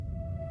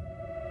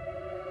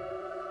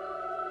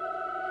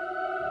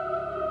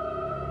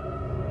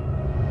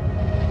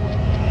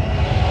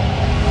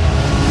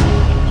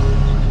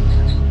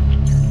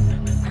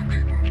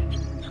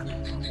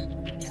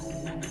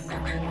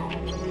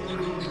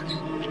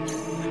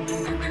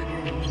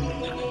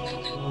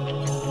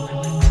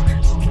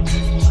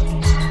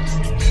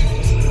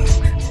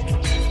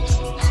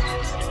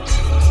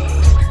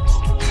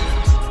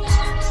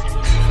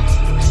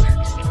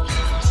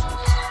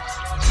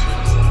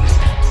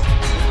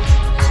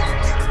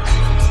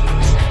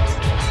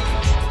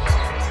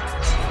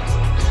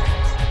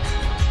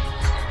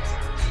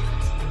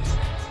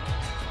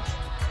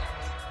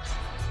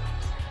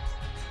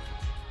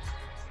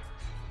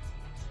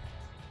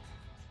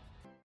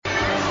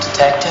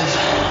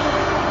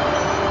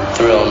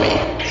thrill me.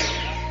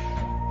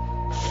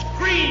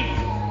 Scream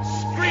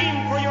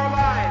for your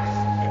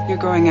lives. You're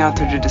going out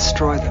there to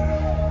destroy them,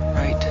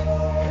 right?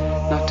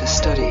 Not to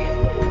study,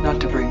 not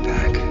to bring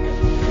back.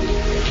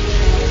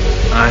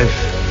 I've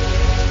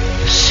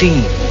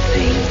seen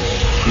things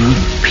you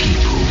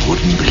people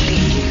wouldn't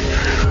believe.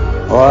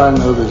 Oh, I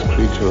know this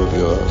creature of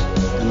yours.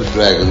 When the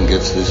dragon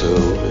gets this old,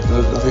 it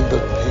knows nothing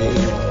but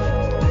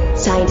pain.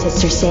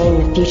 Scientists are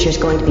saying the future is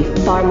going to be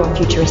far more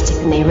futuristic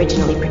than they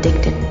originally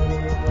predicted.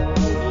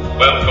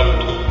 Welcome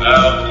to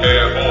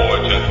Altair,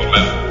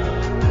 gentlemen.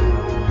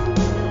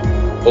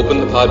 Open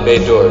the pod bay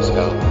doors,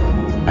 Hal.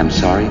 I'm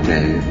sorry,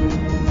 Dave.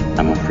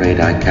 I'm afraid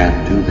I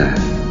can't do that.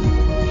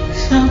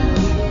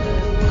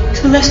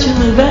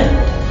 Celestial event.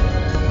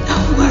 No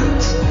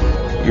words.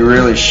 You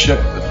really shook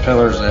the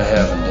pillars of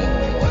heaven,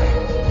 didn't you,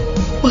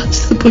 Leigh?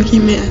 What's the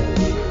boogeyman?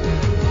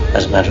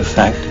 As a matter of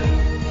fact,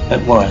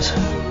 it was.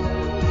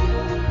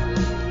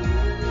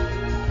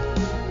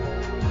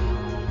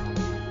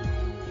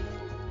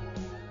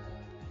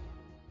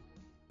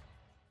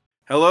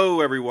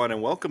 Hello, everyone,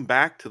 and welcome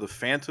back to the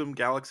Phantom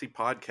Galaxy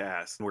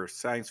podcast, where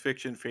science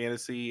fiction,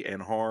 fantasy, and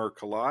horror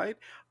collide.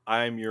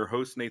 I'm your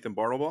host, Nathan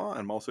Bartlebaugh.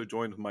 I'm also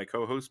joined with my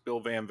co-host,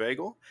 Bill Van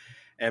Vagel.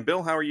 And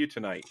Bill, how are you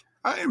tonight?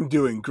 I am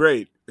doing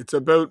great. It's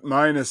about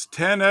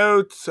 -10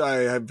 out. I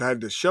have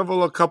had to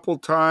shovel a couple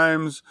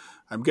times.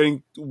 I'm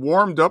getting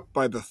warmed up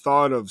by the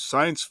thought of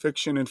science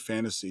fiction and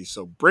fantasy,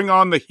 so bring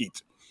on the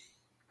heat.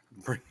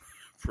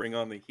 Bring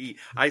on the heat.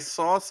 I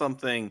saw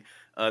something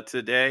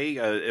today,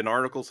 an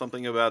article,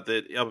 something about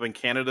that up in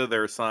Canada,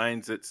 there are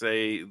signs that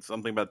say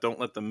something about don't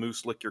let the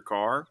moose lick your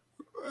car.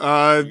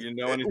 You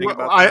know anything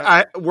about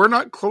that? We're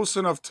not close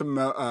enough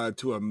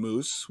to a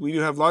moose. We do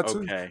have lots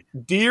of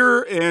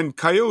deer and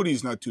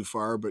coyotes not too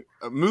far, but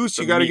a moose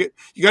you got to get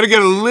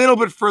a little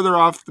bit further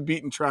off the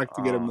beaten track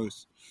to get a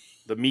moose.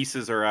 The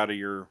Mises are out of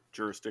your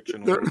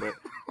jurisdiction a little bit.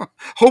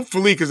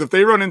 Hopefully, because if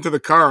they run into the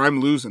car, I'm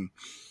losing.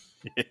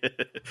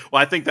 Well,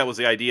 I think that was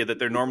the idea, that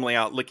they're normally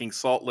out licking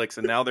salt licks,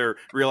 and now they're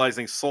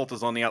realizing salt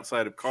is on the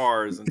outside of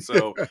cars, and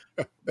so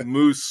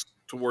moose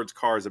towards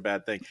car is a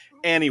bad thing.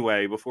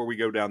 Anyway, before we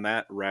go down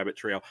that rabbit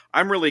trail,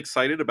 I'm really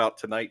excited about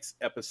tonight's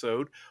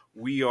episode.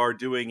 We are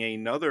doing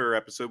another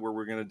episode where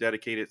we're going to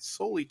dedicate it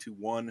solely to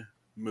one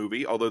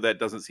movie, although that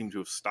doesn't seem to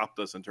have stopped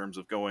us in terms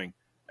of going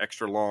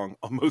extra long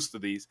on most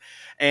of these.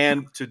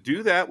 And to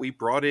do that, we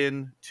brought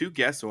in two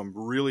guests who I'm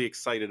really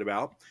excited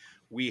about.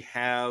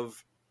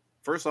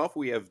 First off,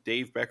 we have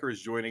Dave Becker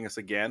is joining us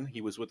again. He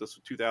was with us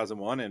in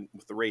 2001 and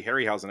with the Ray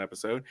Harryhausen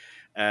episode.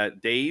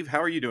 Dave, how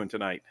are you doing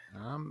tonight?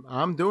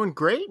 I'm doing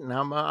great, and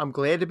I'm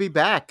glad to be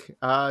back.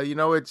 But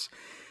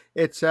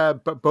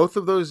both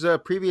of those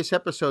previous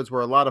episodes were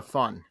a lot of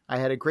fun. I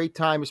had a great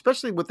time,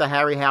 especially with the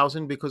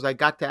Harryhausen, because I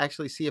got to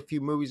actually see a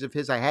few movies of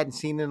his I hadn't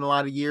seen in a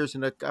lot of years,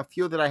 and a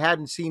few that I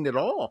hadn't seen at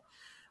all.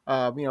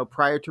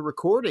 Prior to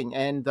recording,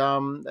 and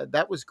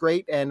that was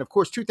great. And of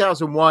course,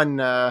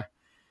 2001.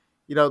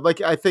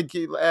 Like I think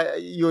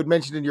you had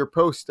mentioned in your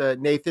post,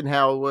 Nathan,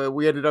 how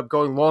we ended up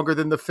going longer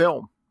than the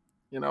film,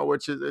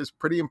 which is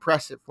pretty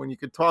impressive. When you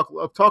could talk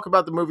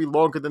about the movie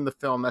longer than the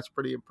film, that's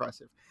pretty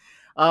impressive.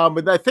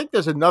 But I think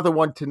there's another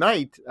one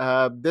tonight.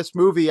 This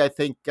movie, I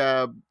think,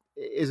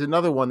 is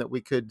another one that we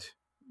could,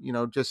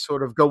 just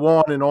sort of go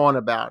on and on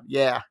about.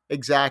 Yeah,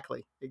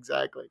 exactly.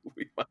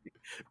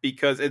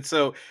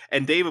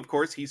 And Dave, of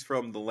course, he's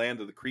from the Land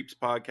of the Creeps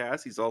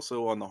podcast. He's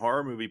also on the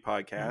Horror Movie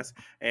podcast.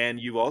 And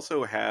you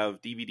also have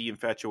DVD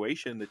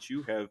Infatuation that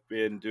you have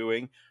been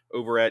doing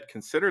over at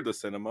Consider the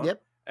Cinema.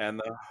 Yep. And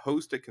the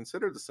host at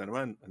Consider the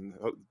Cinema and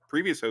the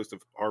previous host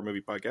of Horror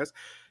Movie podcast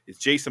is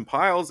Jason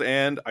Piles.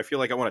 And I feel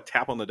like I want to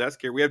tap on the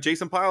desk here. We have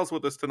Jason Piles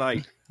with us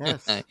tonight.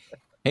 Yes.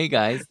 Hey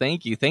guys,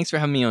 thank you. Thanks for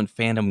having me on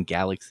Phantom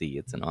Galaxy.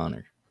 It's an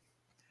honor.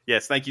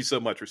 Yes, thank you so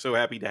much. We're so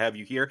happy to have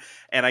you here.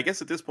 And I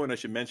guess at this point I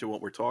should mention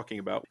what we're talking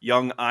about.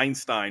 Young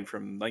Einstein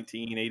from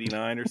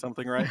 1989 or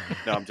something, right?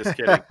 No, I'm just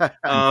kidding.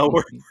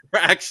 We're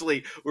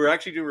actually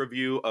doing a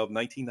review of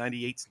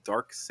 1998's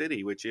Dark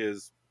City, which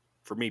is,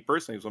 for me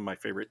personally, is one of my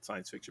favorite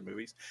science fiction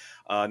movies.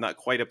 Not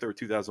quite up there with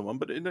 2001,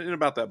 but in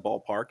about that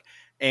ballpark.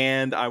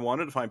 And I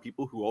wanted to find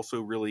people who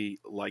also really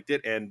liked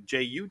it. And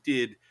Jay, you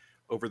did,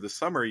 over the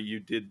summer, you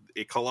did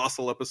a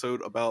colossal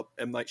episode about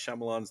M. Night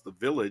Shyamalan's The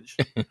Village,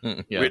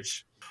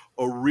 which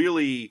a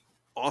really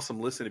awesome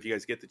listen if you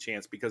guys get the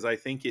chance, because I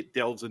think it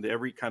delves into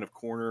every kind of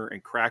corner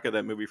and crack of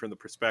that movie from the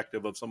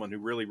perspective of someone who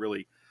really,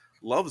 really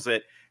loves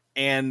it.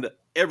 And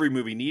every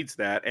movie needs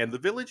that. And The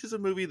Village is a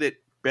movie that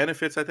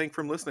benefits, I think,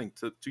 from listening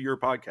to your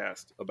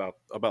podcast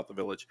about The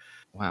Village.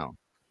 Wow.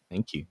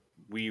 Thank you.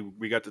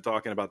 We got to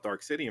talking about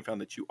Dark City and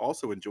found that you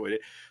also enjoyed it.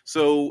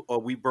 So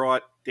we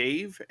brought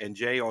Dave and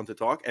Jay on to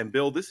talk. And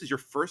Bill, this is your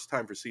first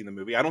time for seeing the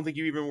movie. I don't think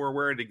you even were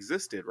aware it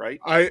existed,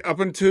 right? Up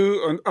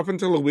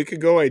until a week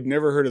ago, I'd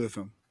never heard of the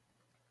film.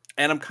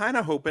 And I'm kind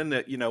of hoping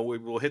that, we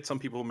will hit some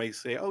people who may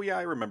say, oh yeah,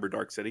 I remember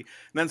Dark City. And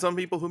then some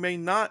people who may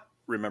not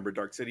remember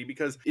Dark City,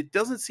 because it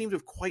doesn't seem to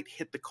have quite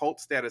hit the cult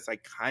status I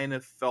kind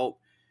of felt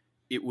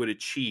it would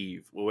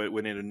achieve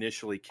when it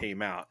initially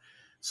came out.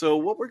 So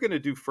what we're going to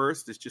do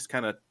first is just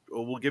kind of,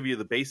 we'll give you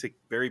the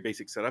very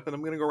basic setup, and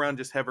I'm going to go around and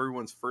just have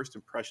everyone's first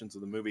impressions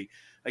of the movie.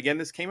 Again,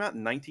 this came out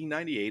in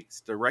 1998.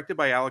 It's directed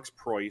by Alex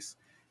Proyas,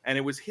 and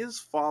it was his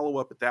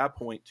follow-up at that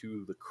point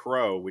to The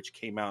Crow, which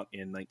came out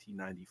in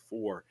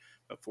 1994,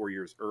 about 4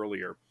 years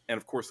earlier. And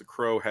of course, The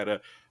Crow had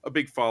a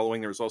big following.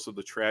 There was also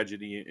the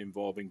tragedy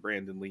involving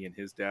Brandon Lee and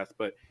his death.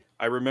 But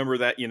I remember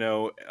that,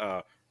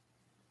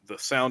 the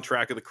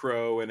soundtrack of The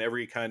Crow and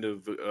every kind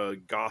of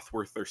goth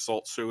worth their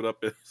salt showed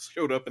up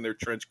in their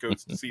trench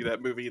coats to see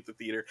that movie at the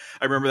theater.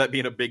 I remember that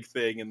being a big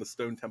thing, and the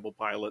Stone Temple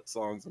Pilots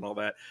songs and all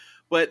that.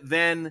 But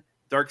then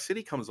Dark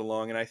City comes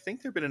along, and I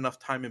think there'd been enough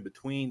time in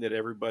between that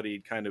everybody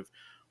kind of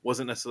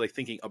wasn't necessarily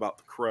thinking about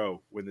The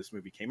Crow when this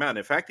movie came out. And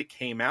in fact, it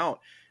came out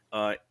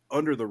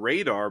under the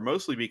radar,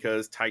 mostly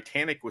because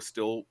Titanic was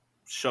still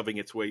shoving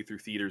its way through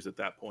theaters at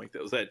that point.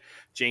 That was that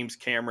James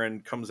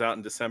Cameron comes out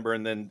in December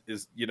and then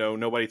is,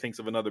 nobody thinks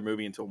of another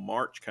movie until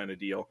March kind of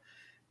deal.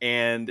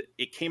 And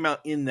it came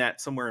out in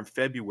that somewhere in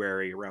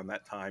February around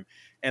that time.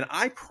 And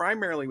I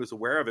primarily was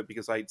aware of it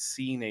because I'd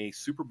seen a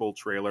Super Bowl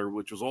trailer,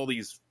 which was all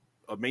these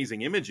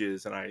amazing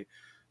images and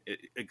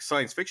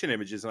science fiction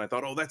images. And I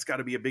thought, oh, that's got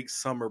to be a big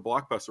summer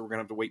blockbuster. We're going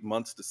to have to wait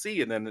months to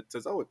see. And then it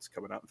says, oh, it's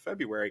coming out in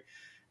February.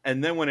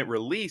 And then when it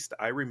released,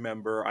 I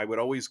remember I would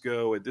always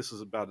go, and this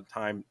was about a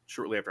time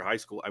shortly after high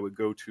school, I would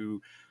go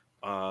to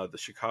the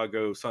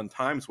Chicago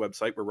Sun-Times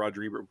website where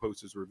Roger Ebert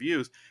posts his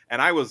reviews. And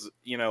I was,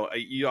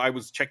 I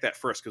was check that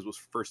first because it was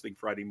first thing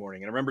Friday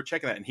morning. And I remember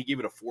checking that, and he gave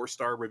it a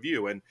 4-star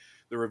review. And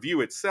the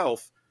review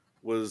itself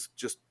was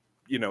just,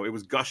 it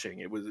was gushing.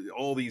 It was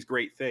all these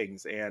great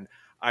things. And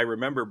I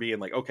remember being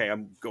like, okay,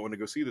 I'm going to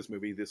go see this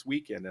movie this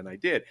weekend. And I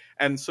did.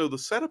 And so the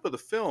setup of the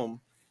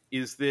film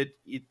is that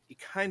it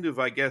kind of,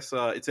 I guess,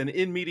 it's an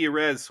in media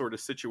res sort of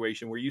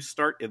situation where you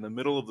start in the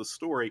middle of the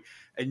story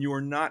and you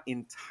are not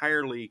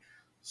entirely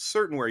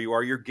certain where you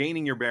are. You're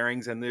gaining your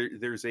bearings, and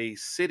there's a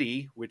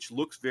city which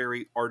looks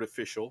very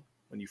artificial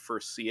when you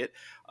first see it,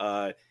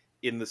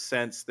 in the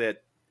sense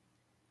that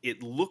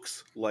it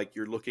looks like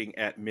you're looking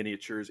at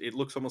miniatures. It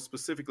looks almost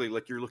specifically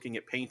like you're looking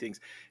at paintings.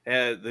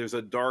 There's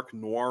a dark,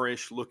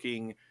 noirish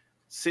looking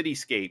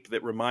cityscape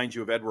that reminds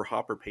you of Edward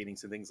Hopper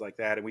paintings and things like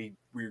that. And we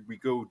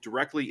go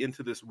directly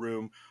into this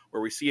room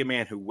where we see a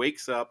man who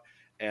wakes up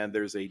and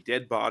there's a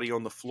dead body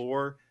on the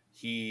floor.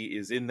 He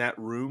is in that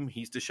room.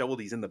 He's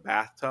disheveled. He's in the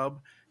bathtub.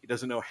 He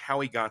doesn't know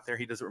how he got there.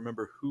 He doesn't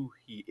remember who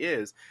he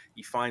is.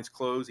 He finds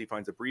clothes. He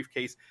finds a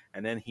briefcase.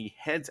 And then he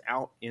heads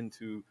out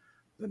into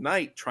the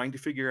night trying to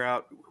figure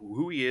out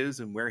who he is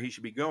and where he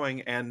should be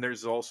going. And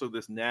there's also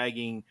this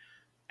nagging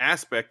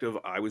aspect of,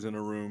 I was in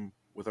a room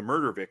with a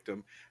murder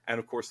victim, and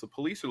of course the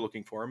police are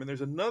looking for him, and there's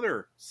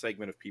another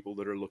segment of people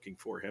that are looking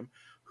for him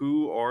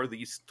who are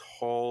these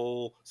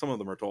tall, some of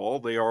them are tall,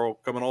 they all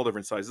come in all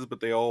different sizes,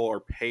 but they all are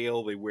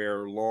pale, they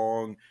wear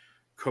long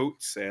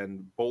coats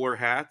and bowler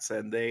hats,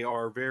 and they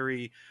are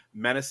very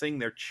menacing.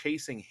 They're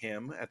chasing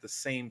him. At the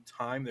same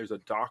time, there's a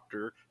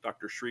Dr.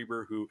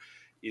 Schreiber, who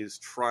is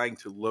trying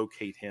to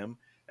locate him.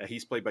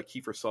 He's played by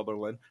Kiefer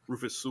Sutherland.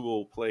 Rufus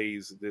Sewell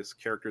plays this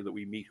character that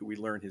we meet, who we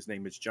learn his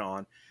name is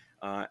John.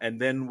 And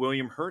then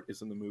William Hurt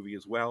is in the movie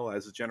as well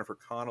as Jennifer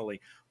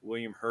Connelly.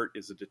 William Hurt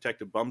is a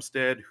Detective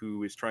Bumstead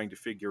who is trying to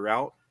figure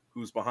out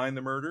who's behind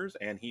the murders,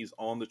 and he's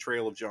on the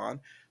trail of John.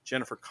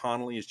 Jennifer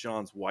Connelly is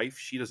John's wife.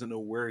 She doesn't know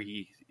where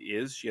he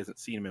is. She hasn't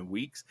seen him in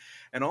weeks.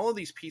 And all of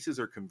these pieces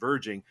are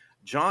converging.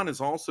 John is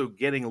also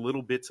getting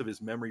little bits of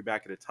his memory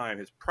back at a time.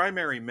 His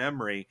primary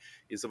memory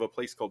is of a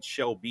place called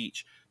Shell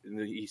Beach. And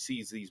he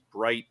sees these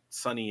bright,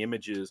 sunny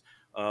images,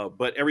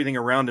 but everything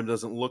around him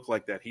doesn't look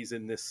like that. He's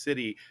in this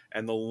city,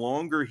 and the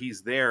longer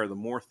he's there, the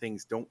more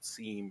things don't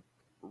seem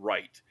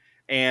right.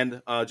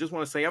 And just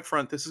want to say up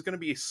front, this is going to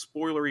be a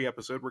spoilery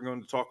episode. We're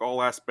going to talk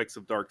all aspects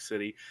of Dark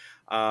City.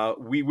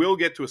 We will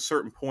get to a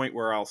certain point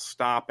where I'll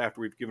stop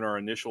after we've given our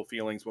initial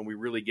feelings, when we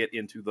really get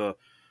into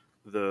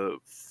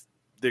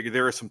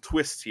there are some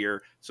twists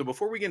here. So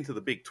before we get into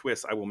the big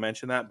twists, I will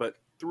mention that. But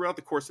throughout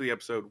the course of the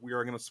episode, we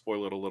are going to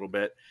spoil it a little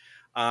bit.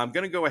 I'm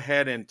going to go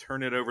ahead and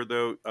turn it over,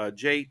 though.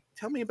 Jay,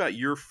 tell me about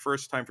your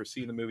first time for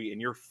seeing the movie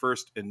and your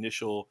first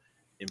initial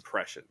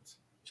impressions.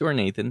 Sure,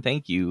 Nathan.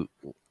 Thank you.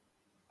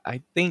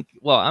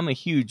 I'm a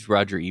huge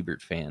Roger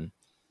Ebert fan,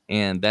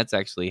 and that's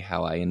actually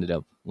how I ended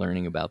up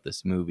learning about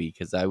this movie,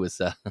 because I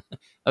was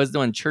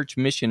doing church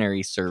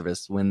missionary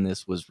service when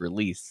this was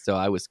released, so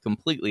I was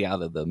completely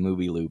out of the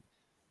movie loop.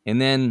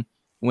 And then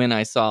when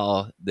I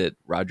saw that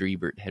Roger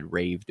Ebert had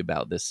raved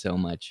about this so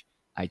much,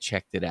 I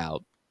checked it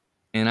out,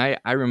 and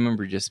I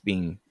remember just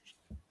being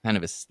kind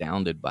of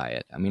astounded by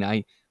it. I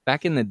mean,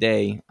 back in the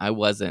day, I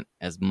wasn't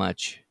as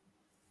much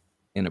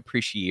an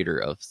appreciator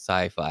of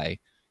sci-fi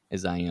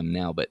as I am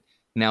now, but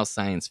now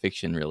science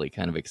fiction really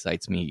kind of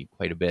excites me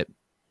quite a bit.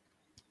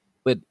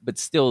 But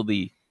still,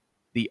 the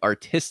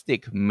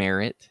artistic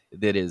merit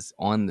that is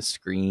on the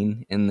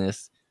screen in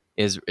this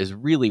is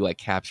really what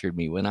captured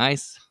me. When I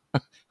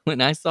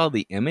saw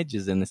the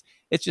images in this,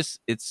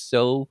 it's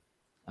so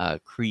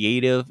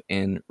creative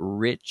and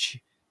rich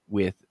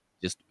with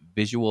just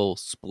visual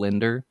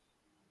splendor.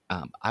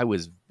 I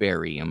was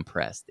very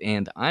impressed.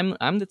 And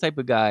I'm the type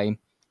of guy,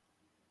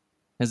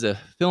 as a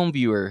film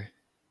viewer,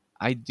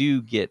 I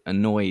do get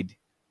annoyed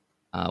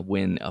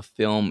when a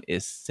film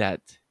is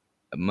set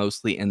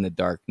mostly in the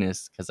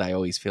darkness, because I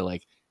always feel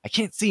like I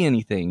can't see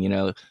anything, you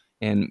know.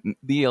 And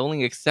the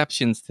only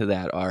exceptions to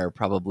that are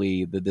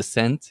probably The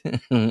Descent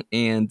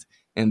and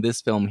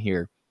this film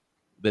here.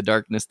 The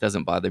darkness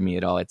doesn't bother me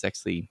at all. It's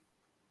actually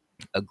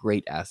a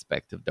great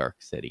aspect of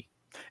Dark City.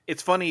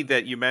 It's funny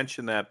that you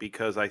mention that,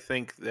 because I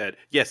think that,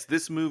 yes,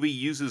 this movie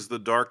uses the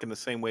dark in the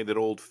same way that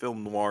old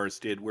film noirs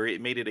did, where it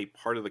made it a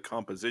part of the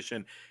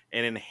composition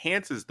and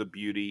enhances the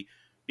beauty,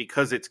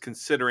 because it's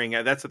considering,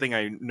 that's the thing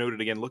I noted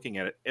again looking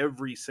at it,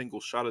 every single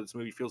shot of this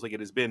movie feels like it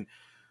has been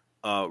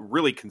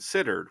really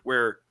considered,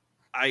 where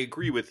I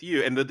agree with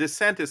you. And The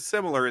Descent is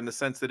similar in the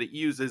sense that it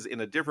uses,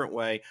 in a different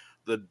way,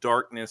 the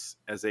darkness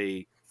as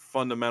a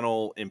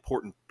fundamental,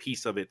 important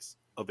piece of its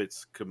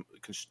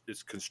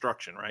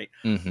construction, right?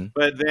 Mm-hmm.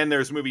 But then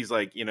there's movies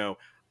like, you know,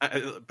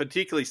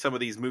 particularly some of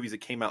these movies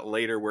that came out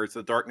later, where it's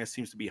the darkness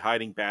seems to be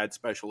hiding bad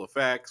special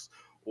effects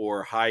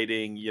or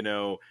hiding, you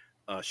know,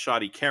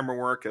 shoddy camera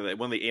work.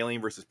 One of the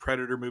Alien versus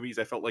Predator movies,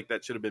 I felt like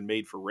that should have been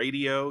made for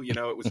radio. You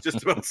know, it was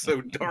just about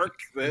so dark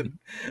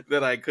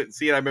that I couldn't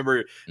see it. I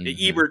remember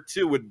Ebert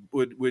too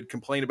would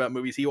complain about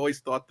movies. He always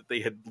thought that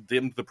they had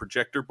dimmed the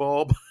projector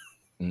bulb.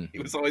 He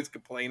was always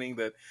complaining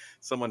that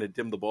someone had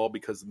dimmed the bulb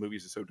because the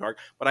movies are so dark.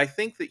 But I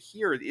think that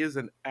here it is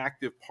an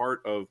active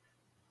part of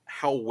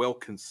how well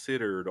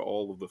considered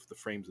all of the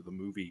frames of the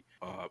movie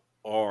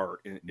are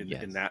in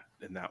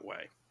that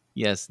way.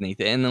 Yes,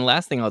 Nathan. And the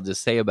last thing I'll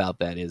just say about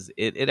that is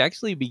it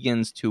actually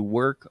begins to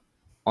work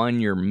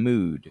on your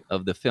mood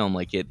of the film.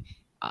 Like it,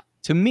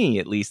 to me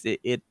at least,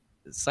 it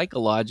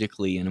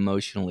psychologically and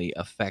emotionally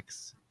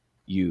affects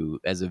you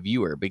as a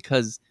viewer,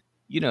 because,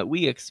 you know,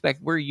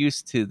 we're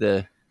used to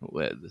the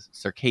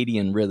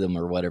circadian rhythm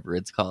or whatever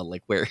it's called,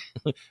 like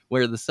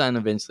where the sun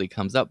eventually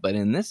comes up. But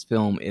in this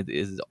film, it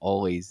is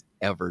always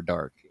ever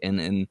dark,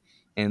 and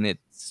it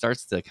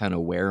starts to kind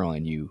of wear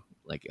on you,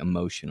 like,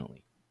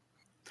 emotionally.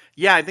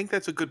 Yeah, I think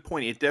that's a good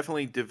point. It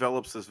definitely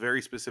develops this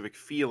very specific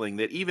feeling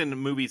that even in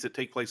movies that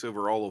take place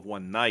over all of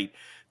one night,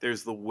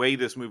 there's the way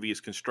this movie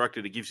is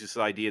constructed. It gives you this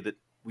idea that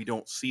we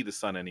don't see the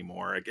sun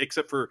anymore,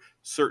 except for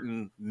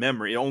certain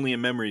memory. Only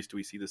in memories do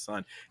we see the sun.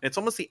 And it's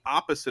almost the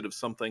opposite of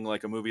something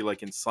like a movie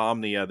like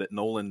Insomnia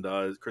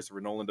that Christopher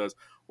Nolan does,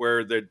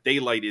 where the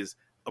daylight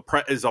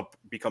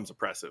becomes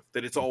oppressive,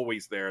 that it's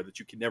always there, that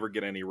you can never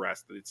get any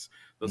rest, that it's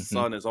the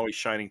sun is always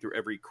shining through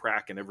every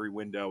crack and every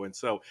window. And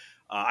so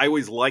I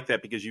always like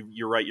that, because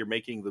you're right, you're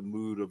making the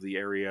mood of the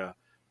area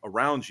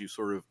around you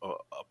sort of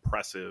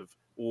oppressive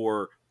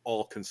or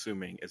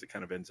all-consuming, as it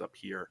kind of ends up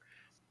here.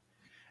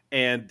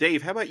 And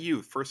Dave, how about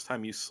you? First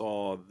time you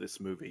saw this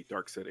movie,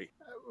 Dark City?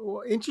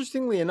 Well,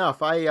 interestingly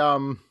enough, I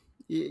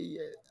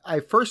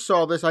first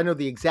saw this. I know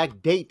the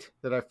exact date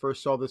that I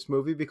first saw this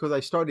movie, because I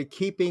started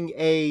keeping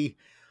a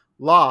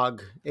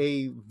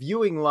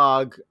viewing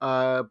log,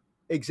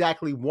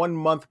 exactly 1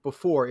 month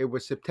before. It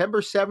was September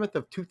 7th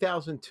of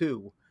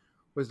 2002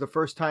 was the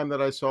first time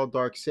that I saw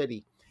Dark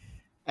City.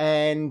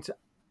 And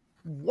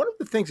one of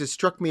the things that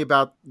struck me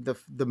about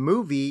the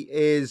movie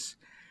is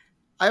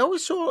I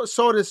always saw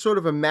it as sort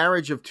of a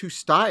marriage of two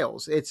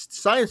styles. It's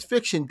science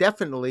fiction,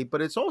 definitely,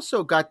 but it's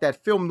also got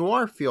that film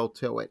noir feel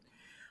to it.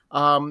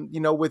 You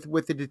know,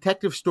 with the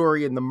detective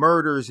story and the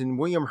murders and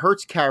William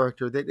Hurt's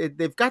character,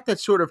 they've got that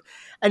sort of,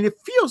 and it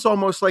feels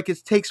almost like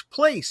it takes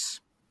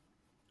place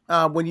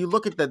when you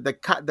look at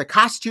the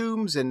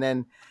costumes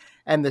and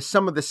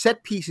some of the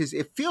set pieces.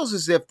 It feels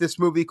as if this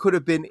movie could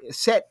have been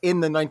set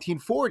in the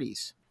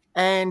 1940s.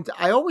 And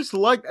I always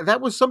liked,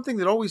 that was something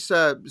that always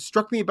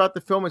struck me about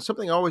the film, and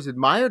something I always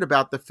admired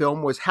about the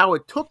film was how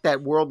it took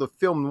that world of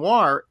film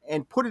noir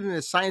and put it in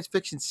a science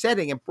fiction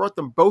setting and brought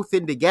them both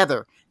in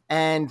together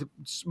and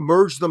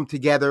merged them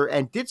together,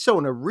 and did so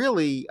in a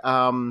really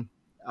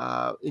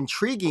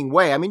intriguing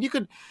way. I mean, you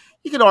could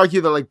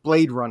argue that, like,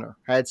 Blade Runner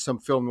had some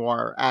film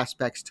noir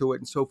aspects to it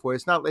and so forth.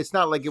 It's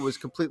not like it was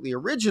completely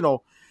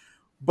original,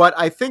 but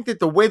I think that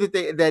the way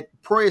that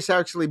Proyas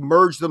actually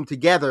merged them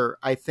together,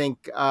 I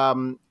think,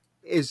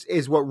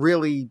 is what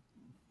really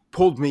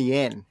pulled me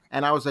in.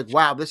 And I was like,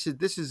 wow, this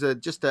is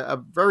just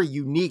a very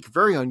unique,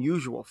 very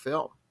unusual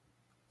film.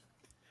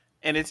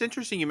 And it's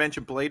interesting you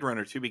mentioned Blade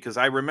Runner too, because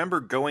I remember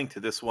going to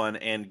this one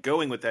and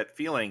going with that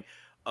feeling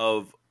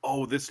of,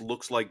 oh, this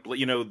looks like,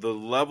 you know, the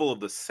level of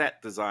the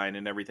set design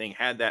and everything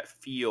had that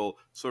feel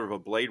sort of a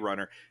Blade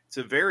Runner. It's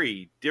a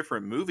very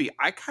different movie.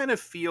 I kind of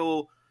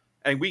feel,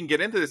 and we can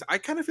get into this, I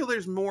kind of feel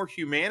there's more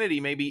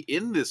humanity maybe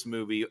in this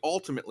movie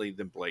ultimately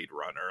than Blade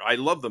Runner. I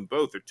love them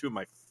both. They're two of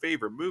my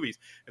favorite movies.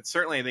 And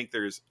certainly I think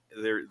there's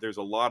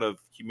a lot of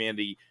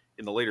humanity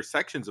in the later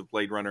sections of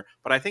Blade Runner.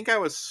 But I think I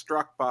was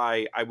struck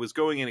by, I was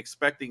going and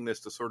expecting this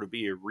to sort of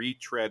be a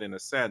retread in a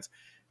sense,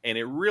 and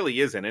it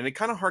really isn't. And it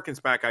kind of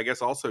harkens back, I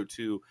guess, also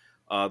to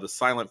the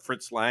silent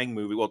Fritz Lang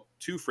movie. Well,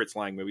 two Fritz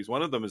Lang movies.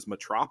 One of them is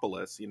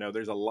Metropolis. You know,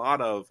 there's a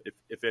lot of,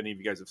 if any of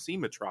you guys have seen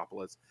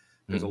Metropolis,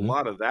 there's a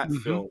lot of that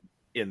film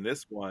in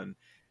this one.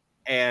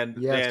 And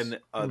Yes.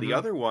 then the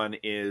other one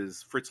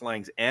is Fritz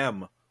Lang's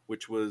M,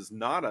 which was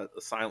not a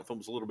silent film.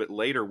 It was a little bit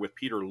later with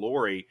Peter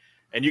Lorre.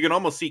 And you can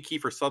almost see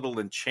Kiefer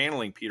Sutherland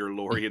channeling Peter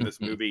Lorre in this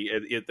movie.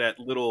 That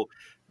little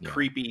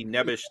creepy,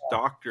 nebbish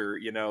doctor,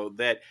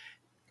 that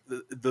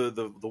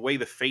the way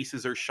the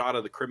faces are shot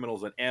of the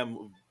criminals in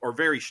M are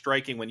very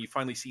striking when you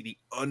finally see the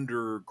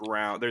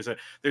underground. There's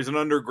an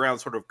underground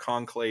sort of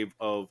conclave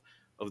of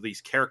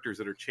these characters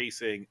that are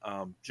chasing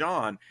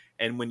John,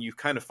 and when you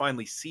kind of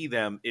finally see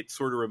them, it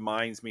sort of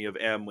reminds me of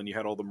M when you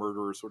had all the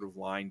murderers sort of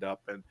lined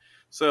up. And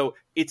so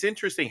it's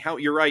interesting how,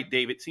 you're right,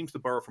 Dave, it seems to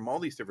borrow from all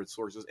these different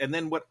sources. And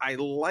then what I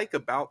like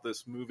about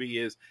this movie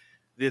is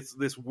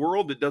this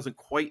world that doesn't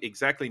quite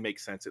exactly make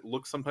sense. It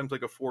looks sometimes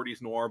like a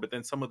 40s noir, but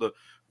then some of the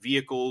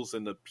vehicles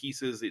and the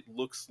pieces, it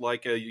looks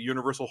like a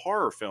Universal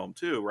horror film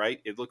too,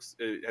 right? It looks,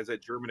 it has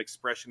that German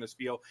expressionist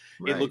feel.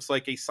 Right. It looks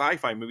like a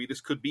sci-fi movie.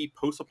 This could be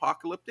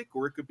post-apocalyptic,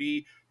 or it could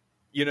be,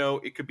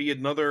 it could be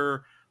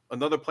another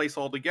place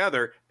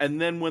altogether.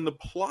 And then when the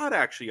plot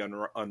actually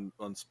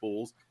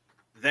unspools,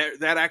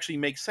 that actually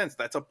makes sense.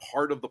 That's a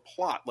part of the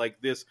plot. Like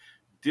this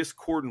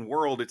discordant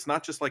world, it's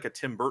not just like a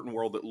Tim Burton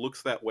world that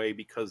looks that way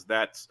because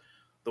that's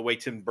the way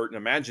Tim Burton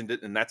imagined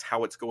it and that's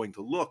how it's going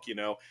to look,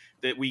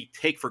 that we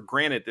take for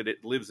granted that it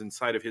lives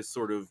inside of his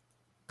sort of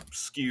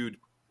skewed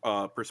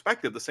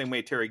perspective, the same way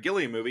a Terry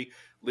Gilliam movie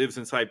lives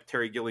inside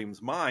Terry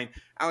Gilliam's mind.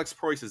 Alex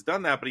Proyas has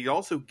done that, but he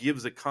also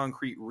gives a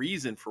concrete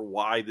reason for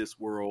why this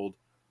world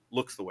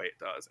looks the way it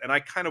does, and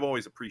I kind of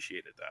always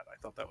appreciated that. I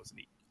thought that was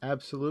neat.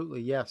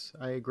 Absolutely, yes,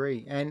 I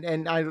agree.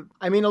 And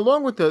I mean,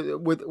 along with the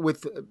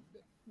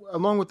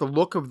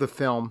look of the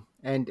film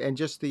and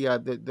just the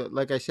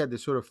like I said, the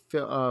sort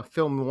of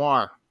film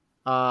noir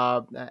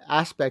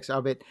aspects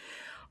of it,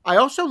 I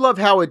also love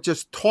how it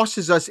just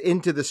tosses us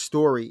into the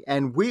story,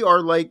 and we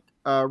are like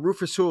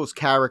Rufus Sewell's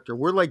character.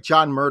 We're like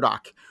John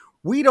Murdoch.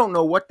 We don't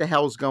know what the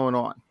hell's going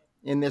on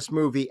in this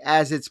movie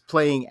as it's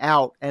playing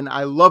out, and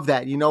I love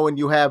that. And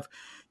you have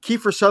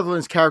Kiefer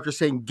Sutherland's character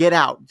saying, "Get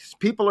out!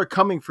 People are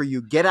coming for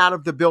you. Get out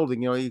of the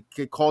building."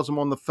 He calls him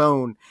on the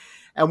phone.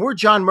 And we're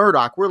John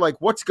Murdoch. We're like,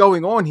 what's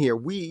going on here?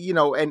 We,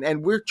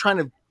 and we're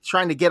trying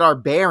to get our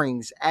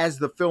bearings as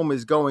the film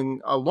is going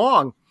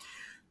along.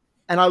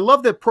 And I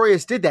love that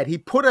Proyas did that. He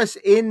put us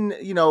in,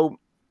 you're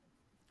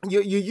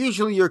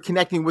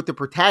connecting with the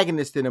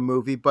protagonist in a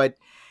movie, but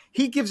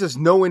he gives us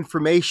no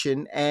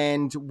information,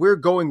 and we're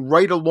going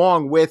right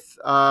along with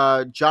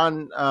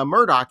John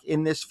Murdoch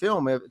in this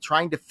film,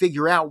 trying to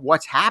figure out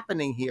what's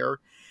happening here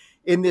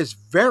in this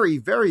very,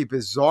 very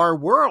bizarre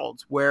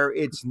world where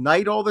it's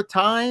night all the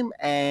time,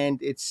 and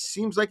it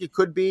seems like it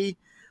could be,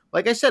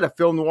 like I said, a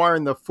film noir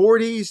in the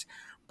 40s,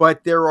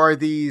 but there are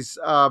these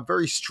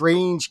very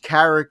strange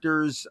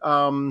characters.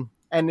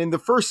 And in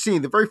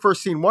the very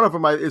first scene, one of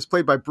them is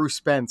played by Bruce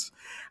Spence.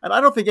 And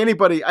I don't think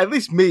anybody, at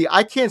least me,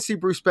 I can't see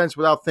Bruce Spence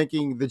without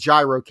thinking the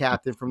Gyro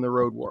Captain from The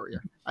Road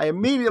Warrior. I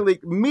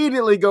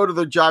immediately go to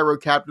the Gyro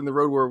Captain, The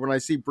Road Warrior, when I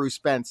see Bruce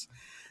Spence.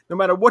 No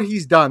matter what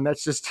he's done,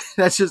 that's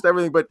just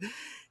everything. But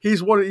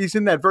he's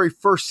in that very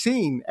first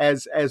scene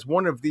as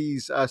one of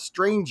these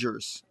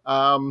strangers,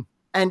 and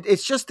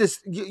it's just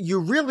this. You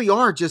really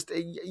are just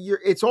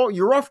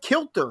you're off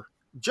kilter,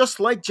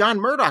 just like John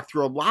Murdoch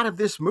through a lot of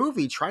this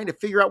movie, trying to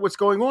figure out what's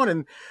going on.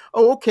 And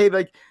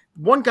like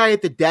one guy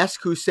at the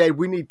desk who said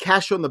we need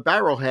cash on the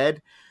barrelhead,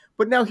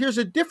 but now here's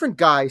a different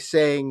guy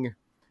saying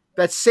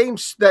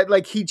that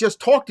like he just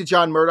talked to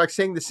John Murdoch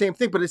saying the same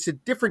thing, but it's a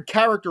different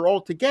character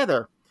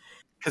altogether.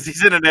 Because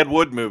he's in an Ed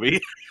Wood movie.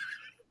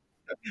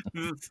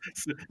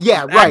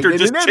 Yeah, right.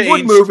 In an Ed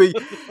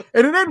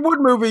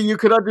Wood movie, you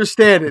could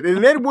understand it. In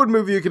an Ed Wood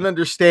movie, you can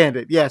understand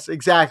it. Yes,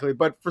 exactly.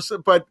 But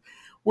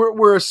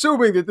we're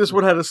assuming that this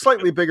one had a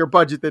slightly bigger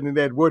budget than an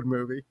Ed Wood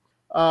movie.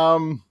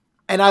 And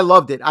I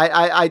loved it.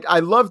 I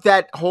love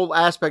that whole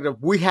aspect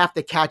of we have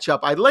to catch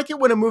up. I like it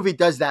when a movie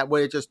does that,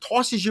 when it just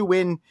tosses you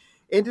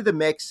into the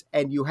mix,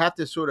 and you have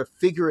to sort of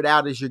figure it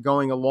out as you're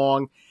going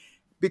along,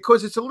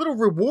 because it's a little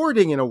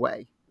rewarding in a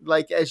way.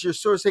 Like as you're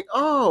sort of saying,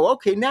 oh,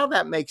 okay, now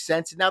that makes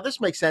sense. Now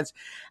this makes sense.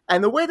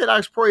 And the way that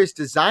Alex Proyas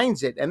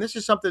designs it, and this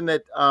is something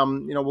that,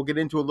 we'll get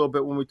into a little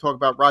bit when we talk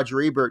about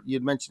Roger Ebert.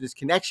 You'd mentioned his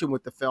connection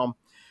with the film,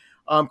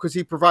 because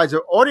he provides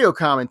an audio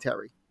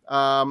commentary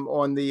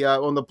on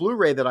the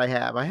Blu-ray that I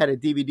have. I had a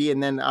DVD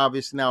and then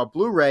obviously now a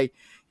Blu-ray.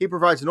 He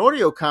provides an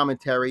audio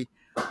commentary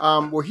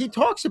where he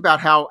talks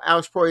about how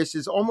Alex Proyas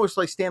is almost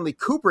like Stanley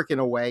Kubrick in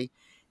a way,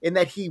 in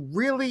that he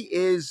really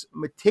is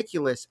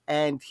meticulous,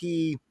 and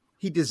he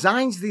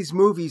designs these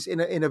movies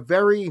in a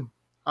very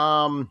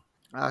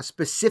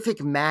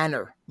specific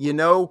manner,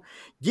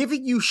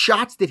 giving you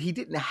shots that he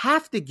didn't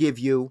have to give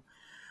you,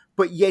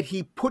 but yet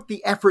he put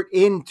the effort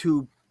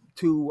into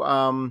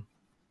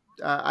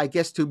I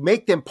guess to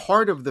make them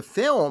part of the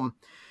film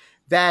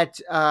that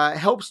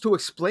helps to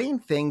explain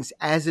things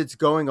as it's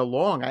going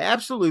along. I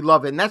absolutely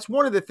love it. And that's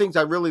one of the things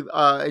I really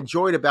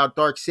enjoyed about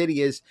Dark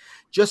City, is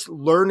just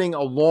learning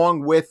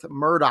along with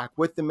Murdoch,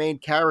 with the main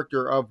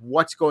character, of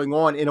what's going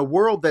on in a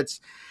world that's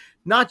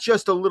not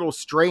just a little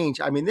strange.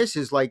 I mean, this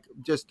is like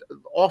just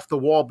off the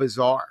wall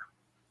bizarre.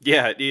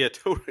 Yeah, yeah,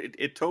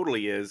 it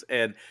totally is.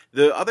 And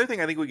the other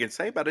thing I think we can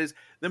say about it is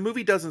the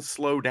movie doesn't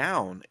slow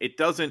down. It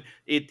doesn't.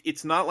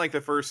 It's not like the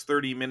first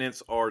 30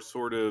 minutes are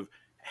sort of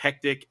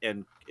hectic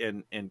and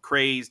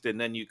crazed, and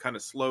then you kind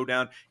of slow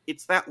down.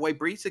 It's that way,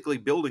 basically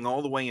building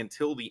all the way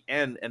until the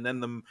end, and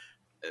then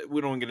we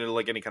don't get into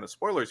like any kind of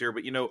spoilers here,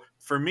 but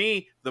for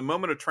me, the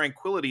moment of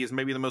tranquility is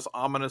maybe the most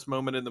ominous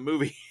moment in the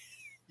movie.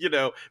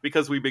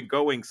 Because we've been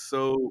going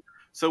so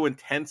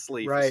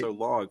intensely for Right. so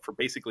long, for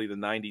basically the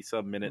 90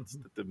 some minutes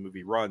that the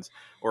movie runs,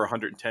 or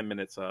 110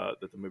 minutes that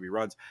the movie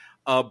runs.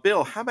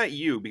 Bill, how about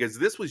you? Because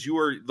this was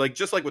your, like,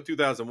 just like with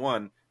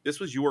 2001, this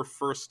was your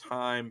first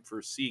time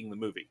for seeing the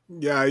movie.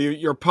 Yeah,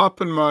 you're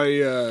popping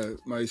my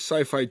my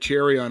sci-fi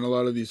cherry on a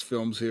lot of these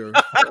films here.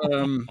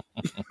 It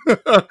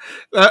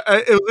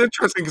was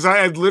interesting because I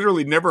had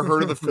literally never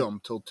heard of the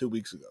film till 2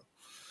 weeks ago.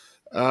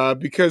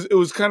 Because it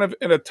was kind of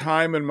in a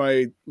time in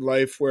my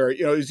life where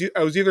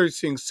I was either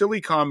seeing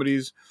silly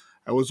comedies,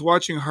 I was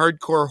watching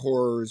hardcore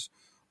horrors,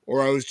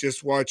 or I was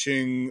just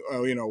watching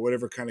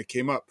whatever kind of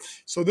came up.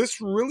 So this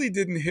really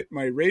didn't hit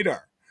my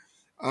radar.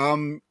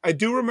 I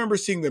do remember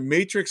seeing The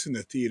Matrix in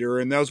the theater,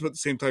 and that was about the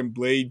same time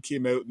Blade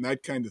came out and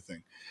that kind of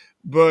thing.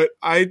 But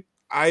I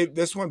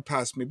this one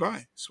passed me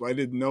by, so I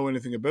didn't know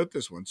anything about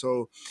this one.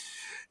 So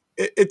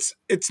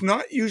it's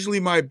not usually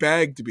my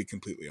bag, to be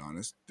completely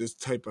honest, this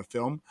type of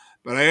film,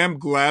 but I am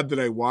glad that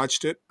I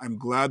watched it. I'm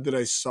glad that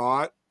I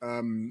saw it.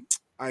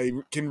 I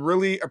can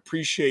really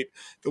appreciate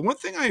the one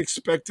thing I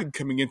expected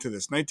coming into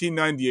this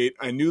 1998.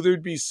 I knew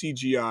there'd be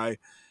CGI,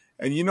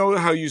 and you know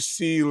how you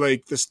see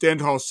like the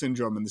Stendhal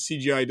syndrome and the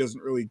CGI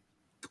doesn't really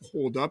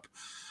hold up.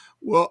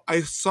 Well,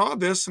 I saw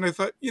this and I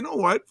thought, you know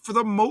what? For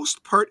the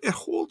most part, it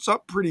holds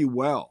up pretty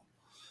well.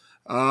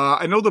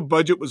 I know the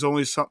budget was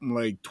only something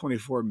like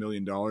 $24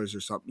 million or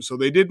something, so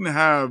they didn't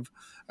have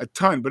a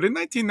ton. But in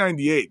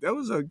 1998, that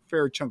was a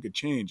fair chunk of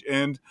change.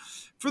 And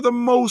for the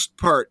most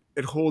part,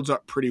 it holds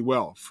up pretty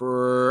well.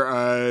 For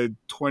a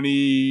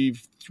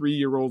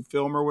 23-year-old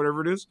film or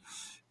whatever it is,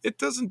 it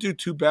doesn't do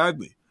too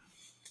badly.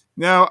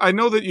 Now, I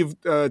know that you've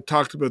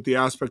talked about the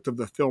aspect of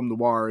the film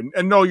noir,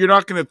 and no, you're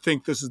not going to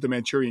think this is the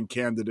Manchurian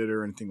Candidate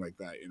or anything like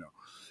that,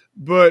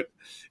 But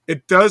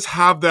it does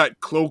have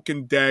that cloak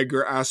and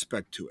dagger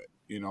aspect to it.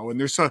 And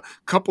there's a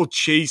couple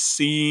chase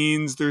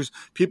scenes. There's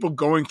people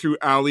going through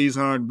alleys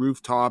on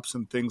rooftops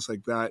and things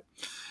like that.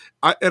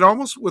 It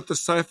almost, with the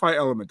sci-fi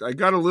element, I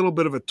got a little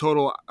bit of a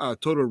total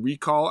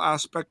Recall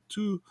aspect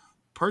to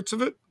parts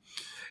of it,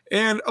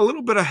 and a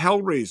little bit of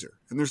Hellraiser.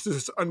 And there's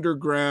this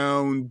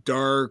underground,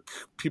 dark,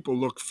 people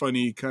look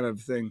funny kind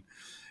of thing.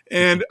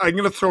 And I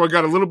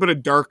got a little bit of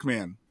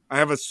Darkman. I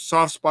have a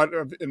soft spot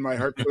in my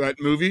heart for that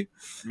movie.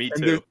 Me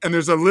too. And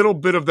there's a little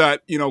bit of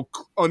that,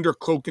 under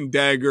cloak and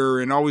dagger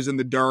and always in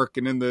the dark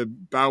and in the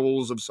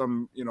bowels of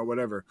some,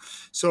 whatever.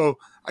 So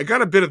I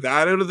got a bit of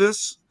that out of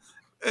this.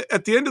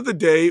 At the end of the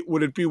day,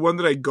 would it be one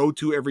that I go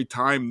to every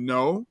time?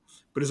 No.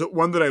 But is it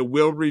one that I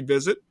will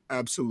revisit?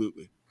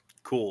 Absolutely.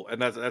 Cool.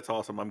 And that's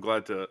awesome. I'm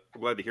glad to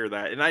hear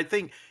that. And I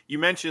think you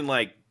mentioned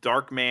like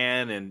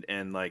Darkman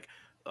and like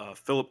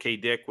Philip K.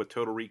 Dick with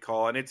Total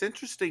Recall. And it's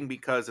interesting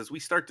because as we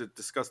start to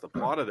discuss the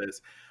plot of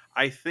this,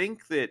 I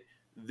think that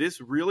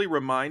this really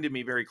reminded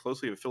me very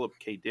closely of a Philip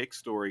K. Dick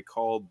story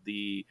called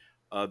the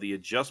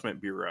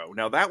Adjustment Bureau.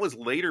 Now that was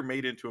later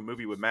made into a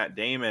movie with Matt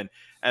Damon,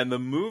 and the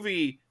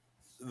movie,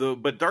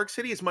 but Dark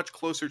City is much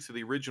closer to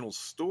the original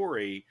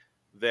story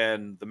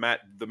than the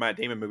Matt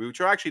Damon movie, which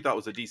I actually thought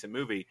was a decent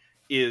movie,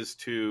 is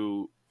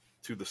to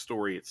the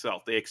story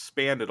itself. They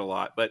expanded a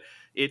lot, but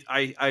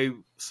I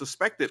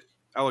suspect that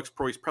Alex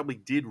Proyas probably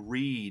did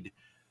read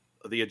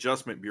the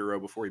Adjustment Bureau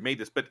before he made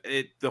this, but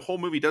the whole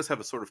movie does have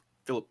a sort of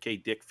Philip K.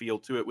 Dick feel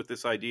to it, with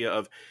this idea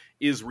of,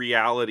 is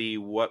reality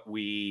what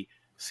we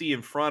see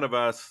in front of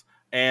us?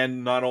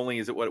 And not only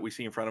is it what we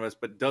see in front of us,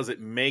 but does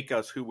it make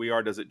us who we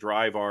are? Does it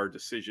drive our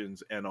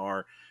decisions? And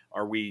are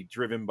we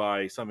driven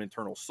by some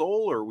internal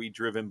soul, or are we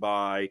driven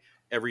by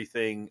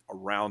everything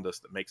around us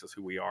that makes us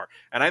who we are?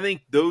 And I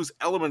think those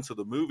elements of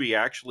the movie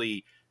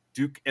actually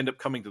do end up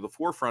coming to the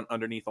forefront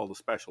underneath all the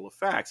special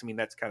effects. I mean,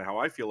 that's kind of how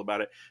I feel about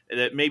it.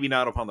 That maybe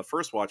not upon the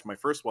first watch. My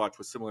first watch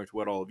was similar to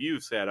what all of you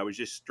said. I was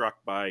just struck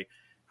by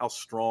how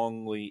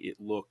strongly it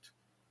looked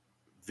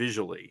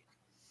visually.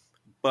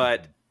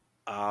 But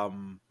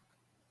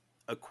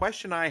a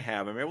question I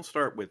have, and maybe we'll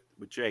start with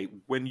Jay.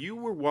 When you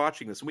were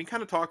watching this, and we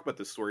kind of talk about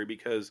this story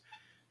because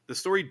the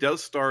story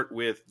does start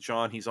with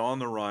John. He's on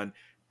the run,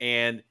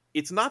 and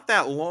it's not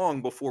that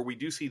long before we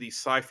do see these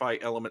sci-fi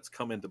elements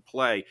come into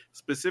play,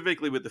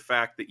 specifically with the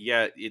fact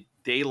that,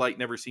 daylight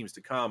never seems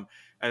to come.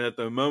 And at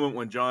the moment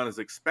when John is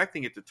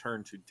expecting it to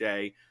turn to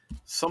day,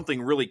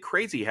 something really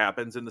crazy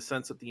happens, in the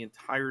sense that the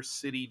entire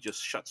city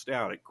just shuts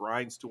down. It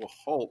grinds to a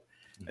halt.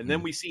 And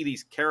then we see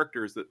these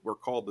characters that were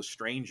called the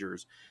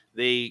Strangers.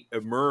 They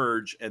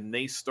emerge and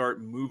they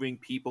start moving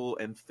people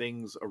and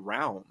things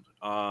around.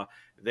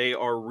 They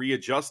are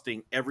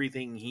readjusting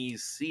everything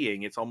he's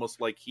seeing. It's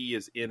almost like he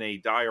is in a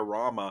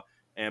diorama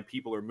and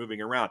people are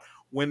moving around.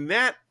 When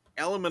that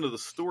element of the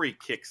story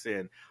kicks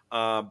in,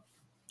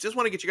 just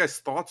want to get you guys'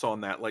 thoughts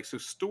on that. Like, so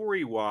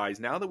story-wise,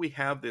 now that we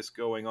have this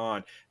going on,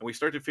 and we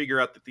start to figure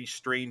out that these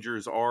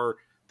strangers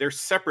they're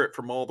separate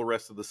from all the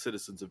rest of the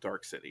citizens of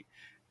Dark City,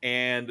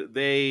 and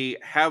they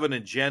have an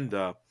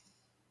agenda.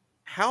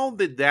 How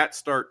did that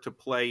start to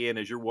play in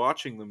as you're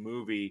watching the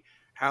movie?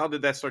 How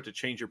did that start to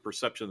change your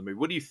perception of the movie?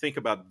 What do you think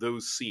about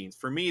those scenes?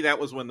 For me, that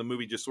was when the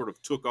movie just sort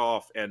of took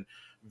off, and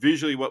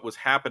visually what was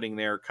happening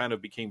there kind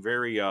of became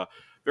very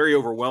very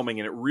overwhelming,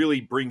 and it really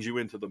brings you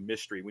into the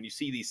mystery when you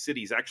see these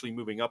cities actually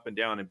moving up and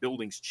down and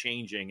buildings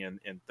changing and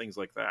things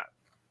like that.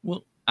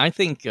 Well, I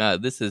think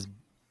this is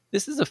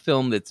a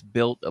film that's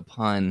built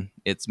upon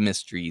its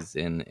mysteries,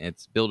 and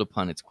it's built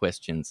upon its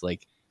questions.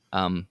 Like,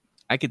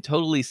 I could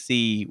totally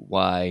see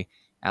why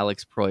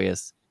Alex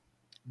Proyas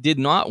did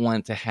not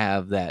want to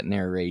have that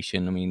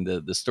narration. I mean,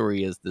 the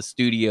story is the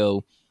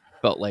studio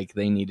felt like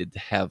they needed to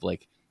have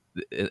like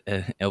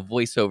a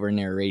voiceover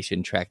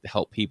narration track to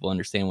help people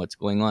understand what's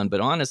going on. But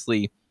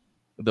honestly,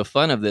 the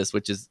fun of this,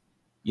 which is,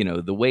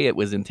 the way it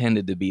was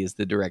intended to be, is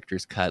the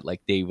director's cut,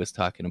 like Dave was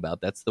talking about.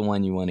 That's the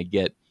one you want to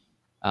get.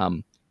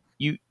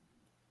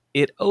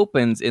 It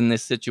opens in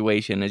this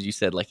situation, as you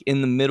said, like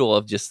in the middle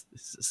of just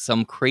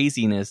some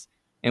craziness,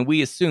 and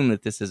we assume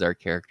that this is our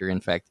character.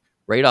 In fact,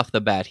 right off the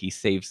bat, he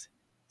saves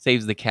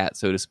the cat,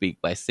 so to speak,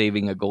 by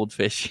saving a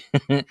goldfish,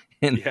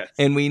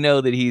 and we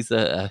know that he's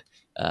a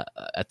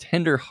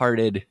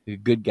tender-hearted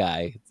good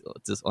guy,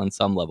 just on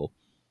some level.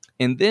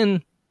 And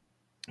then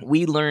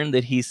we learn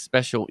that he's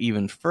special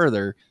even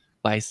further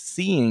by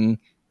seeing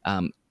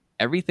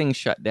everything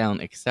shut down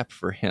except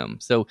for him.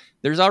 So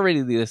there's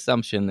already the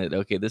assumption that,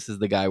 okay, this is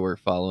the guy we're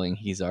following.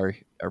 He's our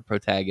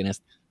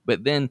protagonist.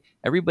 But then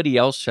everybody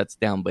else shuts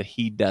down, but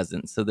he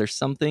doesn't. So there's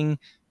something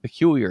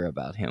peculiar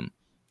about him.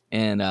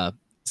 And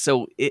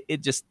so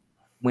it just,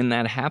 when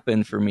that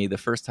happened for me, the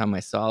first time I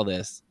saw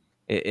this,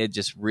 it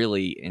just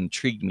really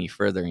intrigued me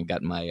further and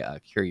got my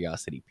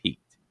curiosity piqued.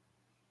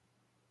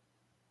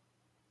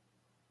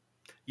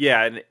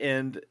 Yeah,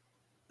 and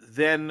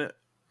then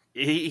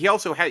he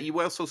also had, you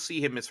also see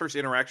him, his first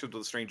interactions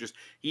with the strangers,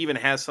 he even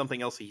has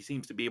something else he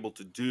seems to be able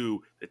to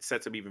do that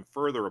sets him even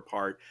further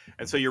apart.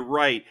 And so you're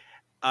right.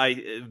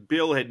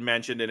 Bill had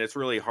mentioned, and it's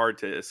really hard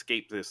to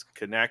escape this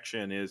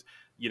connection, is,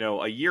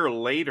 a year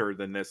later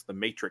than this, The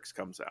Matrix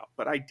comes out.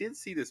 But I did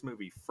see this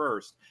movie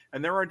first,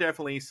 and there are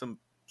definitely some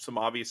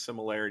obvious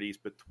similarities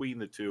between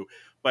the two.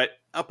 But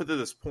up until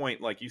this point,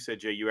 like you said,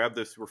 Jay, you have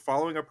this, we're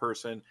following a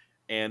person,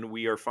 and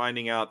we are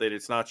finding out that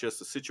it's not just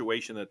the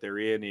situation that they're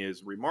in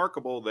is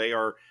remarkable. They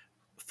are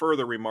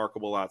further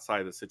remarkable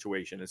outside the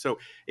situation. And so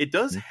it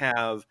does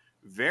have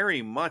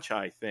very much,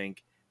 I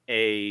think,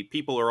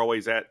 people are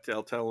always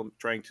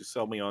trying to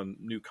sell me on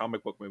new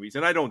comic book movies.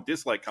 And I don't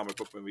dislike comic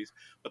book movies,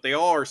 but they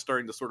all are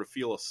starting to sort of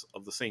feel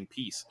of the same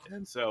piece.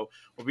 And so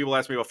when people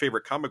ask me about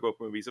favorite comic book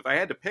movies, if I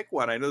had to pick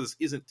one, I know this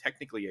isn't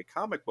technically a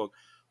comic book,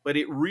 but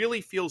it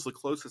really feels the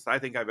closest I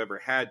think I've ever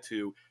had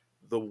to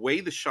the way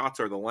the shots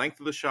are, the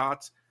length of the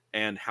shots,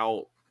 and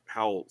how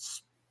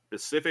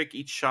specific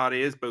each shot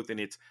is, both in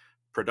its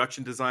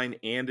production design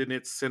and in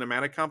its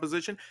cinematic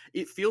composition.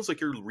 It feels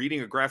like you're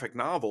reading a graphic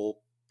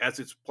novel as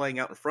it's playing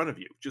out in front of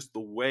you. Just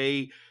the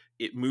way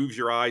it moves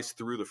your eyes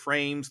through the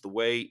frames, the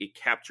way it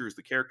captures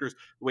the characters,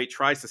 the way it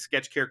tries to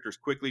sketch characters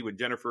quickly when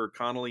Jennifer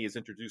Connelly is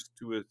introduced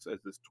to us as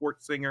this torch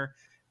singer.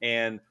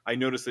 And I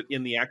noticed that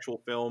in the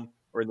actual film,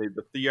 or in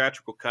the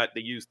theatrical cut,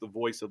 they used the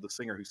voice of the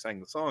singer who sang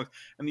the songs,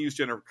 and they used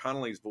Jennifer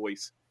Connelly's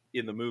voice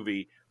in the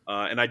movie.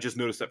 And I just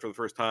noticed that for the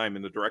first time,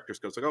 and the director's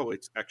goes like, oh,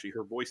 it's actually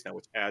her voice now,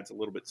 which adds a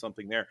little bit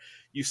something there.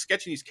 You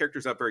sketching these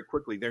characters out very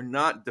quickly. They're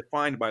not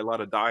defined by a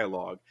lot of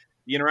dialogue.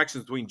 The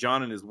interactions between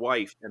John and his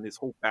wife, and this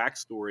whole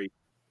backstory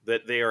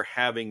that they are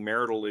having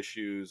marital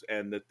issues,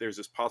 and that there's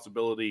this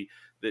possibility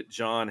that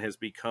John has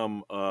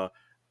become, that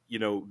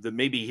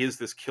maybe he is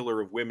this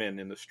killer of women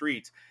in the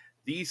streets.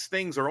 These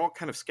things are all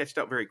kind of sketched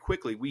out very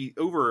quickly. We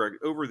over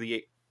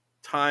the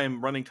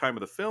running time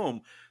of the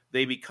film,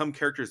 they become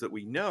characters that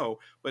we know,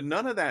 but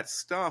none of that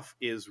stuff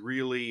is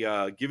really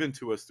given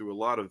to us through a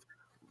lot of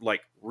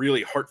like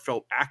really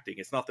heartfelt acting.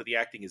 It's not that the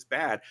acting is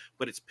bad,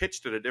 but it's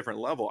pitched at a different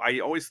level. I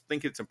always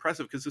think it's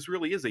impressive because this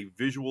really is a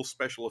visual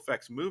special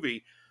effects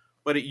movie,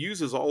 but it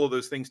uses all of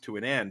those things to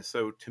an end.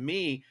 So to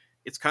me,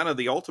 it's kind of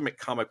the ultimate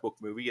comic book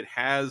movie. It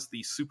has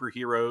the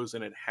superheroes,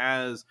 and it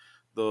has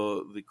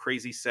the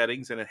crazy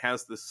settings, and it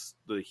has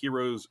the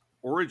hero's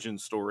origin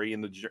story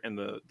and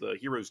the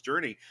hero's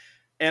journey.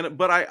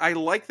 But I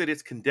like that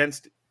it's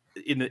condensed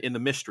in the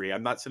mystery.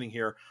 I'm not sitting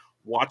here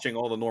watching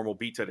all the normal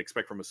beats I'd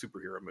expect from a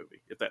superhero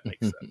movie, if that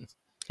makes sense.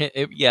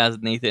 Yeah,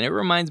 Nathan, it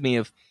reminds me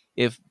of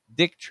if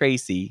Dick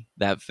Tracy,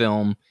 that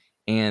film,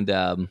 and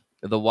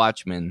The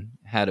Watchmen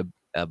had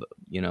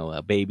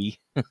a baby.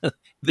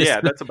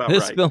 That's about right.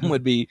 This film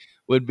would be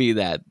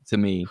that to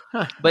me.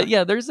 But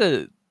yeah,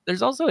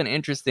 there's also an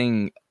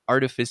interesting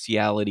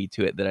artificiality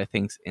to it that I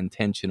think's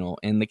intentional,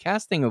 and the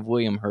casting of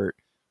William Hurt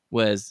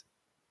was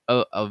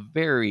a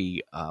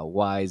very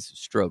wise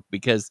stroke,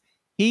 because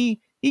he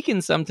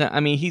can sometimes, I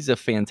mean, he's a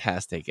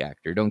fantastic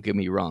actor, don't get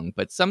me wrong,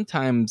 but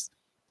sometimes,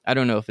 I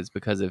don't know if it's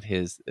because of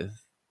his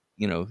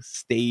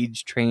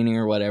stage training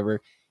or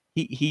whatever,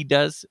 he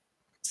does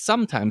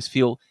sometimes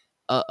feel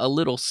a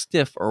little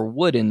stiff or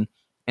wooden.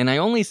 And I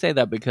only say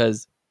that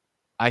because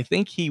I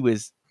think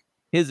his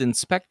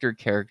inspector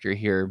character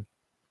here,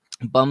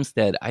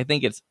 Bumstead, I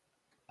think it's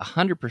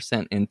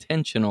 100%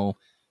 intentional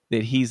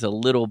that he's a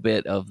little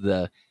bit of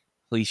the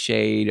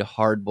cliched,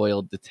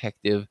 hard-boiled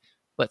detective,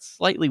 but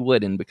slightly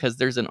wooden, because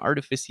there's an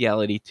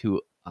artificiality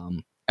to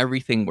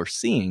everything we're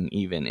seeing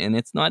even. And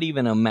it's not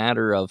even a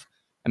matter of,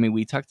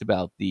 we talked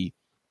about the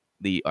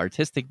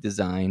artistic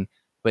design,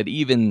 but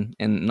even,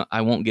 and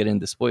I won't get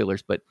into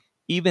spoilers, but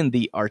even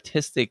the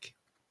artistic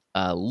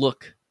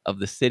look of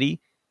the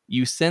city,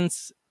 you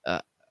sense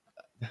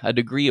a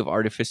degree of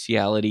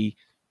artificiality,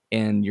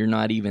 and you're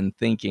not even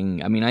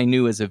thinking. I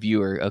knew as a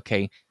viewer,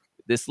 okay,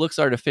 this looks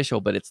artificial,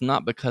 but it's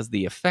not because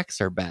the effects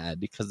are bad,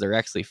 because they're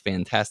actually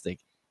fantastic.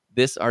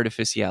 This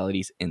artificiality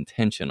is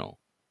intentional.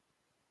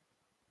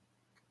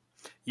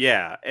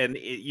 Yeah, and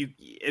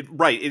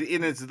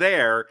it's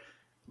there,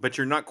 but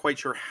you're not quite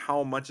sure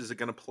how much is it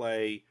going to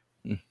play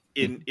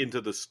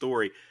into the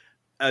story.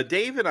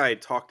 Dave and I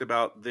had talked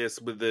about this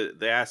with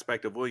the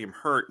aspect of William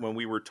Hurt when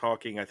we were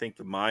talking, I think,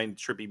 the mind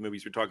trippy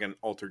movies. We're talking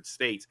Altered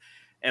States.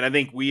 And I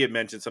think we had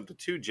mentioned something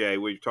too, Jay.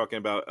 We were talking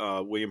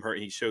about William Hurt.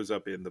 He shows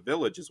up in The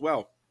Village as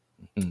well.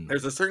 Mm-hmm.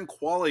 There's a certain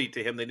quality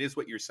to him that is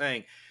what you're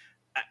saying.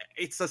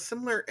 It's a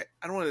similar,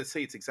 I don't want to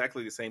say it's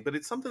exactly the same, but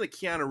it's something that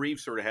Keanu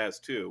Reeves sort of has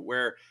too,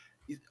 where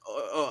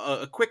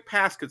a quick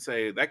pass could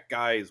say that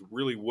guy is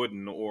really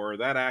wooden, or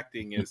that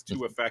acting is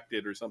too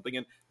affected or something.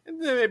 And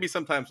maybe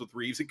sometimes with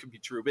Reeves it could be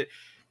true, but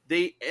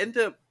they end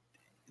up,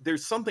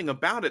 there's something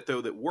about it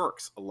though that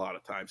works a lot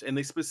of times, and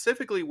they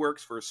specifically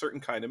works for a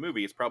certain kind of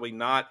movie. It's probably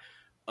not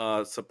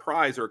a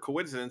surprise or a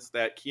coincidence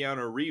that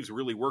Keanu Reeves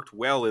really worked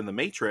well in The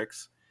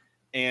Matrix,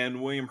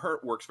 and William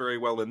Hurt works very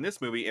well in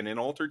this movie and in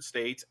Altered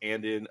States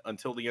and in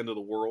Until the End of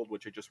the World,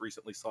 which I just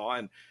recently saw,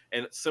 and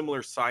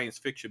similar science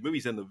fiction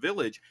movies. In The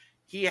Village,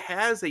 he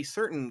has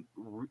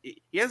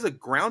a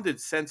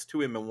grounded sense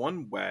to him in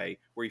one way,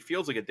 where he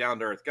feels like a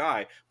down-to-earth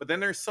guy, but then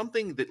there's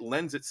something that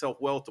lends itself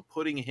well to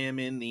putting him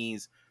in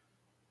these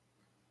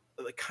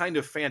kind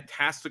of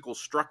fantastical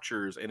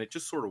structures, and it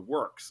just sort of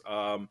works.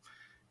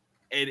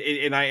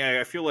 And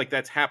I feel like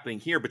that's happening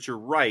here, but you're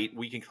right.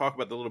 We can talk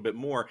about that a little bit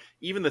more.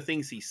 Even the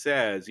things he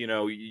says,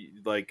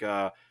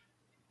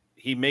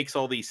 he makes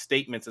all these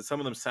statements, and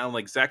some of them sound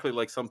exactly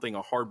like something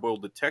a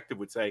hard-boiled detective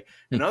would say,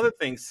 and other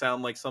things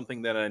sound like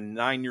something that a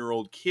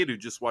 9-year-old kid who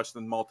just watched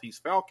the Maltese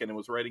Falcon and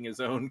was writing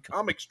his own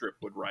comic strip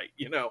would write.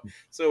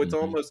 So it's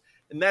almost,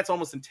 and that's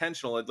almost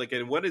intentional. Like,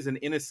 what is an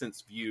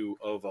innocence view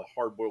of a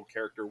hard-boiled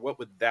character? What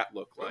would that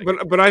look like?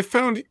 But I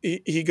found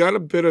he got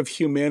a bit of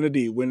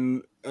humanity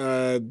when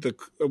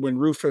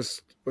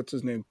Rufus, what's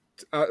his name,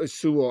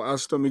 Sewell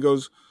asked him. He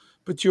goes,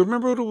 "But do you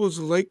remember what it was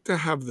like to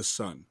have the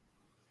son?"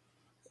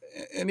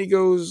 And he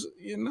goes,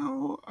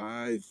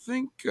 I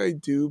think I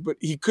do, but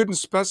he couldn't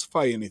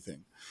specify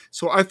anything.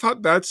 So I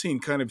thought that scene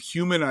kind of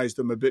humanized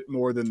him a bit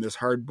more than this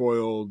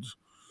hard-boiled,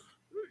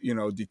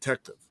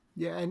 detective.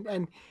 Yeah,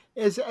 and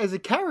as a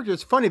character,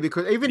 it's funny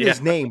because even his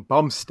name,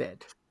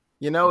 Bumstead,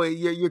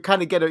 you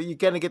kind of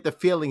get the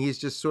feeling he's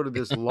just sort of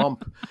this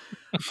lump.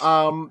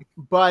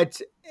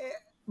 But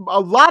a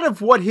lot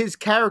of what his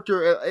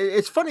character,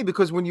 it's funny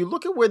because when you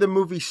look at where the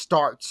movie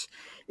starts,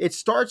 it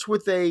starts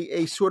with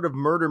a sort of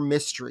murder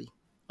mystery,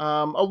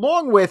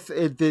 along with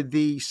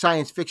the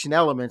science fiction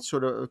elements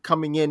sort of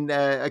coming in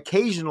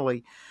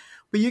occasionally.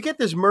 But you get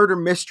this murder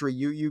mystery.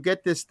 You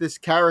get this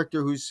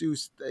character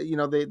who's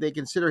they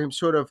consider him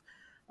sort of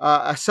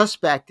a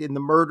suspect in the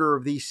murder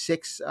of these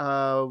 6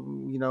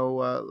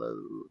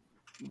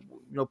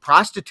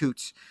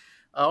 prostitutes.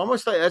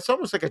 It's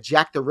almost like a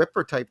Jack the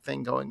Ripper type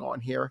thing going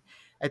on here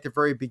at the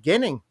very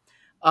beginning.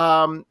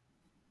 In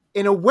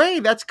a way,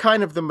 that's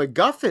kind of the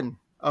MacGuffin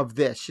of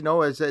this,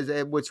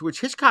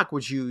 which Hitchcock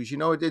would use.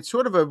 It's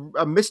sort of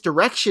a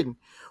misdirection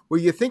where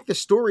you think the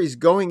story is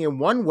going in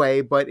one way,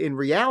 but in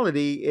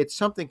reality, it's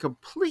something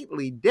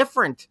completely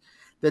different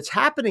that's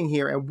happening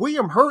here. And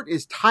William Hurt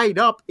is tied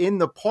up in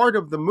the part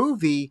of the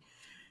movie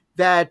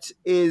that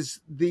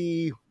is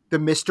the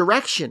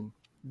misdirection.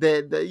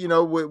 With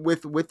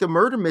the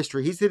murder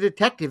mystery, he's the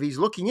detective. He's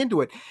looking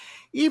into it.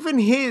 Even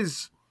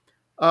his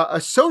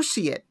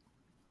associate.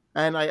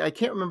 And I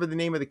can't remember the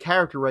name of the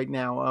character right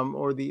now,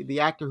 or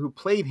the actor who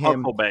played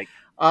him. Hasselbank.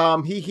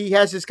 He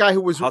has this guy who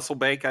was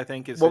Hasselbank, I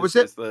think. What was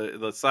it? Is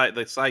the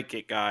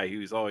sidekick guy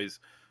who's always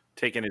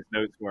taking his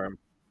notes for him.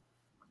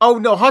 Oh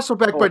no,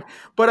 Hasselbeck,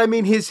 but I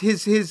mean his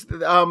the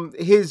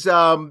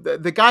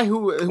guy who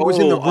was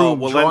in the room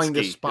drawing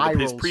the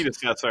spirals. His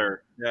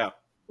predecessor, yeah.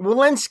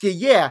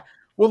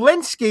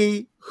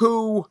 Walensky,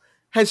 who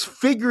has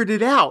figured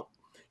it out.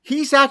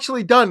 He's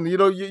actually done,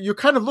 you're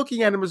kind of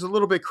looking at him as a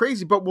little bit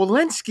crazy, but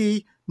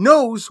Walensky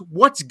knows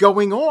what's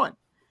going on.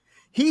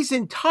 He's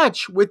in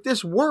touch with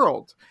this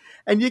world.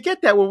 And you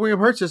get that when William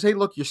Hurt says, "Hey,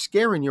 look, you're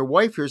scaring your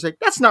wife here." It's like,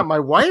 that's not my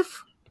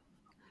wife.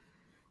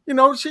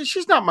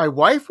 She's not my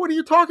wife. What are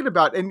you talking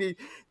about? And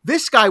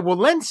this guy,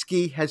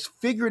 Walensky, has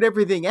figured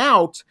everything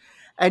out.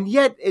 And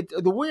yet,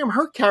 the William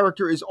Hurt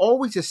character is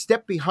always a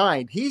step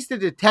behind. He's the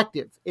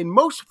detective. In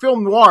most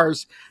film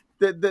noirs,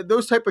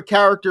 those type of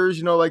characters,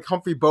 you know, like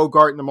Humphrey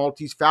Bogart and the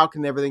Maltese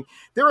Falcon and everything,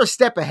 they're a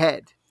step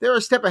ahead. They're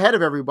a step ahead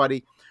of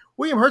everybody.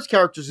 William Hurt's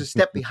character is a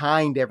step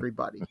behind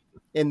everybody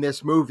in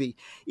this movie.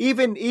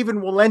 Even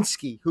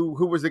Walensky,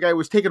 who was the guy who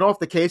was taken off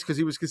the case because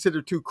he was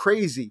considered too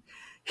crazy,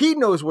 he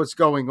knows what's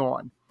going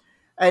on.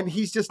 And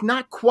he's just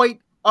not quite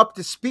up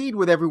to speed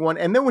with everyone.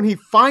 And then when he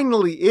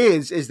finally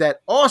is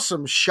that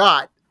awesome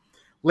shot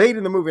late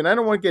in the movie, and I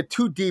don't want to get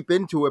too deep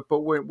into it, but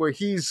where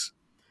he's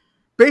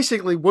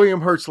basically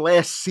William Hurt's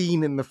last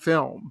scene in the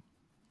film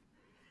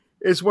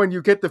is when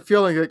you get the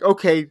feeling like,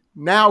 okay,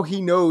 now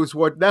he knows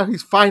now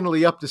he's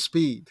finally up to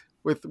speed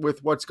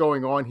with what's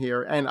going on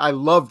here. And I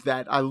love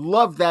that.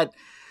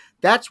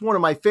 That's one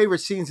of my favorite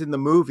scenes in the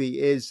movie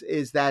is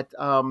that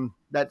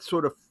that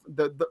sort of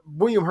the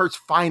William Hurt's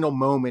final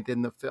moment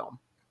in the film.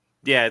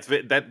 Yeah,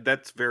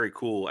 that's very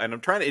cool.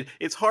 And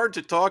it's hard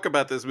to talk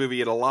about this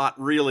movie a lot,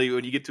 really,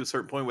 when you get to a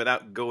certain point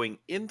without going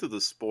into the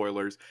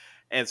spoilers.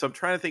 And so I'm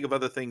trying to think of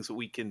other things that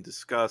we can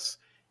discuss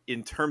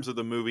in terms of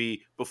the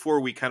movie before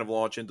we kind of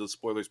launch into the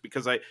spoilers,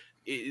 because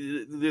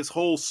this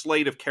whole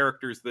slate of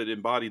characters that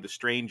embody the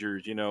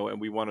strangers, you know, and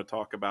we want to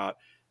talk about,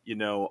 you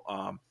know,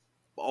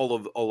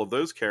 all of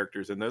those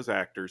characters and those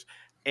actors.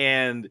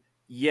 And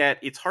yet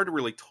it's hard to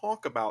really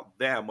talk about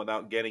them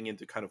without getting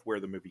into kind of where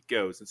the movie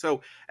goes. And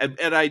so,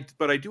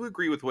 but I do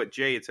agree with what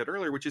Jay had said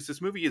earlier, which is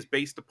this movie is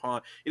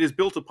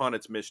built upon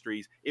its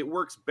mysteries. It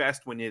works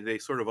best when they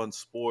sort of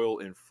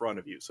unspoil in front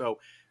of you. So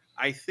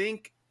I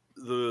think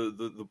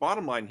the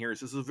bottom line here is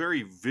this is a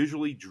very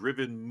visually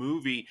driven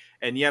movie.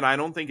 And yet I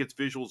don't think its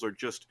visuals are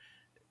just,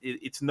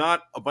 it's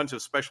not a bunch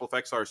of special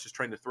effects artists just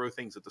trying to throw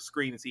things at the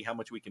screen and see how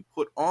much we can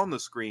put on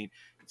the screen.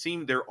 It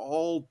seems they're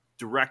all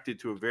directed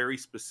to a very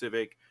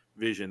specific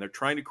vision. They're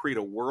trying to create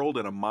a world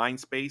and a mind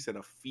space and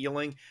a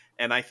feeling.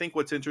 And I think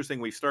what's interesting,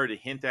 we've started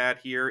to hint at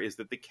here, is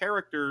that the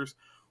characters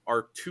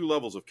are two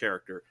levels of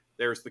character.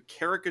 There's the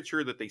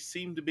caricature that they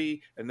seem to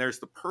be, and there's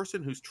the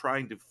person who's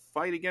trying to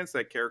fight against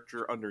that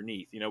character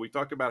underneath. You know, we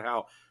talked about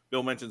how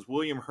Bill mentions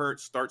William Hurt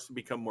starts to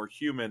become more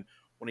human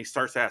when he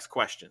starts to ask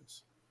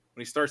questions.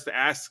 When he starts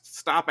to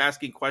stop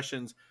asking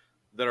questions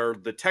that are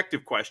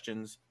detective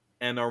questions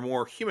and are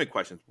more human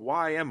questions.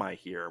 Why am I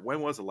here?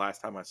 When was the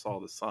last time I saw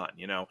the sun?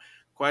 You know,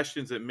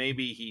 questions that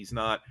maybe he's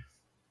not,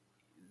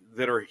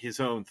 that are his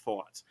own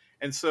thoughts.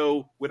 And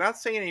so without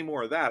saying any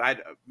more of that,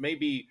 I'd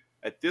maybe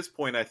at this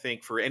point, I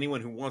think for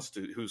anyone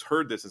who's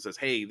heard this and says,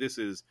 hey, this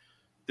is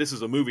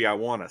a movie I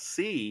want to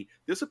see,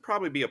 this would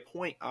probably be a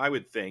point, I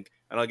would think,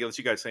 and I'll let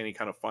you guys say any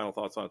kind of final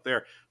thoughts on it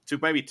there, to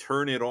maybe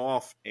turn it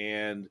off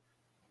and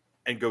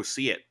go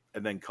see it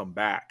and then come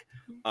back.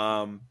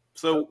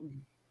 So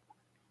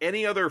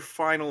any other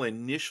final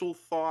initial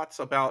thoughts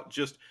about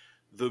just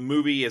the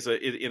movie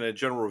in a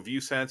general review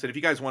sense? And if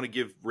you guys want to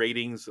give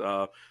ratings,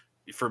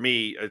 for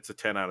me, it's a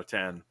 10 out of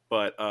 10.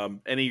 But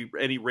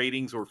any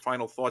ratings or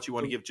final thoughts you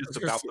want to give just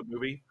about the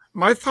movie?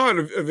 My thought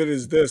of it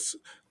is this.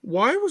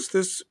 Why was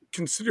this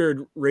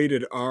considered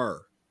rated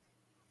R?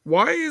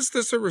 Why is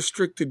this a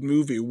restricted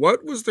movie?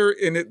 What was there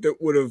in it that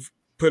would have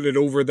put it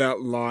over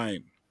that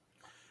line?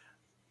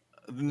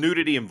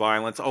 Nudity and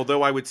violence,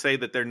 although I would say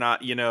that they're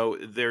not, you know,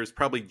 there's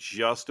probably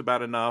just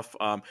about enough.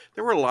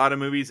 There were a lot of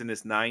movies in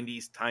this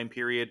 90s time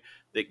period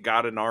that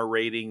got an R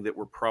rating that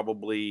were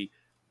probably,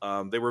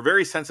 they were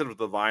very sensitive to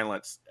the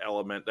violence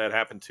element. That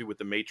happened too with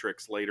The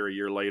Matrix later, a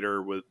year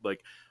later, with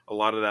like a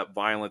lot of that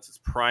violence is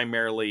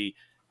primarily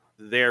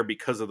there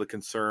because of the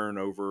concern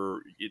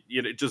over,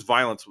 just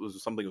violence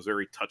was something that was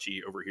very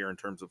touchy over here in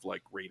terms of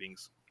like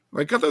ratings.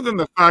 Like other than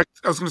the fact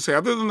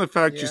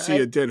you see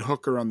a dead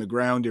hooker on the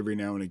ground every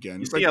now and again.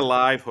 You see a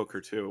live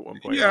hooker too at one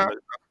point. Yeah.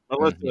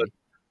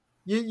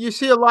 You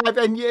see a live,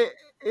 and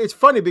it's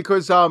funny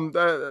because I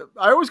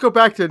always go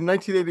back to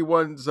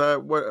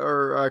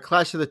 1981's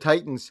Clash of the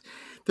Titans.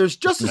 There's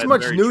just as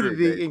much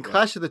nudity in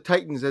Clash of the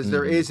Titans as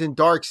there is in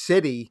Dark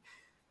City,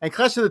 and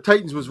Clash of the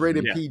Titans was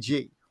rated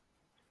PG.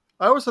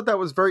 I always thought that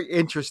was very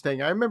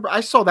interesting. I remember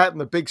I saw that in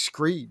the big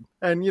screen,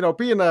 and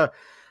being a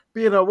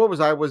what was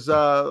I was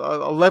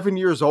 11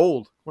 years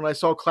old when I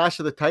saw Clash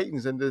of the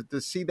Titans, and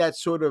to see that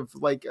sort of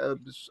like a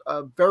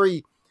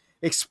very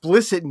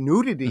explicit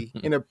nudity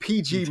in a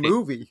PG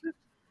movie,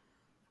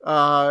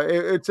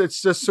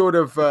 it's just sort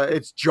of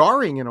it's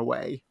jarring in a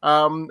way,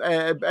 and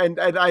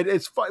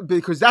it's fun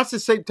because that's the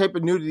same type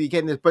of nudity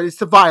again, but it's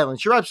the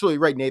violence. You're absolutely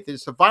right, Nathan.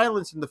 It's the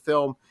violence in the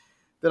film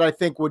that I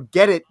think would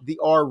get it the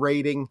R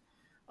rating,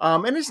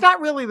 and it's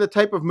not really the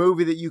type of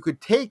movie that you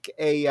could take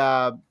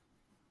a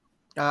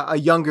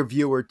younger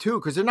viewer too,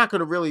 because they're not going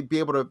to really be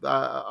able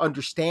to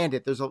understand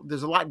it. There's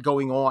a lot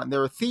going on.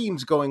 There are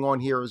themes going on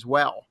here as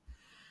well.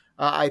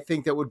 I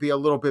think that would be a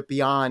little bit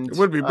beyond. It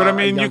would be, but I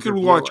mean, you could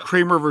watch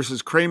Kramer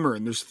versus Kramer,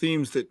 and there's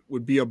themes that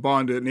would be a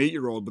bond to an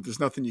 8-year-old, but there's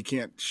nothing you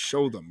can't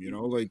show them.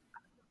 Like,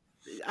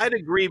 I'd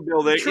agree,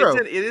 Bill.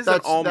 It is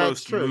an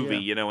almost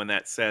movie, in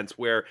that sense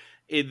where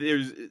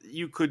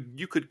you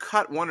could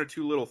cut one or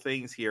two little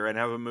things here and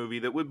have a movie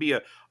that would be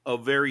a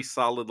very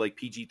solid like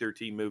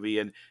PG-13 movie.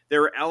 And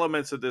there are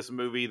elements of this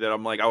movie that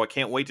I'm like, oh, I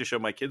can't wait to show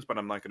my kids, but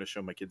I'm not going to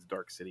show my kids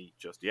Dark City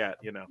just yet.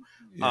 Yeah.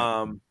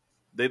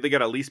 They got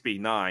to at least be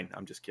 9.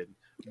 I'm just kidding,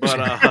 but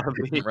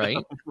right.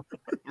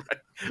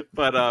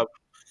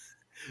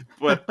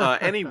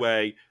 But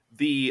anyway,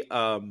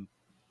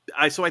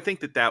 so I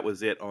think that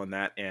was it on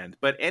that end.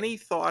 But any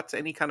thoughts,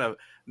 any kind of,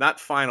 not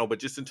final, but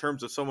just in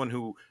terms of someone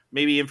who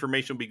maybe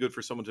information would be good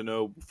for someone to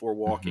know before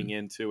walking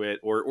into it,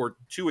 or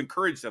to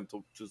encourage them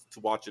to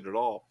watch it at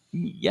all.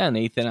 Yeah,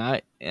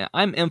 Nathan,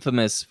 I'm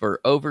infamous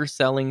for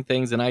overselling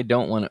things, and I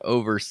don't want to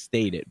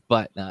overstate it.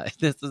 But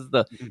this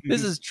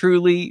is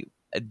truly,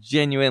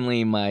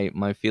 genuinely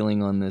my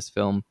feeling on this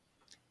film.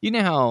 You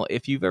know how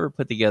if you've ever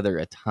put together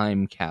a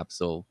time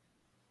capsule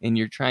and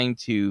you're trying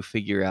to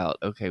figure out,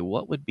 okay,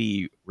 what would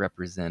be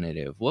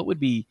representative? What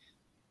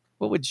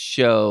would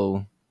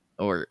show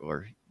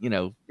or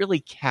really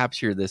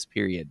capture this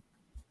period?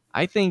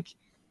 I think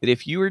that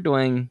if you were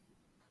doing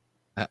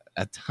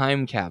a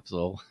time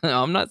capsule,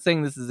 I'm not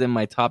saying this is in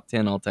my top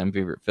 10 all-time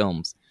favorite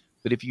films,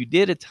 but if you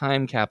did a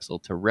time capsule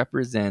to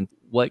represent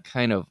what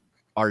kind of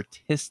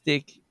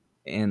artistic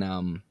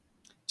and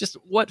just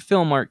what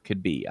film art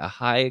could be, a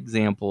high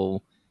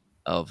example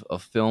of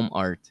film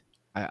art,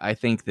 I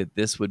think that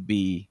this would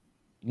be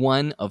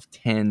one of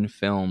 10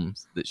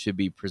 films that should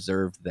be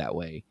preserved that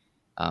way.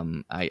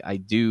 I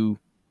do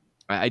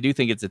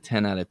think it's a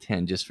 10 out of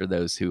 10 just for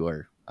those who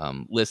are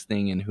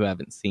listening and who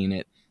haven't seen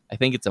it. I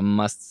think it's a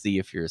must-see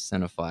if you're a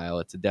cinephile.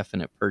 It's a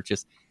definite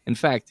purchase. In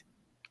fact,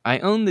 I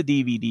own the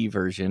DVD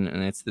version,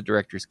 and it's the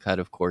director's cut,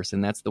 of course,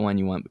 and that's the one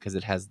you want because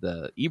it has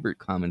the Ebert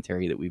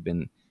commentary that we've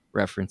been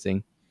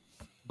referencing.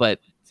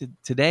 But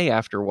today,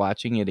 after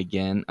watching it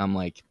again, I'm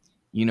like,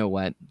 you know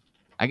what?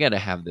 I got to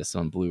have this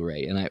on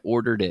Blu-ray, and I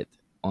ordered it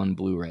on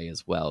Blu-ray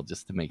as well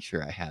just to make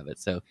sure I have it.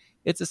 So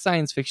it's a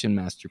science fiction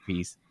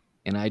masterpiece,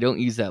 and I don't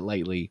use that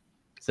lightly.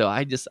 So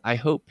I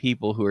hope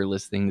people who are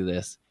listening to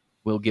this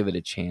will give it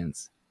a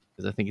chance,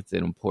 because I think it's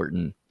an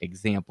important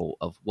example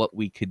of what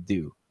we could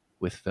do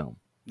with film.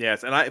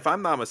 Yes, and if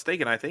I'm not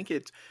mistaken, I think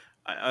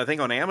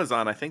on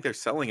Amazon, I think they're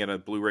selling it on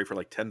Blu-ray for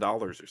like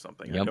 $10 or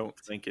something. Yep. I don't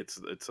think it's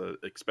an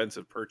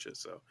expensive purchase,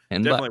 so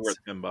definitely worth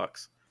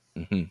 $10.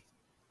 Mm-hmm.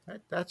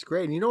 That's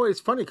great. And you know what?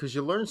 It's funny because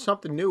you learn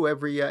something new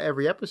every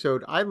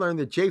episode. I learned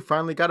that Jay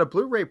finally got a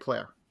Blu-ray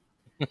player.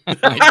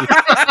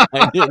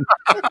 I did.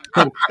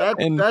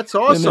 That's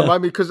awesome. I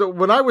mean, because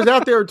when I was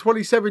out there in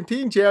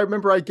 2017, Jay, I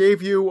remember I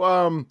gave you,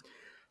 I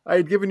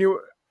had given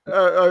you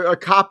a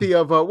copy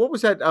of what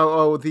was that?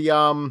 The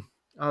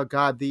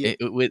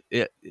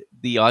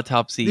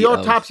autopsy. The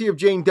autopsy of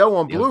Jane Doe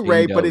on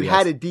Blu-ray, but it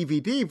had a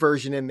DVD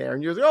version in there,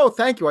 and you're like, "Oh,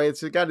 thank you!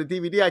 It's got a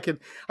DVD.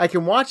 I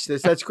can watch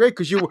this. That's great."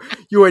 Because you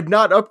had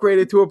not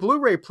upgraded to a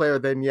Blu-ray player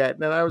then yet,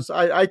 and I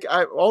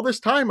all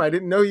this time I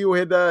didn't know you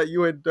had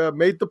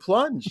made the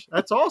plunge.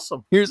 That's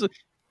awesome. Did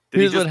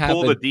he just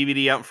pull the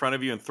DVD out in front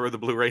of you and throw the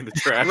Blu-ray in the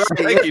trash? Right.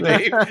 Thank you,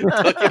 Dave.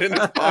 Tuck it in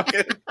his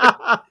pocket.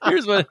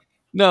 Here's what.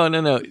 No.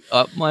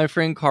 My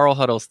friend Carl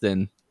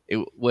Huddleston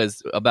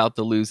was about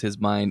to lose his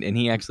mind, and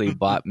he actually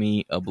bought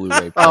me a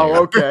Blu-ray player.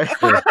 Oh, okay.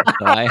 So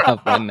I have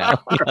one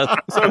now. Yes.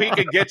 So he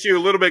could get you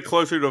a little bit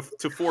closer to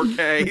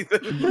 4K.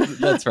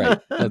 That's right.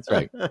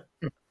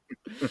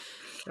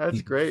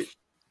 That's great.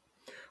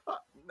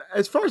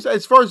 As far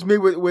as me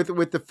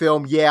with the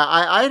film, yeah,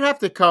 I'd have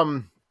to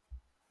come.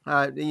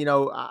 I'd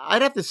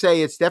have to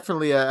say it's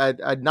definitely a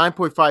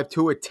 9.5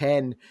 to a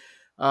 10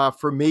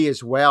 for me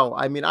as well.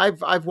 I mean,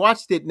 I've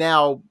watched it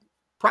now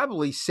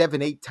probably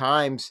 7-8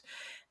 times,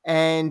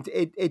 and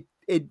it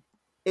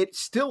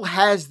still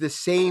has the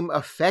same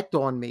effect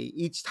on me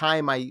each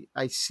time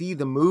I see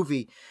the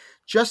movie.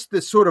 Just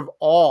the sort of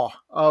awe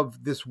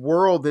of this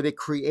world that it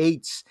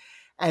creates,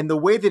 and the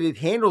way that it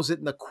handles it,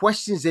 and the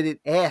questions that it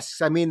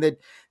asks. I mean,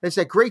 there's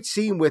that great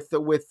scene with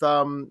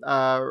John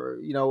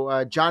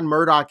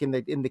Murdoch in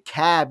the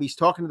cab. He's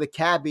talking to the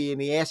cabbie,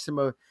 and he asks him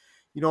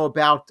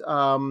about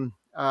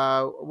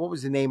what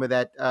was the name of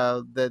that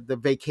the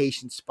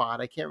vacation spot?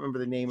 I can't remember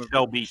the name of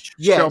Shell Beach.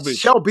 Yeah,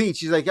 Shell Beach.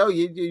 He's like, "Oh,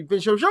 you've been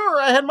sure?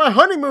 I had my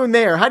honeymoon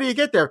there. How do you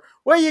get there?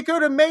 Well, you go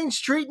to Main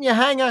Street and you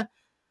hang a."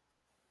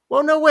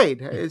 Well, no,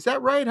 wait. Is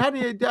that right? How do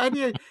you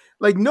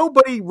like?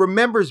 Nobody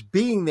remembers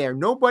being there.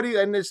 Nobody,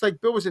 and it's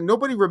like Bill was saying,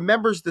 nobody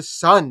remembers the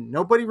sun.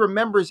 Nobody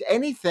remembers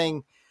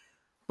anything,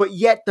 but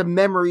yet the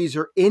memories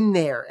are in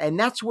there, and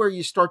that's where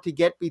you start to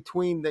get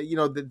between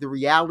the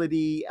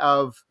reality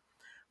of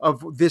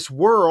this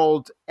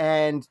world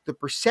and the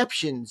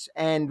perceptions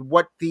and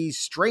what these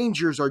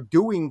strangers are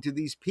doing to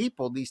these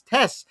people, these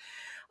tests.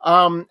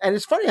 And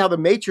it's funny how The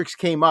Matrix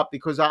came up,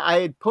 because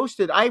I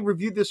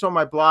reviewed this on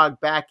my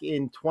blog back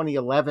in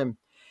 2011.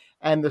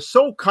 And the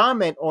sole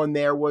comment on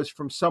there was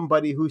from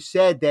somebody who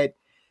said that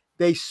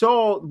they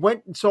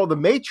went and saw The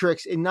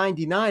Matrix in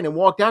 99 and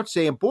walked out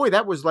saying, boy,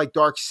 that was like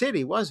Dark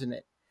City, wasn't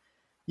it?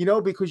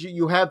 Because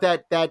you have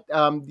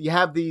you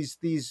have these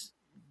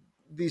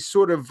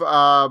sort of,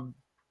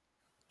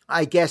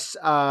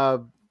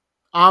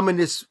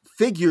 ominous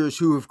figures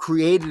who have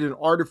created an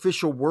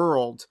artificial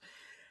world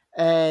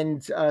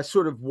and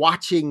sort of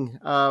watching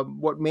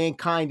what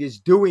mankind is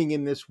doing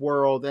in this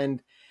world,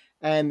 and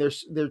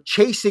they're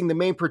chasing the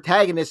main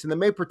protagonist, and the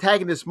main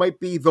protagonist might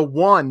be the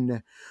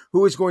one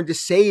who is going to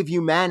save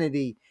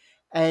humanity.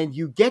 And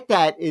you get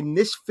that in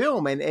this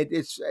film, and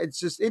it's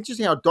just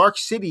interesting how Dark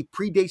City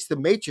predates The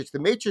Matrix. The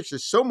Matrix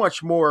is so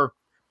much more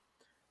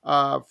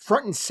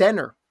front and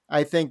center,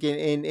 I think,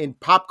 in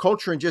pop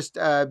culture and just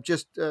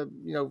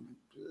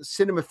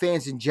cinema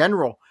fans in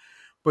general.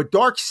 But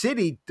Dark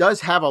City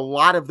does have a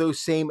lot of those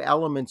same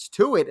elements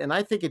to it, and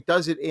I think it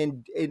does it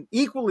in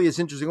equally as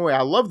interesting way.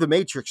 I love The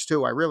Matrix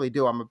too, I really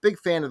do. I'm a big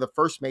fan of the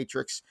first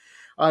Matrix,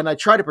 and I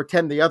try to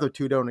pretend the other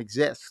two don't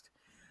exist.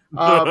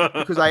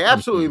 Because I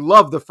absolutely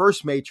love the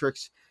first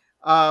Matrix.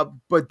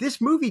 But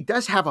this movie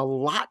does have a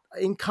lot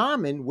in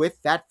common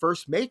with that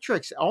first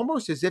Matrix,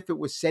 almost as if it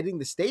was setting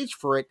the stage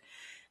for it.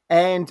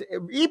 And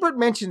Ebert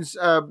mentions,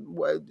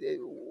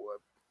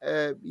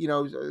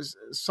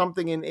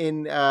 something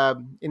in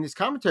his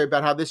commentary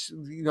about how this,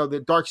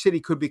 the Dark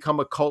City could become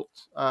a cult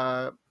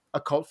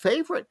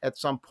favorite at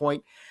some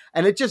point,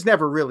 and it just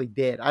never really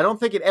did. I don't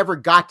think it ever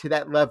got to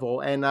that level,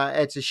 and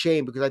it's a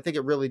shame because I think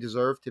it really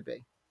deserved to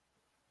be.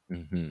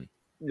 Mm-hmm.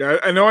 Yeah,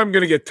 I know I'm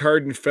going to get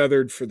tarred and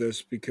feathered for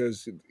this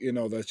because,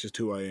 that's just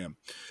who I am.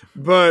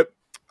 But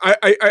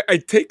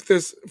I take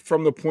this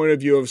from the point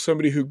of view of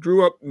somebody who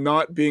grew up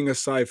not being a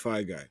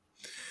sci-fi guy.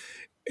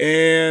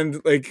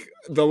 And like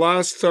the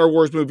last Star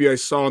Wars movie I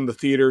saw in the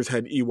theaters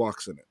had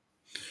Ewoks in it.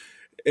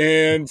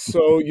 And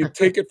so you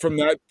take it from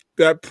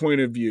that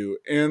point of view.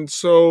 And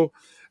so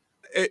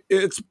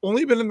it's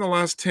only been in the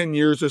last 10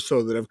 years or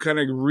so that I've kind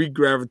of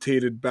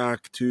re-gravitated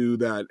back to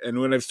that. And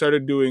when I've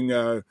started doing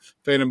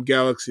Phantom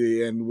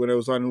Galaxy and when I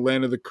was on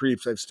Land of the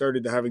Creeps, I've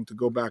started having to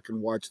go back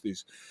and watch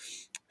these.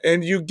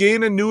 And you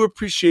gain a new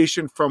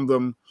appreciation from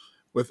them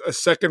with a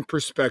second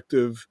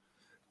perspective.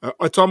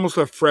 It's almost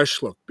a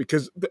fresh look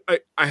because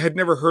I had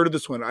never heard of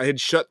this one. I had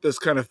shut this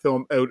kind of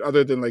film out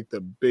other than like the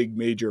big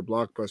major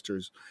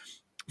blockbusters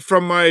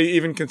from my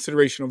even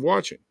consideration of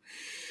watching.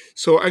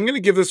 So I'm going to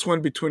give this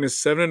one between a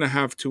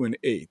 7.5 to an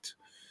 8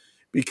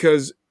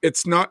 because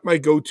it's not my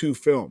go-to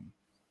film,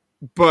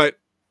 but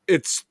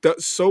it's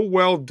so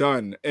well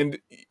done. And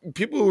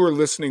people who are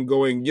listening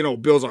going,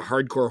 Bill's a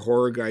hardcore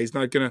horror guy. He's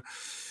not going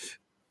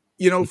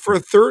to, for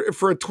a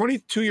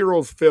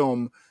 22-year-old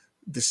film,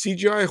 the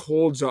CGI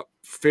holds up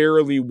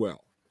fairly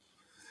well.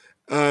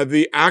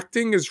 The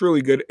acting is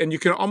really good. And you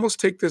can almost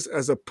take this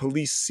as a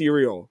police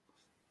serial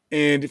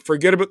and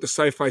forget about the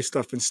sci-fi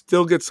stuff and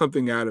still get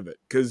something out of it.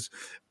 Because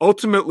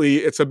ultimately,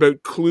 it's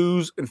about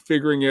clues and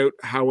figuring out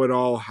how it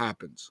all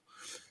happens.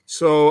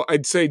 So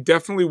I'd say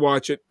definitely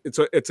watch it. It's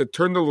a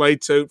turn the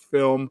lights out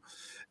film.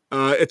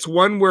 It's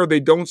one where they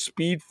don't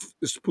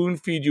spoon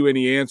feed you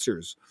any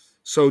answers.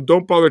 So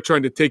don't bother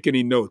trying to take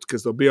any notes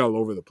because they'll be all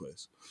over the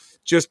place.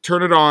 Just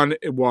turn it on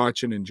and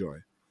watch and enjoy.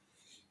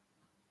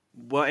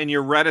 Well, and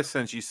your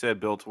reticence, you said,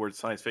 Bill, towards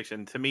science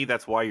fiction. To me,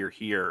 that's why you're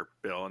here,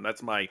 Bill, and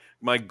that's my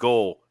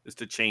goal is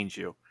to change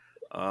you.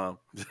 I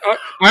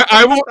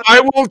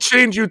will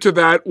change you to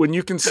that when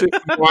you can sit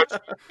and watch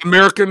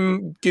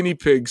American Guinea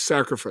Pig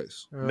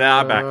Sacrifice.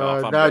 Nah, back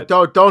off.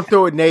 No, don't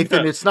do it,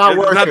 Nathan. It's not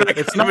worth it.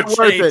 It's not worth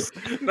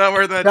it. Not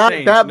worth that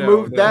change.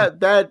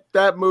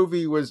 That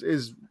movie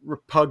is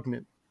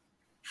repugnant.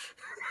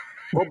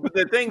 Well, but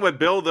the thing with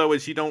Bill though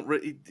is you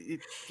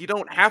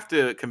don't have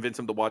to convince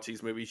him to watch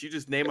these movies. You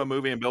just name a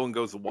movie and Bill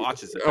goes and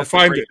watches it. I'll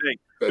find it.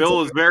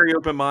 Bill is very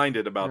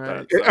open-minded about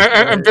that. So.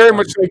 I'm very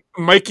much like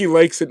Mikey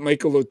likes it.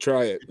 Michael will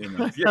try it.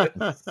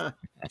 Yes.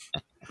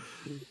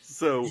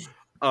 So,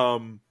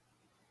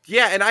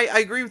 yeah, and I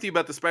agree with you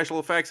about the special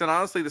effects. And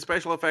honestly, the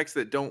special effects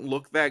that don't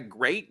look that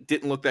great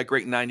didn't look that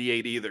great in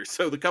 '98 either.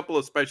 So the couple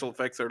of special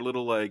effects are a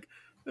little like.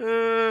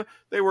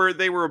 They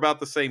were about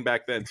the same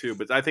back then too,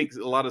 but I think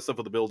a lot of stuff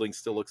with the building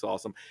still looks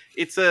awesome.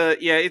 It's a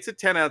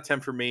 10 out of 10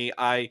 for me.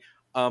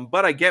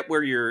 But I get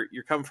where you're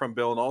coming from,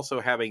 Bill, and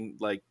also having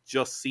like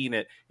just seen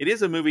it. It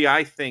is a movie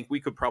I think we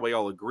could probably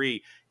all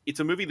agree. It's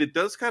a movie that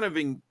does kind of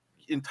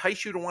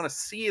entice you to want to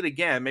see it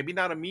again, maybe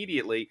not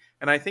immediately,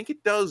 and I think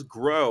it does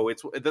grow.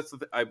 That's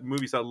the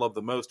movies I love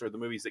the most are the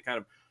movies that kind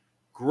of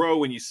grow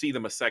when you see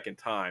them a second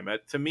time.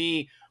 To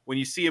me, when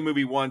you see a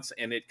movie once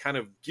and it kind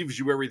of gives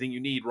you everything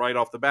you need right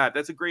off the bat,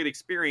 that's a great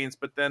experience.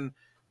 But then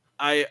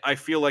I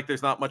feel like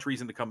there's not much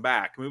reason to come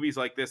back. Movies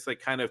like this, they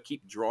kind of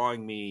keep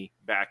drawing me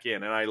back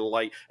in, and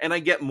I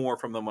get more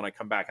from them when I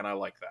come back, and I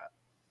like that.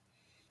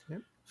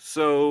 Yep.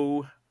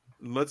 So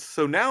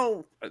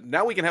now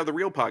we can have the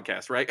real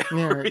podcast, right?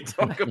 Yeah. Where we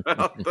talk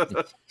about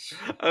the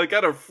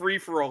kind of free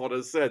for all in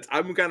a sense.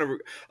 I'm kind of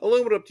a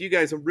little bit up to you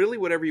guys, and really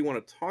whatever you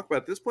want to talk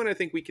about. At this point, I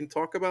think we can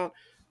talk about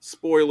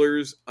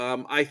spoilers.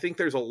 I think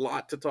there's a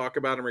lot to talk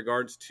about in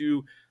regards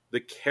to the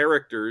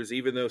characters,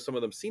 even though some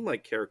of them seem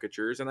like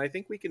caricatures, and I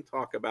think we can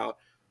talk about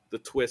the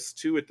twists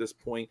too at this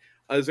point.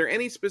 Is there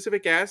any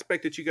specific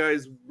aspect that you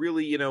guys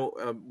really,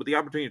 with the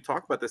opportunity to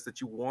talk about this,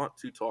 that you want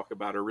to talk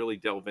about or really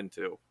delve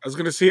into? I was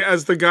going to say,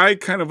 as the guy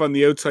kind of on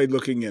the outside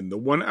looking in, the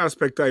one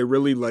aspect I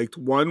really liked,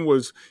 one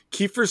was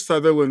Kiefer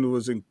Sutherland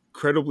was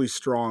incredibly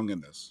strong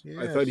in this. Yes.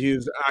 I thought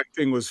his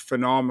acting was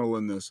phenomenal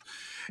in this.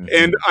 Mm-hmm.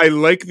 And I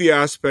like the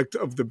aspect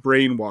of the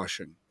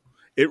brainwashing.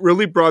 It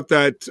really brought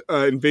that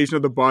Invasion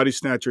of the Body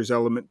Snatchers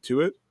element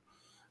to it.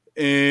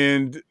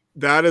 And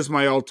that is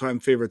my all-time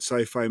favorite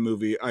sci-fi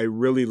movie. I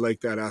really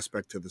like that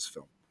aspect to this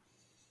film.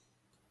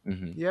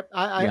 Mm-hmm. Yep,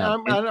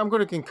 I'm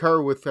going to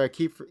concur with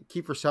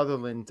Kiefer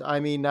Sutherland. I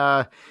mean,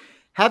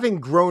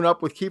 having grown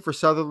up with Kiefer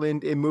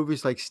Sutherland in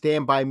movies like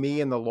Stand By Me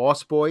and The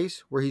Lost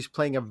Boys, where he's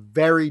playing a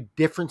very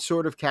different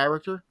sort of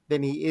character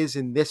than he is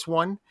in this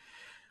one,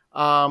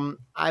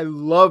 I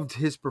loved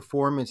his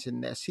performance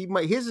in this.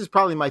 His is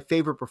probably my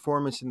favorite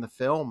performance in the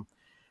film.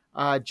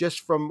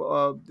 Just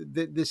from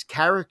this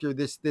character,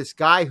 this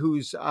guy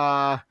who's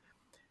sort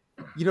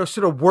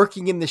of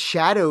working in the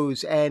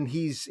shadows, and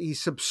he's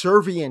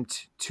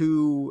subservient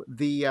to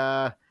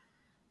these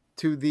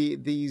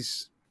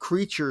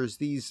creatures,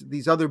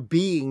 these other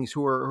beings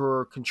who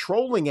are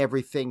controlling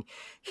everything.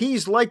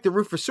 He's like the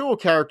Rufus Sewell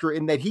character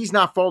in that he's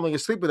not falling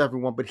asleep with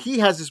everyone, but he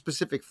has a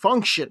specific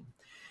function.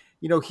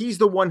 He's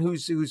the one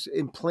who's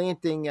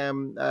implanting,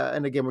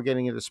 and again, we're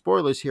getting into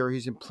spoilers here.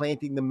 He's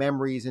implanting the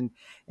memories and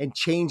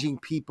changing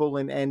people.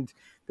 And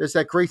there's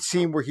that great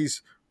scene where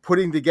he's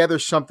putting together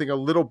something, a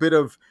little bit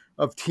of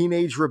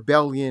teenage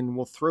rebellion.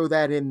 We'll throw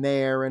that in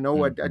there. And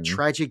a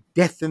tragic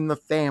death in the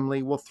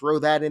family. We'll throw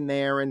that in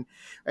there. And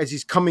as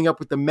he's coming up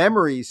with the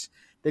memories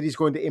that he's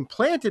going to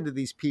implant into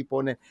these people.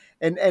 And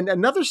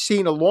another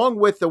scene along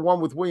with the one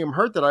with William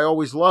Hurt that I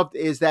always loved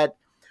is that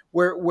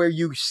where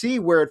you see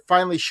where it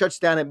finally shuts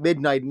down at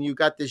midnight, and you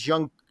got this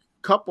young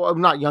couple,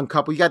 not young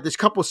couple, you got this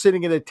couple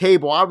sitting at a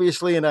table,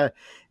 obviously in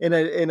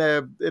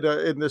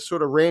this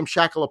sort of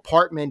ramshackle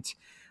apartment,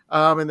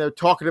 and they're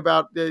talking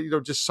about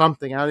just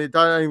something. I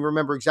don't even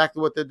remember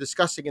exactly what they're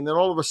discussing, and then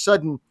all of a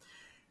sudden,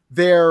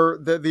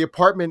 the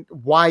apartment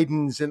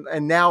widens,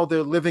 and now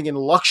they're living in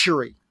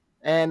luxury,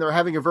 and they're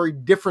having a very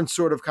different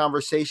sort of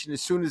conversation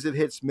as soon as it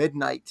hits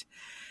midnight.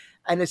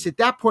 And it's at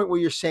that point where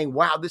you're saying,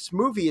 wow, this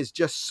movie is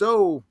just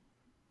so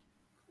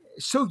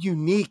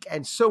unique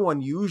and so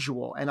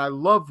unusual. And I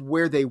love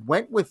where they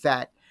went with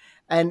that.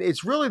 And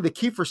it's really the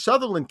Kiefer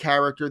Sutherland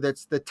character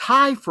that's the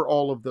tie for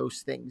all of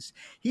those things.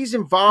 He's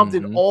involved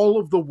in all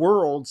of the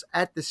worlds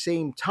at the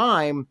same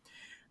time.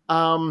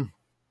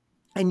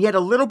 And yet a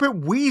little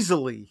bit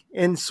weaselly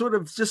and sort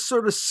of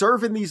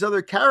serving these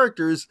other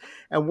characters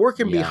and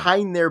working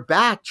behind their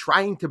back,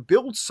 trying to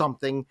build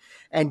something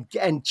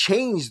and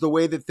change the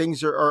way that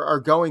things are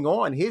going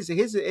on. It's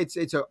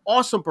an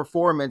awesome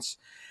performance,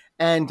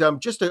 and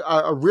just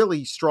a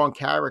really strong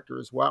character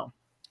as well.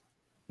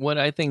 What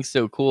I think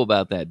so cool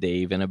about that,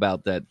 Dave, and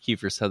about that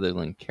Kiefer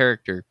Sutherland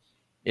character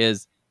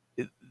is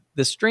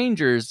the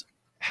strangers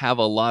have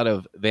a lot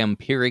of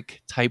vampiric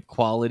type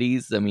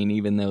qualities. I mean,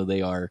 even though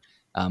they are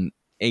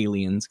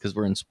aliens, because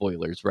we're in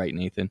spoilers, right,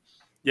 Nathan?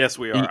 Yes,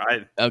 we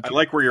are. I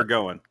like where you're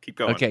going. Keep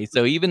going. Okay,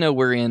 so even though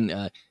we're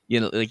in,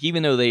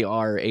 even though they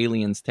are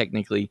aliens,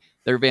 technically,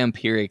 they're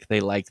vampiric.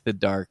 They like the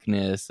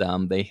darkness.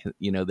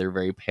 They're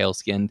very pale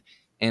skinned,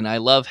 and I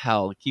love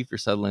how Kiefer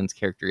Sutherland's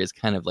character is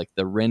kind of like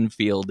the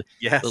Renfield,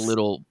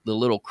 the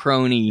little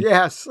crony,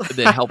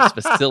 that helps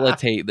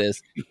facilitate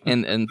this,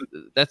 and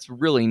that's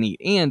really neat.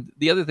 And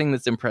the other thing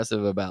that's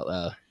impressive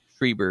about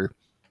Schreiber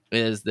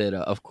is that,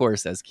 of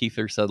course, as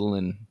Kiefer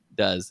Sutherland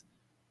does,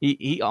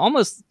 he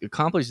almost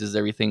accomplishes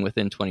everything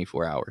within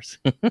 24 hours.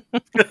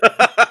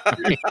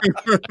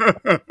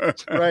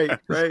 right.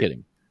 Just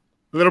kidding.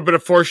 A little bit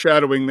of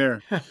foreshadowing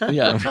there.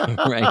 Yeah,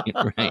 right.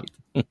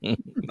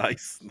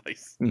 Nice.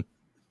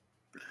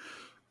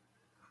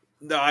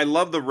 No, I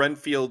love the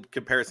Renfield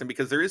comparison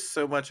because there is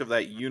so much of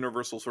that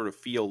universal sort of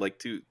feel, like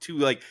to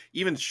like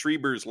even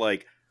Schreiber's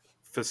like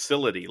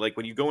facility, like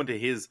when you go into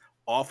his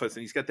office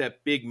and he's got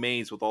that big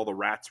maze with all the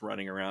rats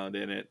running around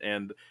in it,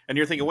 and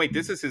you're thinking, wait,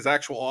 this is his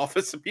actual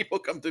office, and people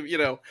come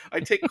to, I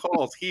take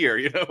calls here,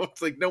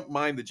 it's like, don't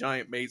mind the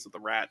giant maze with the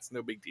rats,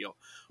 no big deal.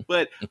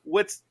 But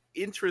what's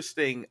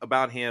interesting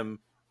about him,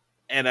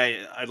 and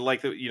I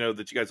like that,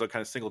 that you guys all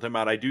kind of singled him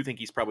out. I do think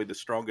he's probably the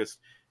strongest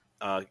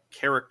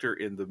character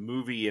in the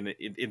movie and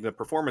in the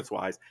performance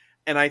wise.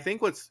 And I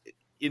think what's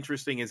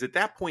interesting is at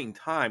that point in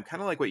time,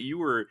 kind of like what you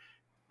were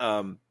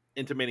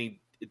intimating,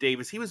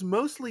 Davis, he was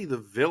mostly the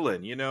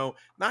villain,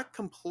 not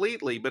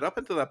completely, but up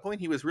until that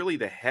point, he was really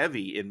the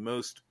heavy in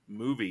most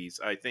movies.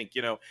 I think,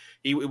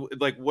 he,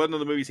 like, one of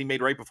the movies he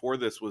made right before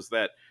this was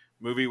that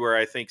movie where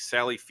I think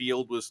Sally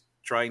Field was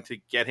trying to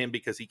get him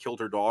because he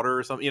killed her daughter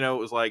or something. It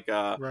was like,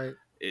 right.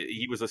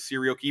 He was a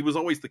serial. He was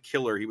always the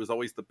killer. He was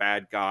always the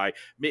bad guy.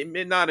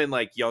 Not in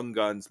like Young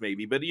Guns,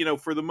 maybe, but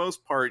for the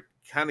most part,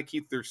 kind of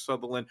Kiefer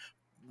Sutherland.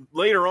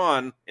 Later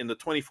on in the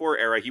 24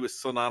 era, he was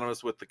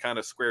synonymous with the kind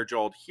of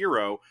square-jawed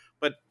hero.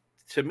 But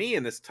to me,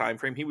 in this time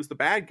frame, he was the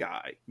bad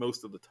guy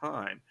most of the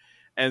time.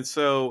 And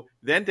so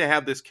then to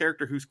have this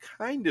character who's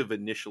kind of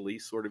initially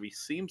sort of, he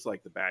seems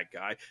like the bad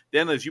guy.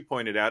 Then, as you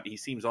pointed out, he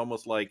seems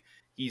almost like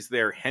he's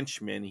their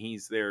henchman.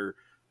 He's their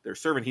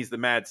servant. He's the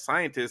mad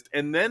scientist.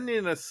 And then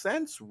in a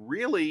sense,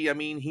 really, I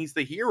mean, he's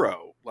the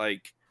hero.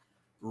 Like,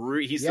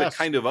 he's the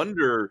kind of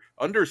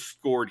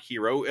underscored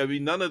hero. I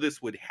mean, none of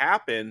this would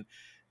happen.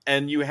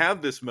 And you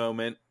have this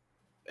moment,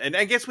 and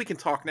I guess we can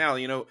talk now.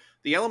 You know,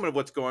 the element of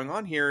what's going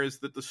on here is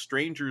that the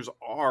strangers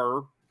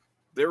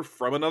they're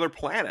from another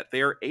planet.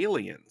 They are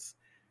aliens.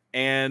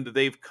 And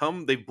they've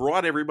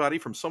brought everybody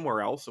from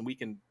somewhere else, and we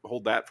can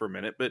hold that for a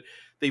minute, but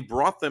they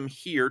brought them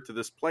here to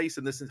this place,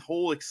 and this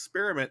whole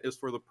experiment is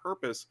for the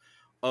purpose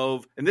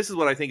of, and this is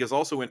what I think is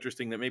also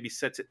interesting that maybe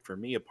sets it for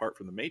me apart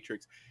from the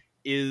Matrix,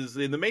 is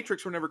in the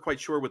Matrix we're never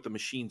quite sure what the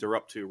machines are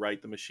up to, right?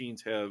 The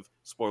machines have,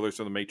 spoilers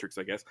for the Matrix,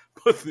 I guess,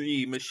 but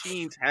the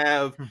machines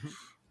have,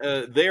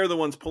 they're the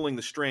ones pulling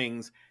the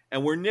strings,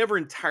 and we're never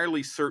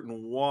entirely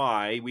certain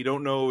why. We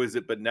don't know, is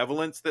it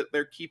benevolence that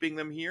they're keeping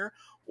them here?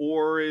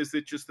 Or is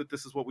it just that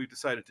this is what we've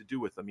decided to do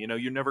with them? You know,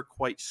 you're never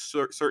quite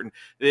certain.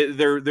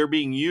 They're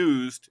being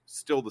used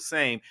still the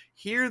same.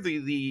 Here,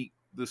 the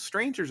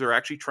strangers are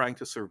actually trying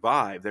to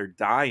survive. They're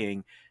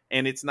dying,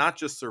 and it's not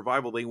just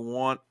survival. They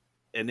want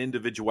an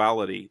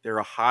individuality. They're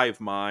a hive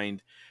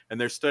mind,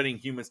 and they're studying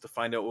humans to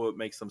find out what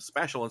makes them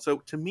special. And so,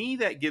 to me,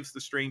 that gives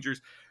the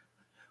strangers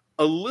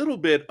a little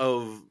bit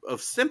of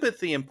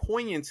sympathy and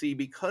poignancy,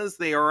 because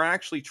they are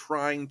actually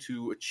trying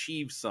to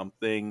achieve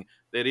something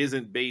that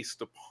isn't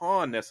based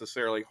upon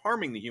necessarily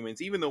harming the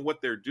humans, even though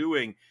what they're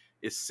doing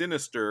is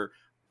sinister.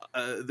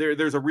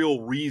 There's a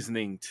real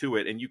reasoning to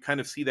it, and you kind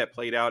of see that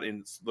played out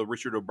in the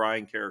Richard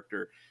O'Brien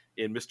character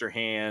in Mr.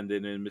 Hand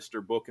and in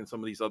Mr. Book and some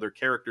of these other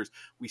characters.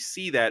 We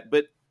see that,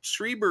 but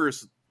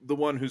Schreiber's the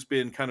one who's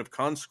been kind of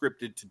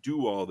conscripted to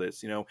do all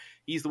this. You know,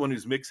 he's the one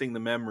who's mixing the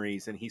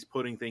memories, and he's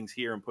putting things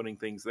here and putting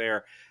things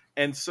there.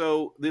 And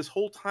so this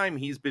whole time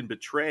he's been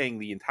betraying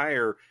the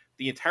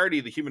entirety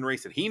of the human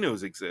race that he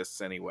knows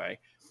exists anyway.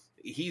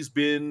 He's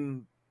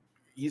been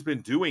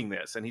doing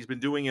this, and he's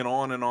been doing it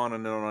on and on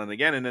and on and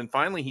again. And then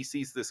finally he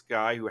sees this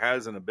guy who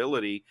has an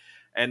ability,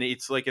 and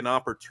it's like an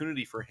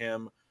opportunity for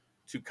him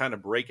to kind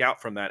of break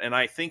out from that. And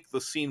I think the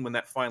scene when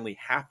that finally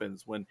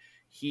happens, when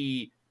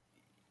he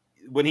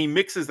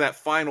mixes that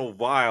final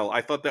vial,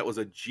 I thought that was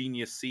a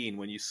genius scene,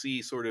 when you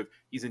see sort of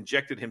he's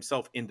injected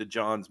himself into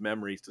John's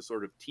memories to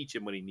sort of teach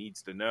him what he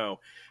needs to know.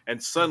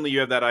 And suddenly you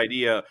have that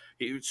idea.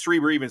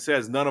 Schreiber even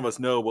says, none of us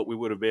know what we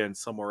would have been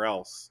somewhere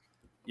else,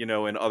 you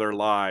know, in other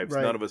lives.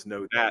 Right. None of us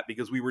know that,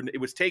 because it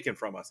was taken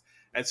from us.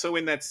 And so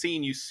in that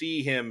scene, you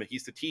see him,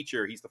 he's the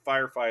teacher, he's the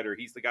firefighter,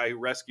 he's the guy who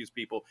rescues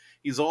people.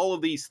 He's all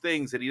of these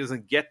things that he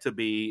doesn't get to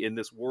be in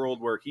this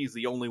world where he's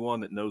the only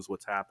one that knows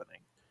what's happening.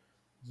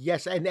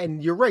 Yes,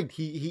 and you're right.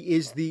 He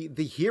is the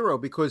hero,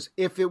 because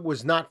if it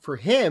was not for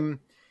him,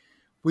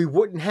 we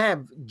wouldn't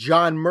have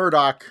John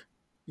Murdoch,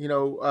 you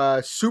know,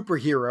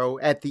 superhero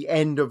at the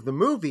end of the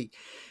movie.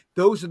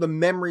 Those are the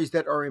memories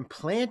that are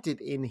implanted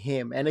in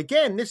him. And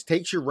again, this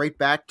takes you right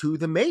back to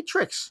the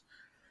Matrix.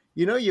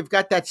 You know, you've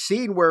got that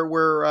scene where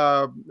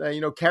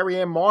you know,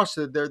 Carrie Ann Moss,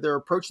 they're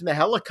approaching the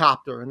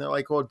helicopter, and they're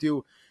like, "Well,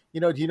 do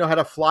you know how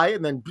to fly it?"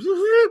 And then,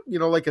 you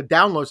know, like a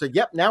download, it's like,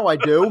 "Yep, now I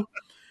do."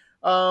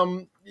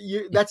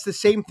 That's the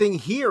same thing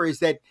here, is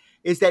that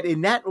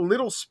in that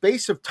little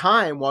space of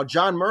time while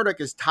John Murdoch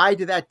is tied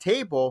to that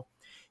table,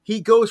 he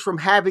goes from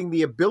having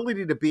the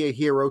ability to be a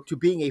hero to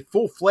being a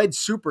full-fledged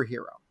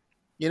superhero,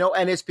 you know,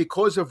 and it's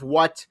because of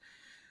what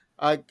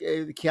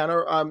Kiefer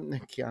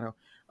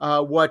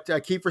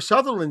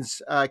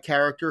Sutherland's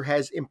character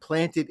has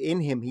implanted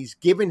in him. He's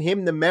given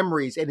him the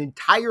memories, an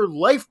entire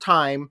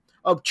lifetime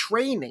of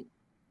training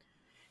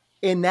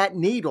in that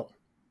needle.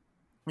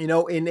 You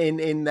know, in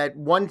that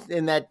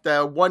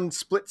one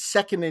split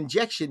second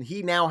injection,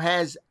 he now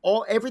has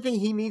everything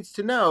he needs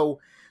to know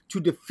to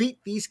defeat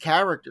these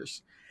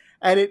characters.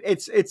 And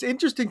it's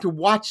interesting to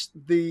watch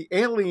the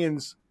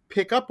aliens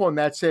pick up on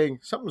that, saying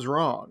something's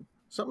wrong,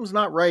 something's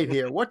not right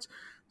here.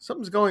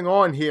 Something's going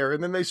on here?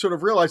 And then they sort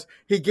of realize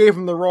he gave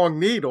him the wrong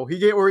needle. He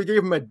gave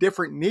him a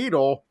different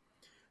needle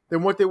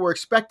than what they were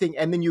expecting.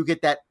 And then you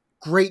get that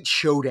great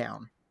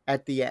showdown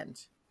at the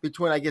end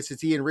between, I guess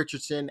it's Ian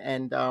Richardson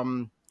and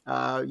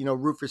you know,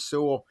 Rufus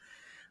Sewell.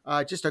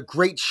 Just a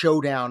great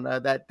showdown.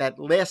 That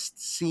last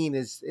scene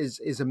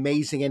is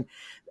amazing. And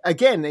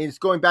again, it's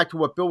going back to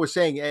what Bill was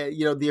saying.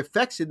 You know, the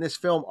effects in this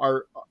film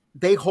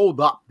they hold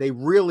up. They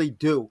really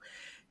do.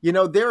 You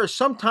know, there are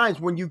some times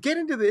when you get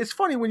into it's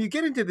funny when you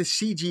get into the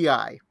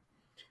CGI,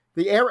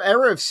 the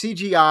era of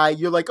CGI.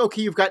 You're like,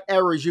 okay, you've got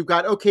errors. You've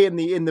got in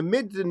the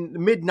mid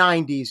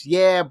 90s.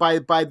 Yeah,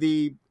 by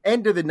the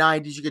end of the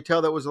 90s, you could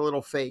tell that was a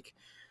little fake.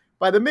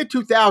 By the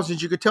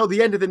mid-2000s, you could tell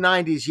the end of the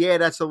 90s, yeah,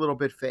 that's a little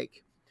bit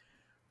fake.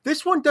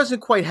 This one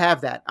doesn't quite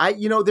have that.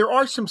 You know, there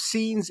are some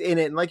scenes in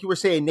it, and like you were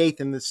saying,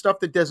 Nathan, the stuff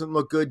that doesn't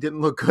look good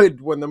didn't look good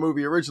when the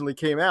movie originally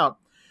came out,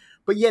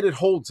 but yet it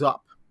holds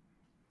up.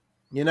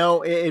 You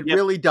know, it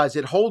really does.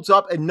 It holds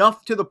up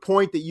enough to the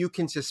point that you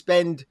can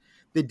suspend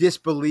the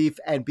disbelief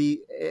and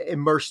be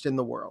immersed in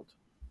the world.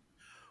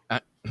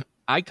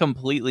 I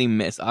completely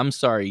miss. I'm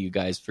sorry, you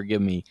guys.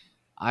 Forgive me.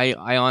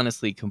 I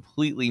honestly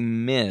completely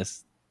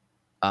missed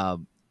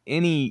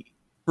any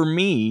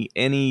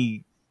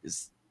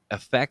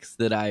effects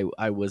that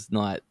I was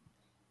not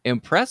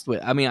impressed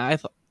with. I mean, I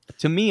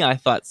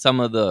thought some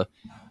of the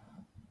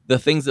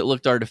things that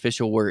looked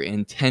artificial were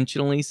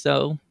intentionally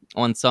so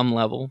on some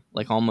level,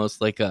 like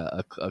almost like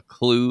a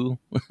clue.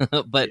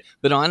 but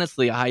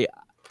honestly, I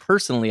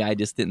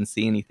just didn't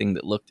see anything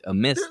that looked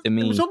amiss to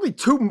me. There was only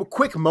two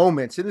quick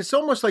moments, and it's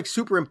almost like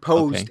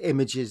superimposed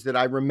images that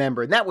I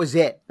remember, and that was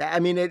it. I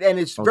mean,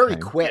 it's very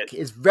quick.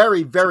 It's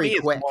very, very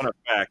quick. It's one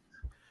effect.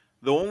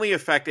 The only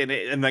effect,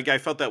 and like I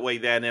felt that way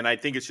then, and I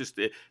think it's just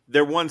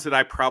they're ones that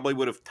I probably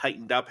would have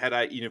tightened up had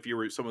I, if you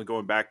were someone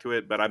going back to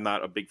it. But I'm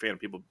not a big fan of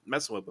people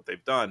messing with what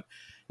they've done.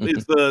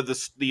 Is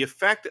the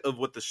effect of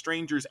what the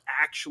strangers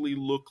actually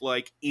look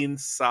like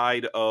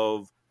inside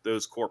of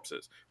those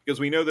corpses, because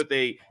we know that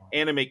they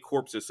animate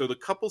corpses. So the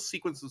couple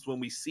sequences when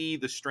we see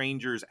the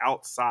strangers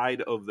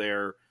outside of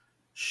their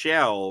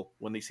shell,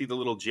 when they see the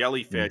little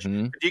jellyfish,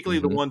 particularly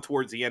the one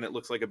towards the end, it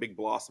looks like a big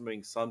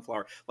blossoming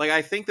sunflower. Like,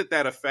 I think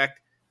that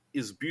effect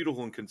is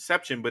beautiful in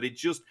conception, but it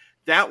just,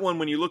 that one,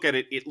 when you look at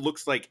it, it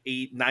looks like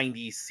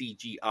 90s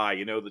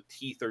CGI. The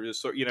teeth are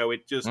just,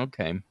 it just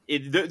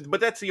but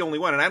that's the only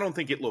one, and I don't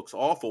think it looks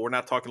awful. We're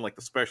not talking like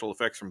the special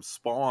effects from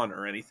Spawn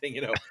or anything,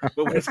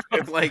 but when it's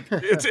like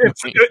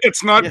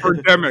it's not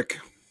Birdemic.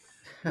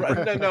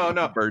 Right.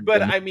 No.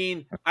 But I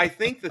mean, I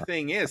think the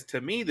thing is,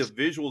 to me, the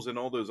visuals in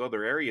all those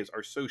other areas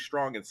are so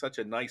strong and such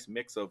a nice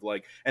mix of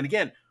like, and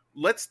again,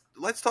 let's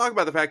talk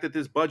about the fact that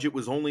this budget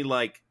was only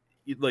like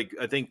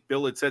I think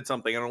Bill had said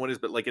something, I don't know what it is,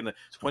 but like in the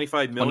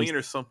 25 million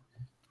or something.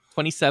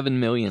 27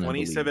 million.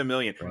 27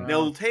 million. Wow.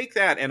 Now take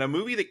that, and a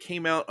movie that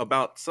came out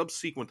about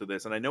subsequent to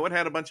this, and I know it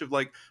had a bunch of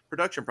like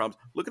production problems.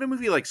 Look at a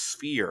movie like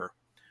Sphere,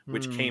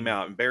 which came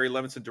out, and Barry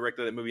Levinson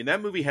directed that movie. And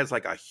that movie has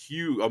like a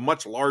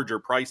much larger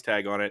price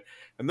tag on it,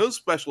 and those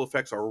special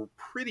effects are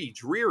pretty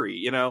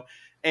dreary,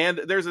 And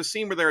there's a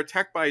scene where they're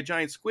attacked by a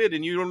giant squid,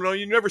 and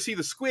you never see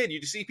the squid. You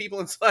just see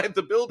people inside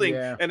the building,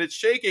 and it's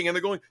shaking, and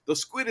they're going, "The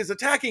squid is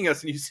attacking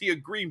us!" And you see a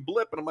green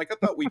blip, and I'm like, I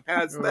thought we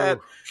passed that.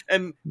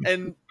 And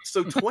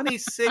so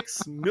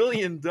 $26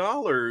 million,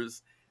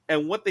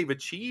 and what they've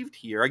achieved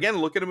here. Again,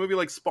 look at a movie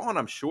like Spawn.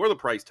 I'm sure the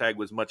price tag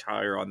was much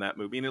higher on that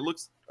movie, and it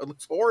looks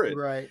horrid.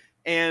 Right.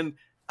 And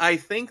I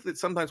think that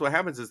sometimes what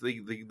happens is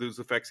those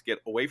effects get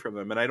away from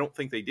them, and I don't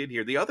think they did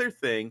here. The other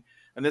thing,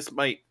 and this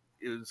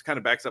kind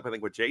of backs up, I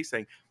think, what Jay's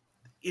saying.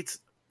 It's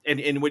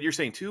and what you're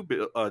saying too,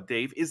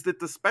 Dave, is that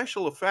the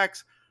special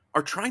effects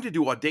are trying to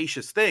do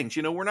audacious things.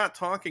 We're not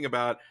talking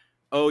about,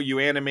 you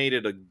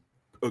animated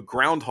a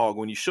groundhog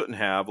when you shouldn't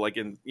have, like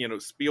in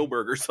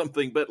Spielberg or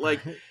something. But like,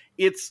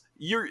 it's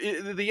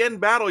the end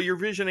battle you're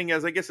visioning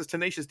as, I guess, as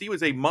Tenacious D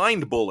was, a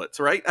mind bullets,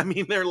 right? I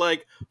mean, they're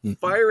like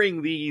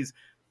firing the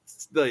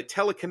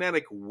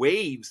telekinetic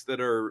waves that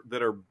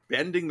are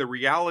bending the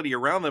reality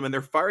around them, and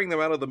they're firing them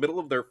out of the middle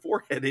of their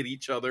forehead at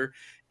each other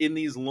in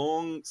these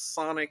long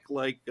sonic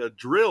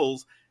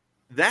drills.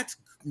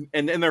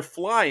 And they're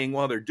flying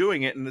while they're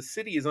doing it, and the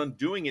city is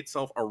undoing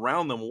itself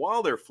around them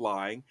while they're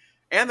flying,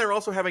 and they're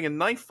also having a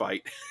knife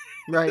fight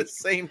at the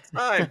same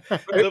time.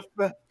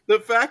 The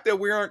fact that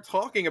we aren't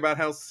talking about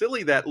how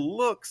silly that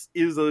looks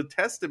is a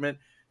testament,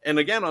 and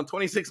again, on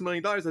 $26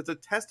 million, it's a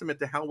testament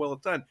to how well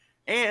it's done.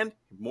 And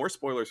more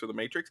spoilers for The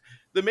Matrix.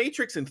 The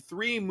Matrix in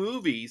 3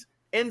 movies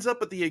ends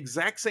up at the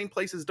exact same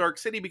place as Dark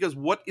City, because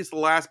what is the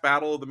last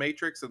battle of the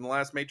Matrix in the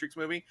last Matrix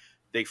movie?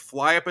 They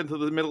fly up into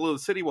the middle of the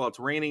city while it's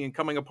raining and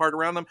coming apart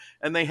around them,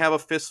 and they have a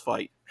fist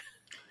fight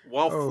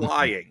while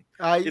flying.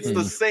 It's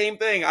the same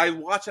thing. I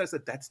watched it, I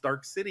said, that's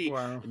Dark City.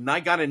 Wow. And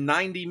I got in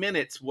 90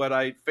 minutes what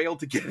I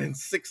failed to get in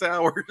 6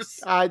 hours.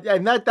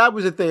 And that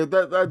was the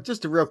thing.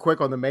 Just real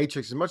quick on The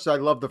Matrix, as much as I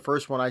love the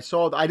first one,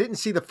 I didn't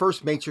see the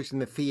first Matrix in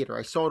the theater.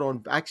 I saw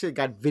it actually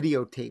got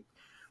videotape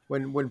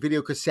when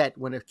video cassette,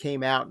 when it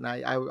came out, and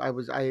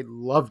I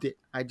loved it.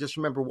 I just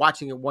remember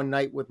watching it one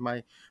night with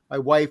my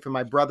wife and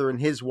my brother and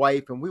his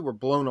wife, and we were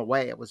blown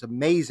away. It was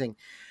amazing.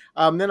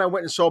 Then I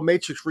went and saw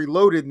Matrix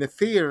Reloaded in the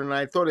theater, and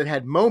I thought it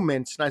had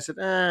moments, and I said,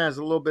 it's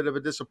a little bit of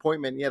a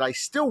disappointment. Yet I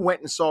still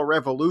went and saw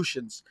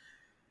Revolutions.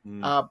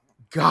 The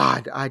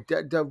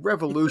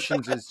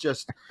Revolutions is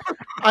just,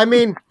 I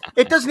mean,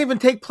 it doesn't even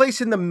take place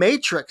in the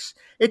Matrix.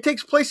 It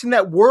takes place in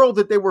that world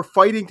that they were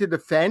fighting to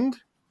defend.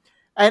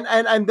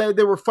 And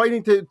they were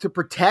fighting to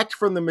protect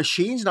from the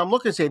machines. And I'm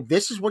looking and saying,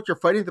 this is what you're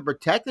fighting to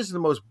protect? This is the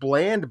most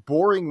bland,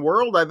 boring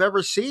world I've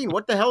ever seen.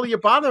 What the hell are you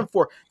bothering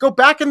for? Go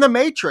back in the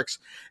Matrix.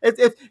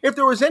 If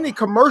there was any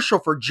commercial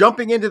for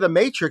jumping into the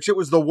Matrix, it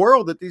was the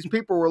world that these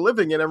people were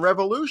living in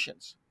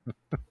Revolutions.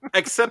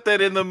 Except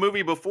that in the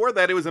movie before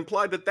that, it was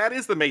implied that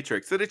is the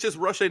Matrix, that it's just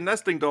Russian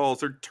nesting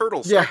dolls or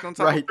turtles stacked on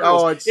top of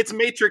turtles. It's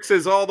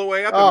Matrixes all the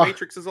way up and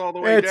Matrixes all the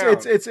way down.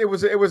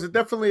 It was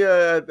definitely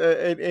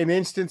an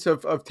instance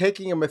of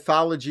taking a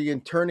mythology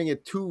and turning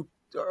it too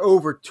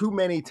over too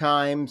many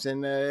times,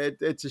 and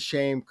it's a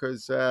shame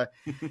because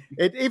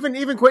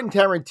even Quentin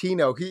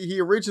Tarantino, he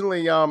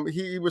originally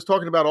he was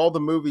talking about all the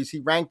movies he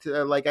ranked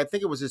like I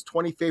think it was his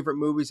 20 favorite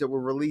movies that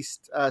were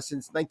released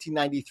since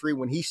 1993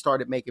 when he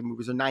started making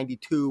movies, or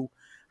 92,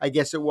 I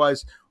guess it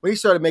was when he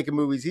started making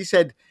movies. He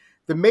said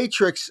The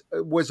Matrix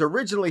was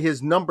originally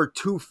his number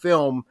 2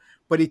 film,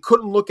 but he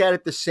couldn't look at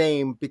it the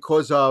same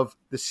because of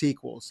the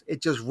sequels.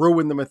 It just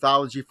ruined the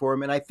mythology for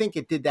him, and I think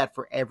it did that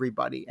for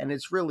everybody, and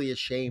it's really a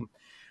shame.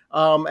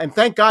 And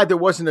thank God there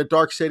wasn't a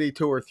Dark City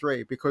 2 or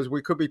 3, because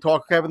we could be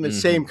having the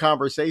same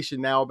conversation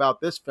now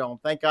about this film.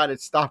 Thank God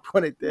it stopped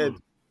when it did.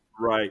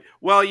 Right.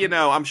 Well,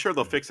 I'm sure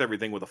they'll fix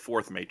everything with a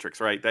 4th Matrix,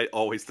 right? That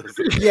always does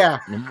it. Yeah.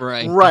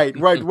 Right.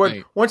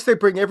 Once they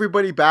bring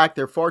everybody back,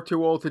 they're far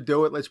too old to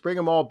do it. Let's bring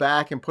them all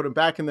back and put them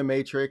back in the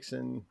Matrix,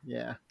 and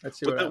let's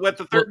see what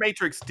the 3rd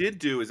Matrix did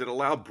do is it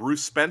allowed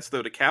Bruce Spence,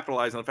 though, to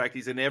capitalize on the fact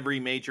he's in every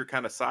major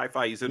kind of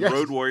sci-fi. He's in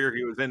Road Warrior.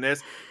 He was in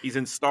this. He's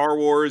in Star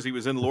Wars. He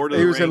was in Lord of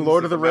the Rings. He was in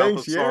Lord of the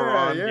Rings.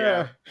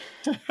 Yeah.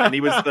 And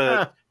he was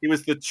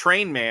the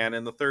train man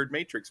in the 3rd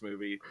Matrix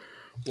movie.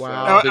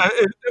 Wow.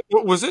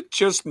 Was it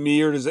just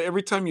me, or does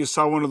every time you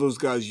saw one of those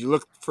guys, you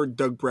looked for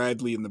Doug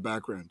Bradley in the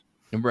background?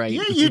 Right.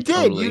 Yeah, you did.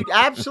 Totally. You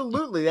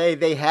absolutely.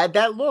 They had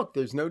that look.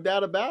 There's no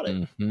doubt about it.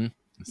 Mm-hmm.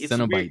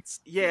 Cenobites.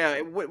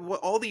 Yeah,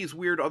 all these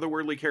weird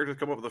otherworldly characters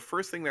come up with. The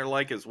first thing they're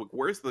like is,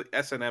 where's the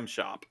S&M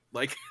shop?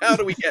 Like, how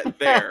do we get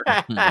there?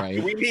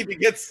 Right. We need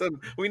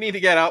to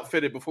get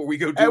outfitted before we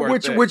go do our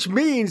thing. Which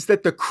means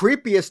that the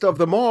creepiest of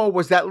them all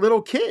was that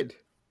little kid.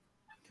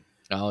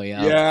 Oh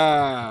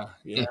yeah.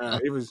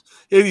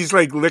 He's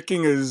like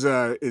licking his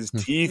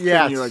teeth,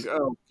 and you're like,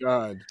 oh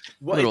god,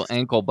 little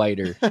ankle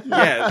biter.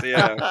 Yes,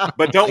 yeah.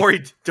 But don't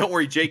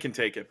worry, Jay can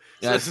take him.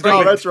 That's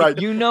right.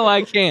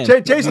 I can.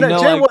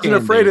 Jay wasn't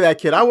afraid of that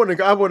kid. I wouldn't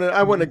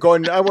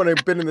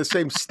have been in the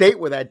same state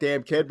with that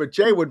damn kid, but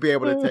Jay would be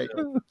able to take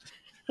him.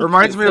 It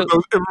reminds me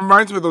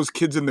of those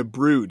kids in The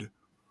Brood.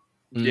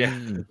 Yeah,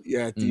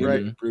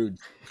 right. Brood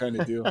kind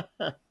of deal.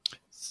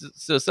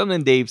 So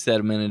something Dave said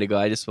a minute ago,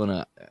 I just want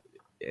to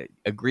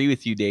agree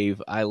with you,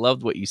 Dave. I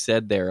loved what you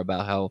said there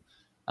about how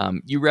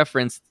you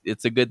referenced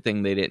it's a good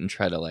thing they didn't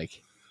try to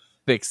like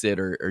fix it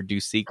or do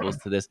sequels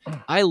to this.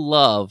 I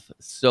love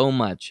so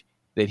much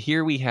that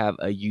here we have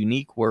a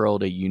unique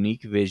world, a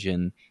unique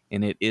vision,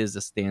 and it is a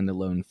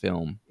standalone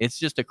film. It's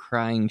just a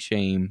crying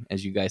shame,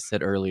 as you guys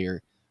said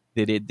earlier,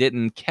 that it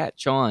didn't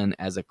catch on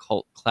as a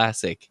cult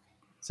classic.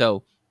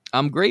 So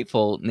I'm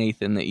grateful,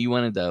 Nathan, that you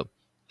wanted to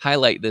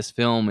highlight this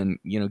film and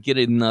get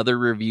another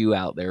review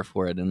out there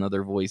for it,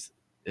 another voice,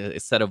 a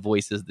set of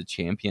voices to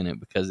champion it,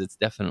 because it's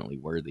definitely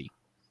worthy.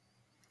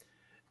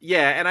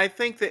 Yeah, and I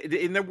think that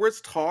there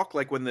was talk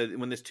like when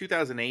this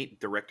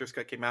 2008 director's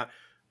cut came out,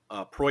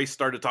 Preuss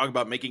started talking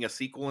about making a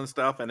sequel and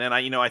stuff, and then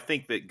I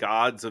think that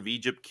Gods of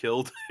Egypt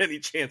killed any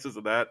chances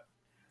of that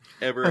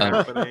ever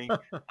happening.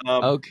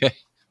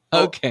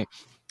 Okay.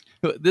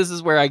 This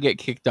is where I get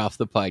kicked off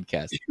the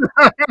podcast.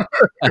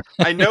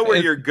 I know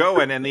where you're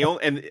going, and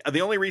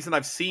the only reason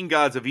I've seen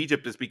Gods of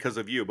Egypt is because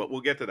of you. But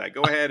we'll get to that.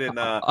 Go ahead and.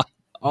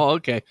 Oh,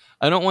 okay.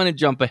 I don't want to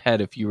jump ahead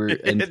if you were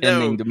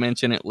intending to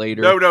mention it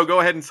later. No.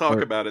 Go ahead and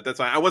talk about it. That's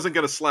fine. I wasn't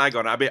going to slag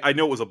on it. I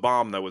know it was a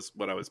bomb. That was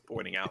what I was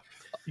pointing out.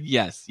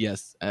 Yes.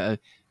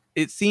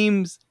 It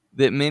seems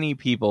that many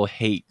people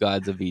hate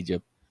Gods of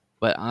Egypt,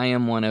 but I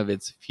am one of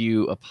its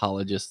few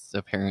apologists,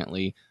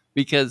 apparently.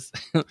 Because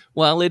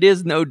while it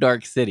is no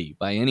Dark City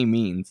by any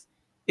means,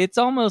 it's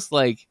almost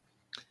like,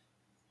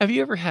 have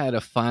you ever had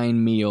a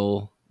fine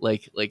meal?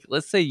 Like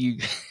let's say you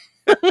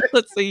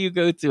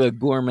go to a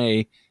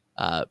gourmet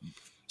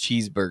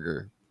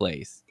cheeseburger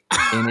place,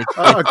 and it's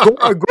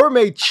a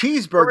gourmet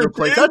cheeseburger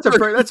place. That's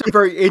a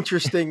very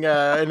interesting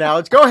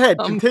analogy. Go ahead,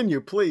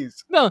 continue,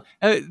 please. No,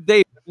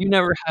 Dave, you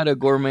never had a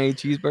gourmet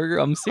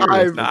cheeseburger? I'm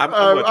serious.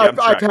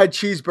 I've had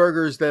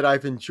cheeseburgers that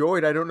I've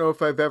enjoyed. I don't know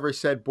if I've ever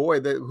said, "Boy,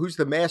 who's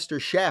the master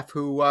chef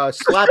who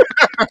slapped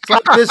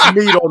this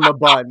meat on the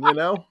bun?"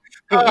 Well,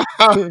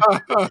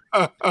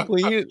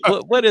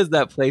 what is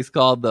that place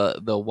called?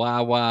 The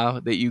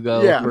Wawa that you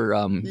go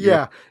for?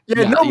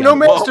 No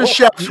master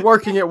chefs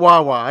working at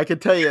Wawa. I can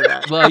tell you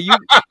that. Well, you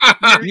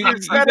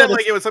sounded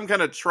like it was some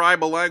kind of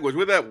tribal language.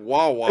 With that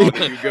Wawa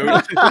that you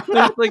go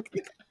to.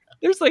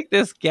 There's like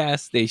this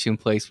gas station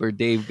place where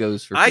Dave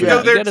goes for food. I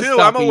go there too.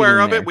 I'm aware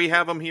of it. We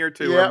have them here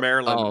too in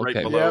Maryland, right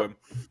below him.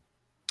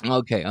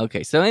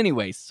 Okay. So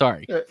anyway,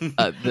 sorry.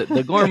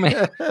 The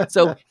gourmet.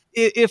 So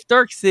if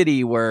Dark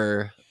City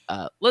were,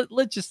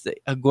 let's just say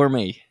a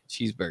gourmet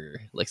cheeseburger,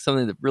 like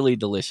something that's really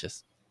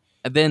delicious,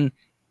 and then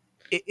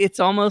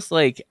it's almost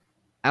like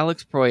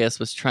Alex Proyas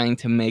was trying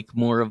to make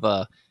more of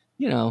a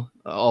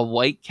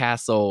White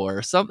Castle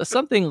or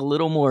something a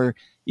little more,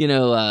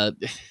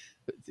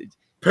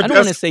 I don't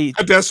want to say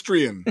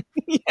pedestrian.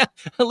 Yeah,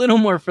 a little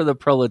more for the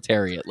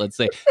proletariat, let's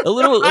say. A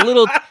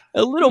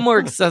little more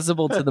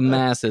accessible to the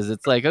masses.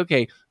 It's like,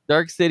 okay,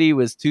 Dark City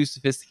was too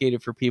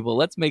sophisticated for people.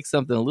 Let's make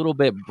something a little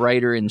bit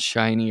brighter and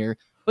shinier.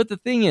 But the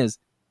thing is,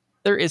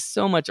 there is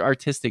so much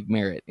artistic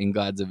merit in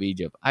Gods of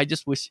Egypt. I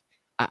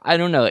I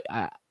don't know.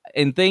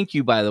 And thank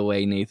you, by the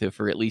way, Nathan,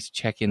 for at least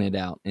checking it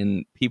out.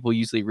 And people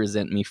usually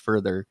resent me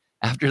further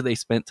after they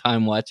spent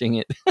time watching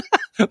it.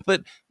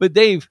 but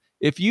Dave,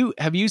 have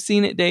you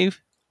seen it,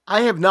 Dave?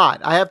 I have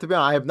not. I have to be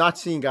honest. I have not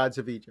seen Gods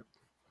of Egypt,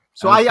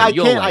 so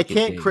Okay, I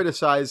can't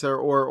criticize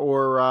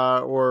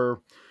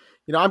or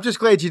I'm just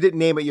glad you didn't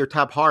name it your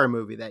top horror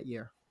movie that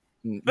year.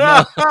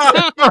 No.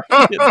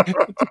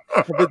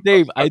 But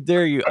Dave, I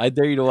dare you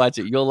to watch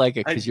it. You'll like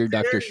it because you're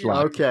Dr.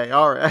 Schlock. Okay,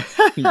 all right.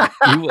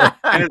 You will.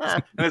 And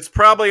it's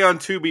probably on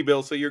Tubi,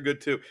 Bill, so you're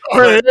good too.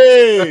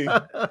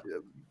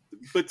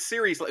 But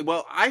seriously,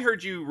 well, I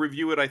heard you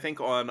review it, I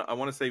think, on, I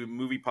want to say,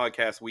 Movie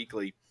Podcast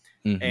Weekly,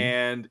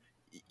 and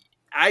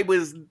I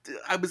was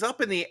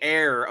up in the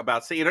air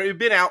about saying, it had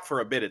been out for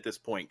a bit at this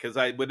point, because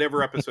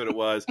whatever episode it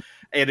was,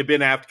 it had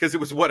been out, because it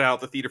was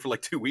out the theater for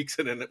like 2 weeks,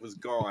 and then it was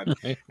gone.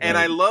 And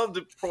I loved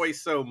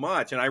Preuss so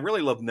much, and I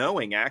really loved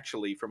Knowing,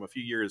 actually, from a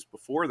few years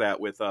before that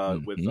with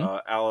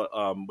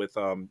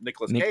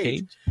Nicolas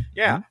Cage.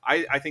 Yeah,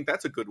 I think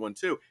that's a good one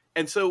too.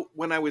 And so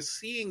when I was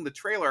seeing the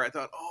trailer, I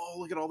thought, oh,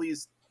 look at all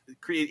these.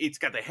 It's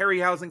got the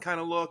Harryhausen kind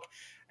of look.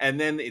 And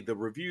then the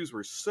reviews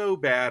were so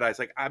bad. I was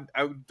like, I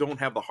don't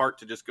have the heart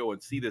to just go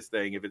and see this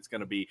thing if it's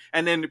going to be.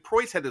 And then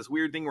Preuss had this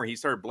weird thing where he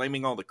started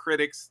blaming all the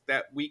critics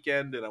that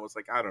weekend. And I was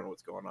like, I don't know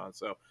what's going on.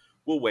 So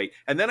we'll wait.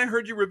 And then I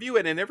heard you review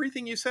it. And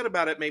everything you said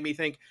about it made me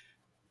think,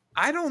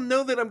 I don't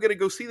know that I'm going to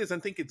go see this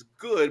and think it's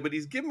good. But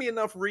he's given me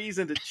enough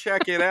reason to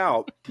check it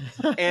out.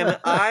 And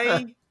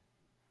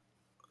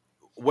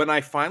when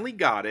I finally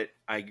got it,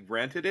 I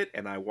rented it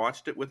and I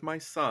watched it with my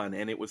son.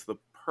 And it was the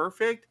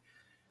perfect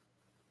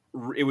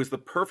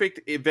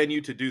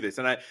venue to do this.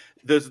 And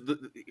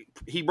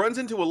he runs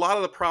into a lot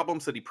of the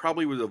problems that he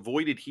probably would have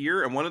avoided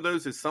here. And one of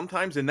those is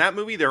sometimes in that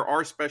movie, there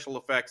are special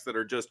effects that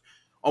are just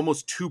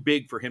almost too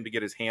big for him to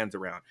get his hands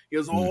around. He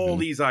has all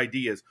these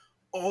ideas,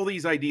 all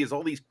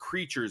these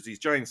creatures, these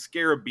giant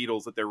scarab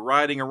beetles that they're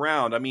riding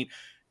around. I mean,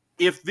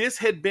 if this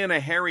had been a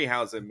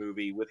Harryhausen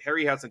movie with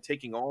Harryhausen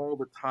taking all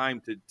the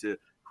time to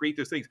create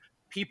those things,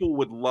 people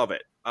would love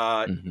it.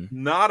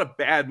 Not a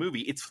bad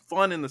movie. It's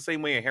fun in the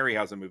same way a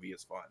Harryhausen movie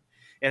is fun.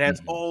 It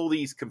has all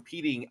these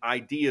competing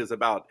ideas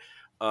about.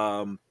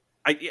 I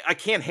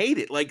can't hate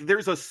it. Like,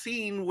 there's a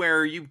scene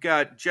where you've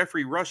got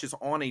Jeffrey Rush is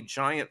on a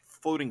giant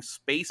floating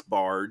space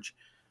barge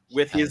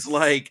with his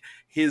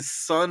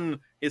sun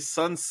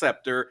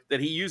scepter that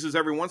he uses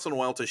every once in a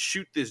while to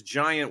shoot this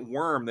giant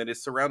worm that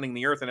is surrounding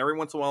the Earth. And every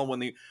once in a while, when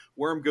the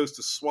worm goes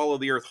to swallow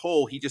the Earth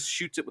whole, he just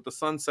shoots it with the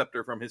sun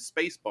scepter from his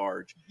space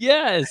barge.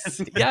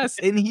 Yes.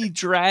 And he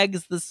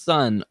drags the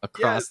sun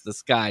across the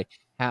sky.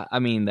 I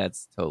mean,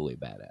 that's totally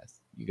badass.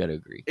 You got to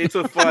agree. It's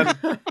a fun.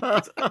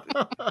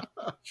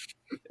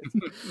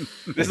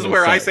 This is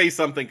where I say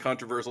something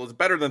controversial. It's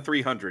better than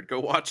 300. Go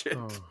watch it.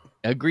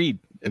 Agreed.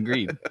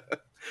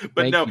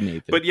 But no,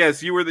 but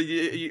yes, you were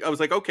I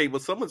was like, okay, well,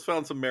 someone's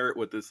found some merit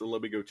with this, so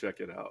let me go check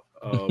it out.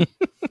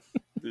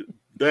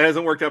 That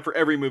hasn't worked out for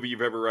every movie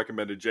you've ever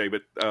recommended, Jay,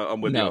 but I'm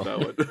with you on that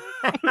one.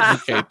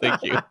 Okay,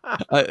 thank you.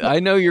 I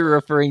know you're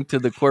referring to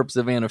The Corpse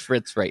of Anna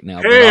Fritz right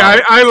now. Hey,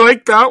 I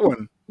like that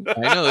one.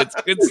 I know, it's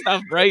good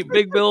stuff, right,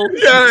 Big Bill?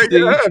 Yeah,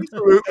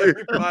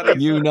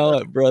 absolutely. You know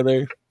it,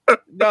 brother.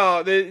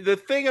 No, the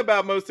thing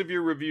about most of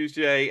your reviews,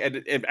 Jay,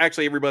 and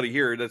actually everybody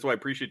here, that's why I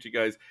appreciate you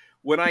guys.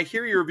 When I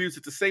hear your reviews,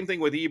 it's the same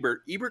thing with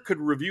Ebert. Ebert could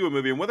review a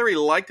movie, and whether he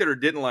liked it or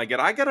didn't like it,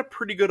 I got a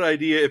pretty good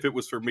idea if it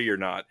was for me or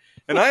not.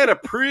 And I had a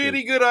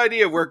pretty good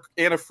idea where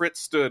Anna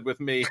Fritz stood with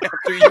me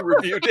after you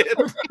reviewed it.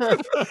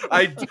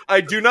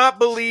 I do not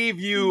believe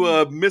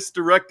you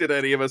misdirected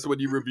any of us when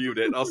you reviewed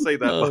it. I'll say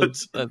that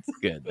much. That's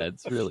good.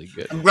 That's really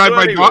good. I'm glad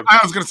I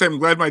was going to say, I'm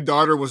glad my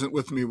daughter wasn't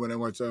with me when I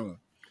watched that one.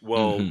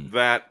 Well,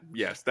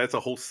 that's a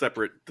whole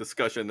separate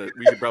discussion that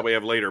we should probably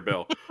have later,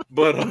 Bill.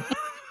 But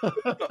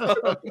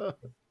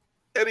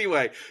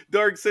anyway,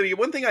 Dark City.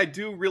 One thing I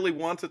do really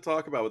want to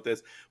talk about with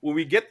this, before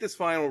we get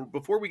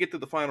to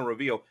the final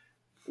reveal,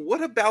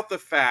 what about the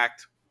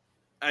fact,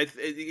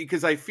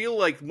 because I feel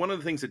like one of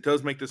the things that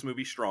does make this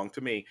movie strong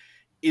to me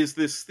is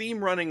this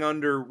theme running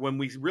under when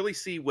we really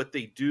see what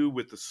they do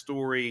with the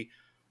story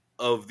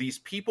of these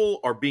people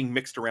are being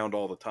mixed around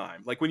all the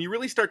time. Like, when you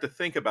really start to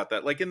think about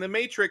that, like in The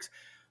Matrix,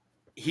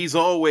 he's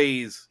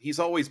always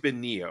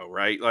been Neo,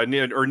 right? Or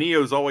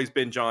Neo's always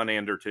been John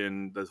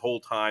Anderton the whole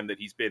time that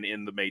he's been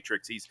in the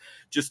Matrix. He's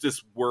just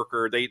this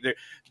worker.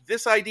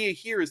 This idea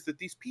here is that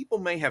these people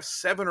may have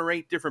 7 or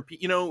 8 different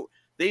people.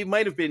 They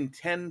might have been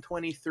 10,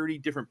 20, 30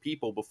 different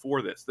people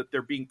before this, that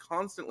they're being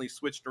constantly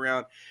switched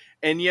around.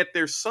 And yet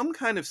there's some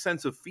kind of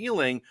sense of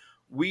feeling.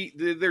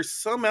 There's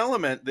some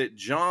element that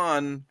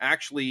John,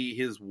 actually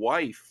his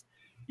wife,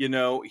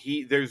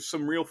 there's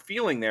some real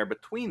feeling there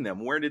between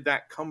them. Where did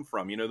that come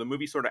from? The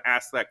movie sort of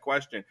asks that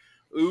question.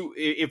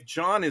 If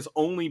John has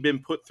only been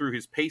put through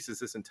his paces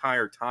this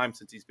entire time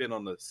since he's been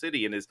on the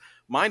city and his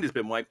mind has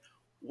been wiped,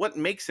 what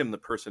makes him the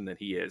person that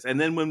he is? And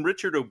then when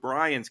Richard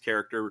O'Brien's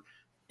character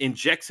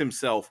injects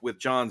himself with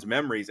John's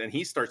memories and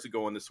he starts to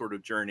go on this sort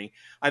of journey,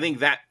 I think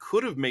that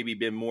could have maybe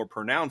been more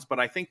pronounced, but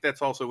I think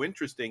that's also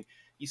interesting.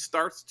 He's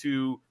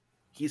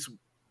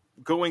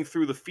going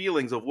through the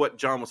feelings of what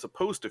John was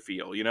supposed to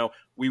feel. You know,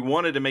 we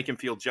wanted to make him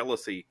feel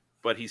jealousy,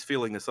 but he's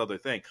feeling this other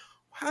thing.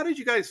 How did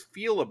you guys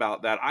feel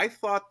about that? I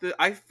felt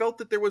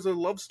that there was a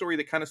love story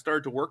that kind of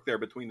started to work there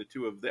between the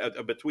two of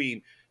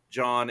between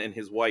John and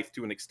his wife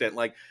to an extent.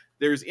 Like,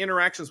 there's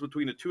interactions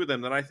between the two of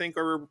them that I think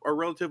are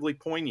relatively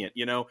poignant.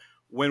 You know,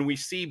 when we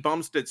see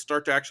Bumstead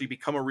start to actually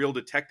become a real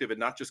detective and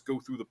not just go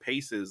through the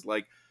paces,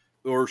 like,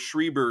 or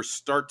Schreiber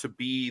start to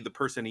be the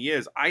person he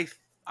is. I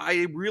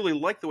really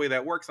like the way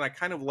that works, and I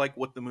kind of like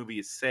what the movie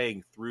is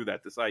saying through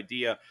that. This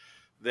idea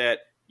that,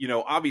 you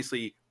know,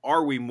 obviously,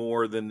 are we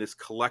more than this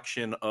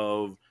collection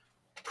of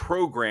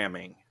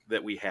programming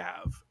that we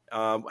have?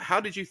 How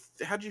did you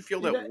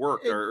feel that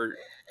worked?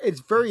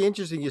 It's very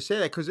interesting you say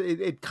that, because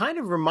it kind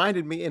of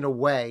reminded me in a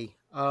way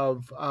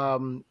of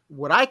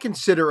what I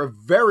consider a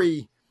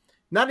very,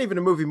 not even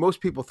a movie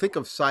most people think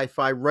of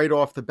sci-fi right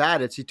off the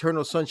bat. It's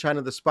Eternal Sunshine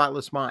of the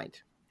Spotless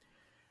Mind.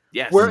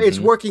 Yes. Where it's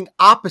working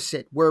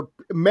opposite, where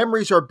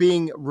memories are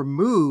being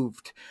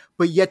removed,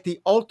 but yet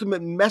the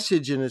ultimate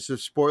message, and it's a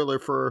spoiler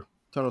for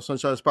Eternal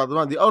Sunshine of the Spotless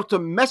Mind, the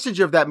ultimate message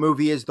of that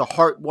movie is the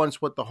heart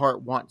wants what the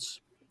heart wants.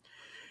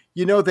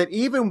 You know, that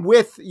even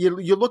with,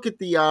 you look at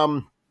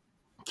the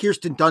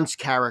Kirsten Dunst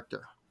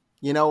character,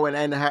 you know,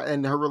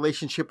 and her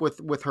relationship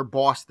with her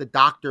boss, the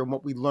doctor, and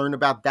what we learn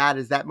about that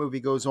as that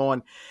movie goes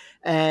on.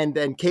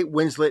 And Kate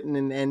Winslet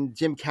and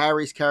Jim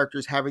Carrey's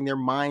characters having their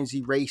minds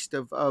erased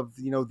of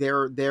you know,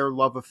 their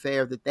love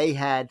affair that they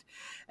had,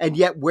 and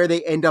yet where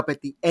they end up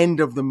at the end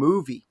of the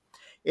movie.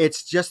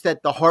 It's just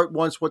that the heart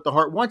wants what the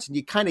heart wants, and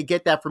you kind of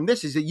get that from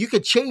this, is that you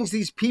could change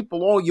these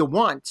people all you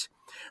want,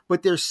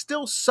 but there's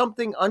still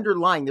something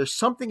underlying. There's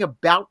something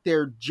about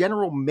their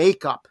general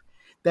makeup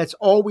that's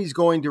always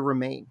going to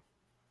remain.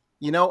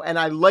 You know, and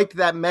I liked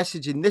that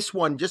message in this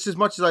one just as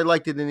much as I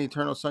liked it in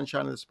Eternal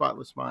Sunshine of the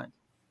Spotless Mind.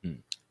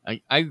 I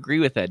agree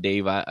with that,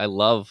 Dave. I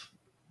love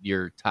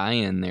your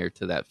tie-in there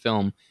to that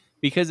film,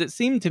 because it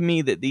seemed to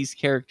me that these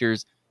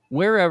characters,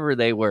 wherever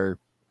they were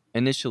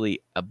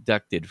initially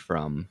abducted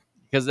from,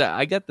 because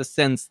I got the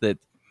sense that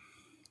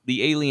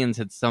the aliens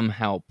had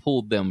somehow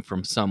pulled them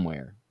from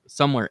somewhere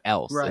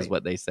else, right, is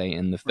what they say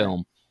in the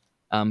film.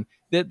 Right.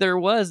 That there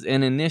was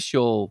an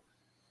initial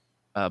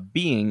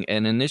being,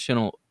 an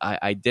initial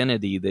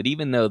identity that,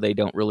 even though they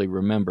don't really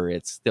remember,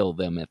 it's still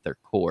them at their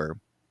core.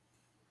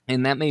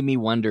 And that made me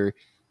wonder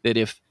that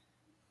if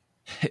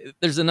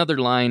there's another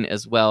line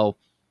as well.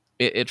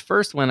 At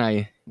first, when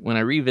I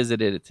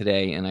revisited it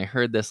today and I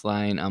heard this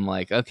line, I'm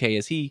like, okay,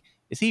 is he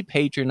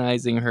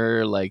patronizing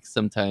her like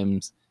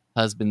sometimes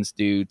husbands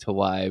do to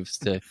wives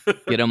to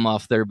get them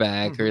off their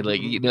back, or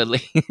like, you know,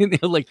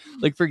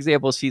 like for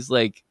example, she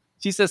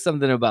says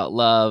something about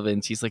love,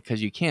 and she's like,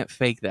 because you can't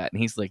fake that,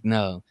 and he's like,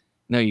 no,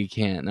 you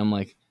can't. And I'm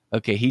like,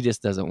 okay, he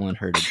just doesn't want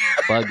her to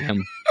bug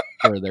him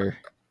further.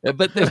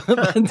 But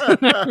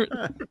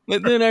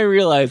then I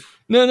realized,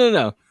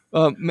 no.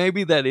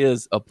 Maybe that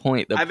is a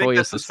point that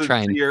Proyas is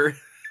trying.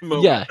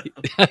 Yeah,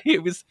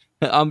 it was.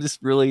 I'm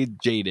just really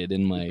jaded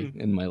in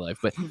my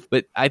life,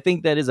 but I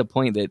think that is a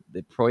point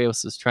that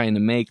Proyas is trying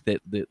to make,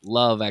 that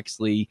love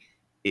actually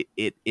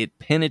it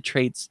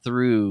penetrates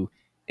through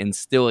and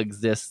still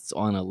exists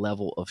on a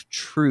level of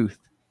truth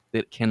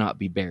that cannot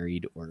be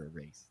buried or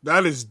erased.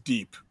 That is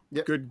deep.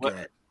 Yep. Good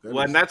God.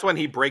 And that's when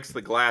he breaks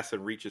the glass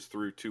and reaches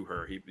through to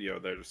her.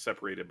 They're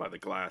separated by the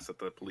glass at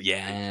the police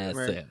station,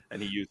 right,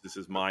 and he uses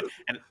his mind.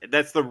 And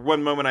that's the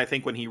one moment, I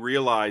think, when he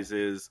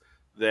realizes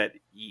that,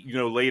 you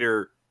know,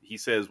 later he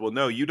says, well,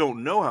 no, you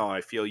don't know how I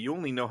feel. You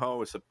only know how I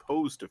was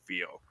supposed to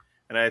feel.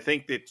 And I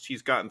think that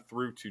she's gotten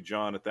through to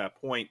John at that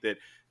point, that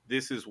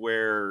this is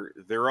where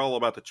they're all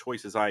about the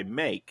choices I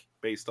make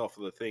based off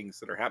of the things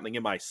that are happening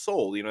in my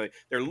soul. You know,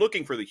 they're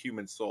looking for the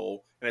human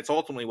soul, and it's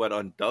ultimately what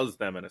undoes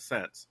them in a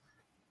sense.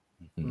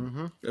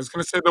 Mm-hmm. I was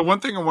going to say, the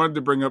one thing I wanted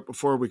to bring up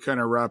before we kind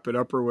of wrap it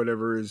up or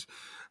whatever is,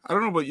 I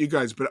don't know about you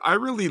guys, but I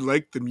really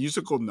liked the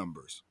musical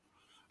numbers.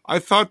 I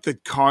thought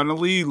that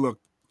Connolly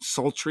looked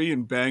sultry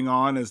and bang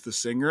on as the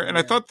singer, and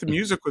I thought the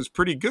music was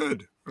pretty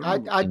good.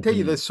 I tell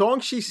you, the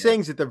song she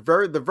sings at the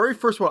very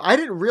first one, I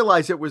didn't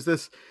realize it was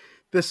this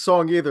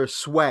song either.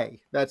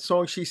 Sway, that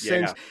song she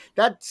sings,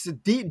 that's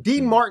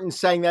Dean Martin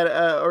sang that,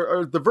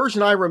 or the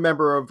version I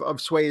remember of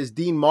Sway is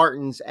Dean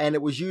Martin's, and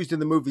it was used in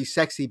the movie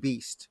Sexy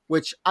Beast,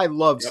 which I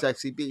love.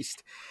 Sexy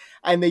Beast.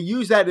 And they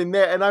use that in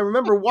there. And I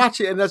remember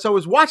watching it. And as I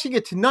was watching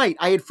it tonight,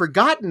 I had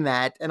forgotten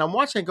that. And I'm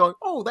watching it going,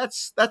 oh,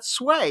 that's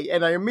Sway.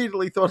 And I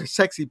immediately thought of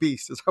Sexy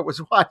Beast as I was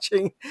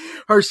watching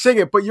her sing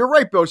it. But you're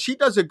right, Bill. She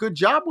does a good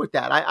job with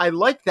that. I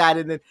like that.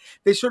 And then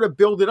they sort of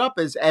build it up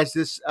as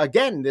this,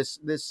 again,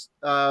 this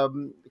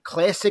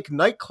classic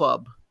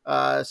nightclub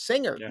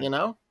singer, you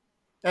know?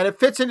 And it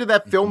fits into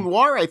that film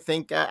noir, I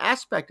think,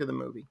 aspect of the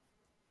movie.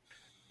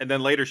 And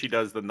then later she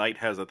does The Night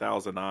Has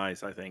 1,000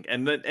 Eyes, I think.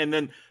 And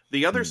then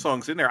the other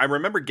songs in there, I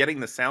remember getting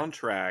the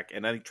soundtrack,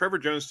 and I think Trevor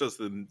Jones does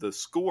the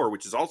score,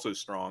 which is also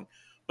strong.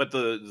 but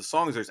the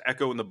songs, there's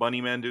Echo and the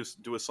Bunnymen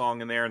do a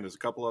song in there, and there's a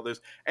couple others,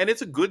 and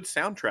it's a good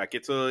soundtrack.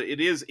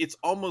 It's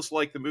almost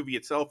like the movie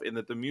itself in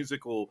that the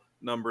musical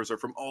numbers are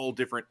from all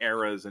different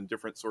eras and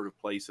different sort of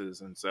places,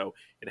 and so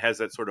it has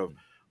that sort of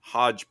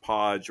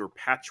hodgepodge or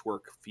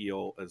patchwork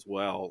feel as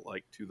well,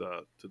 like to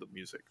the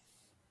music.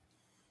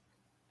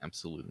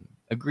 Absolutely.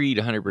 Agreed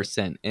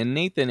 100%. And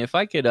Nathan, if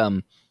I could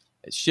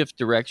shift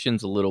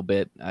directions a little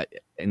bit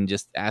and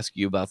just ask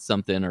you about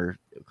something or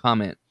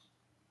comment.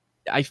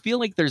 I feel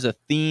like there's a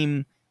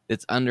theme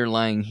that's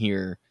underlying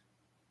here.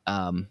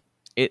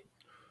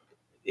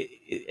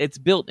 It's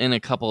built in a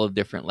couple of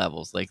different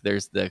levels. Like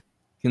there's the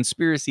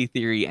conspiracy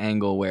theory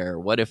angle where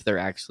what if they're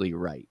actually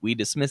right? We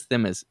dismiss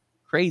them as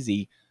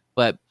crazy,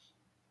 but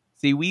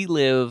see, we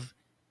live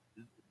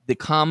the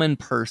common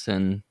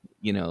person.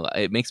 You know,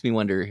 it makes me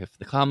wonder if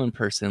the common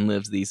person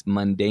lives these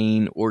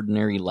mundane,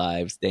 ordinary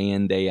lives day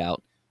in, day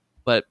out.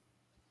 But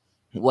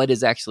what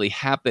is actually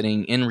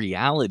happening in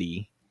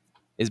reality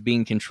is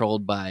being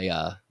controlled by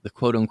the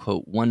quote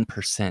unquote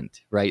 1%,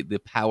 right? The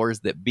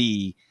powers that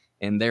be,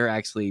 and they're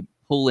actually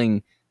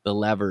pulling the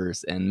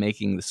levers and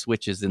making the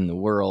switches in the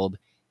world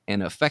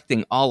and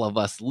affecting all of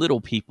us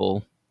little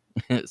people,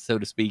 so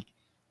to speak.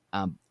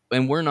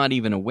 And we're not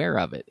even aware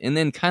of it. And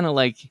then kind of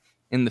like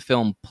in the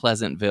film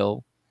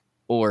Pleasantville,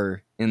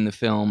 or in the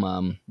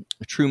film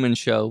Truman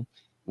Show,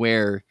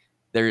 where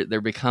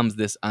there becomes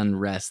this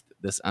unrest,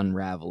 this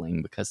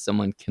unraveling, because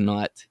someone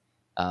cannot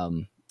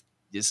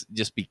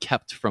just be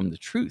kept from the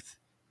truth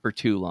for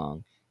too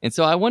long. And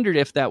so I wondered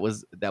if that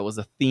was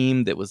a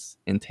theme that was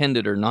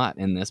intended or not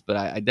in this, but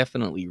I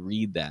definitely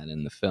read that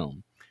in the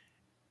film.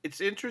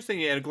 It's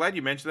interesting, and I'm glad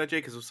you mentioned that, Jay,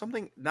 because it was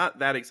something, not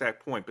that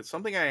exact point, but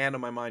something I had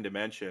in my mind to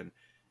mention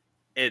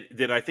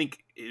that I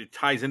think it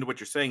ties into what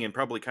you're saying and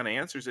probably kind of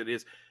answers it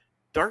is,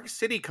 Dark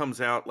City comes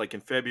out like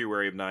in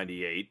February of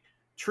 98.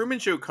 Truman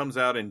Show comes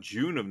out in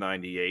June of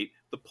 98.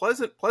 The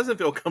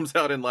Pleasantville comes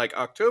out in like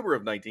October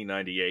of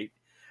 1998.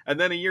 And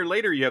then a year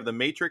later, you have The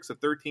Matrix, The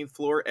 13th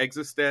Floor,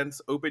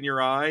 Existence, Open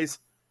Your Eyes.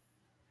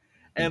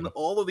 And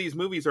all of these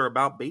movies are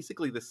about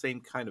basically the same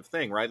kind of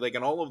thing, right? Like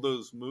in all of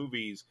those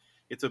movies,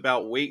 it's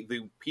about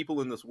the people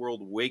in this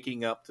world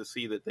waking up to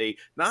see that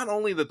not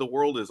only that the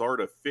world is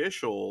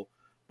artificial,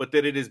 but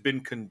that it's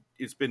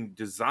been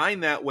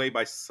designed that way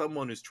by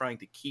someone who's trying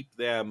to keep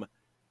them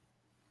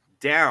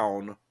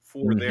down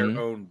for their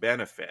own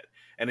benefit.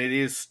 And it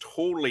is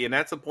totally, and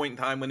that's a point in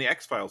time when the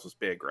X-Files was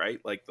big, right?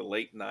 Like the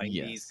late 90s.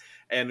 Yes.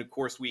 And of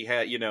course we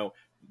had,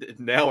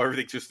 now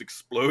everything just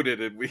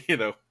exploded, and we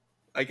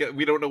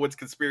don't know what's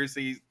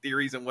conspiracy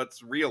theories and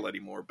what's real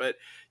anymore. But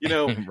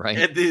right.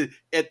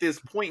 at this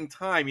point in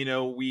time,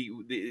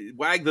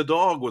 Wag the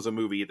Dog was a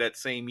movie that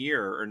same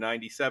year, or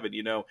 97.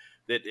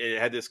 That it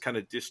had this kind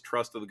of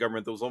distrust of the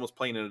government that was almost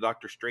playing in a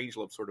Dr.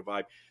 Strangelove sort of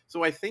vibe.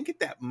 So I think at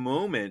that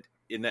moment,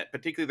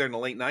 particularly there in the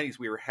late 90s,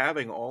 we were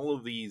having all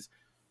of these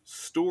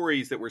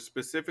stories that were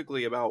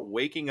specifically about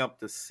waking up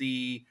to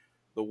see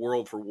the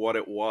world for what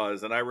it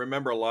was. And I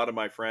remember a lot of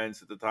my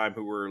friends at the time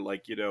who were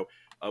like,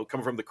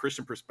 coming from the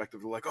Christian perspective,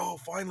 they're like, "Oh,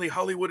 finally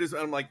Hollywood is."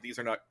 And I'm like, these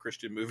are not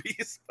Christian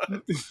movies.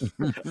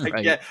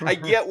 Right. I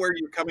get where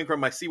you're coming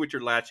from. I see what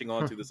you're latching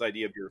onto. This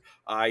idea of your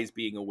eyes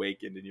being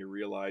awakened and you're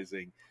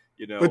realizing,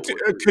 But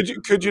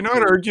could you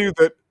not argue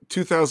that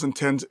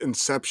 2010's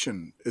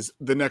Inception is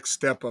the next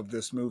step of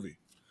this movie?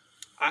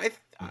 I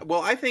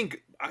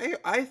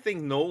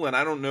think Nolan,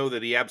 I don't know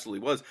that he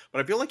absolutely was,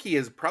 but I feel like he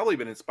has probably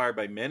been inspired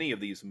by many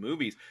of these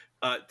movies.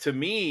 To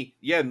me,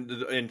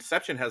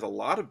 Inception has a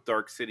lot of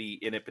Dark City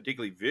in it,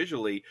 particularly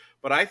visually,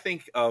 but I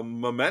think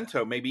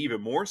Memento, maybe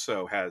even more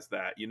so, has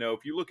that.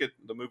 If you look at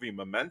the movie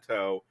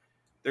Memento,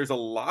 there's a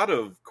lot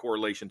of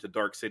correlation to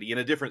Dark City in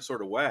a different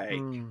sort of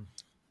way.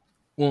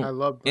 Well, I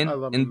love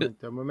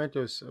Memento.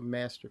 Memento is a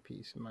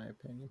masterpiece, in my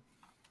opinion.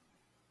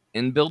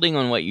 And building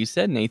on what you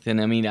said, Nathan,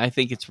 I mean, I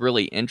think it's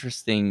really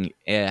interesting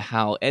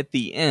how at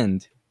the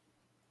end,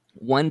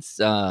 once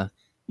our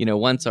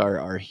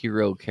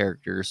hero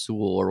character,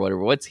 Sewell or whatever,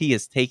 once he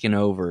has taken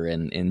over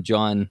and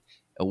John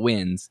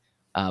wins,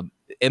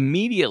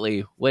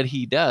 immediately what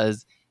he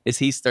does is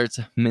he starts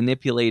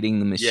manipulating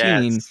the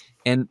machine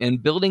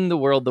and building the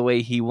world the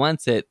way he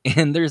wants it.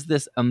 And there's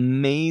this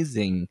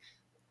amazing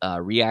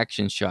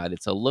reaction shot.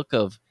 It's a look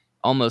of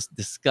almost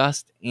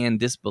disgust and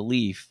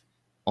disbelief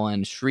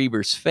on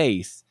Schreiber's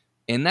face,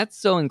 and that's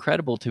so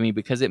incredible to me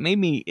because it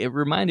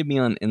reminded me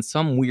in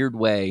some weird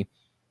way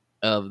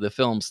of the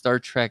film Star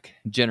Trek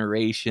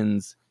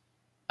Generations,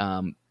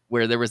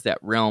 where there was that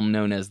realm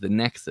known as the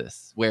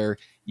Nexus, where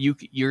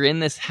you're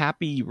in this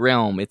happy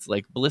realm. It's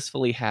like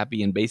blissfully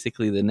happy, and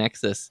basically the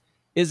Nexus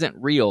isn't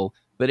real,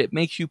 but it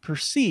makes you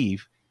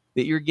perceive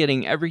that you're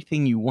getting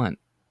everything you want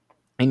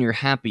and you're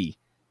happy.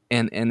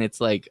 And it's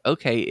like,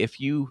 okay,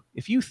 if you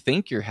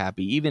think you're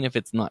happy, even if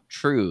it's not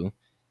true,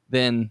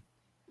 then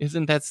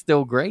isn't that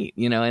still great?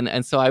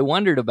 And so I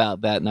wondered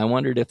about that, and I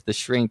wondered if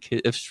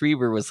if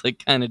Schreiber was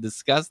like kind of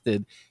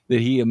disgusted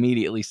that he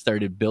immediately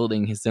started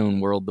building his own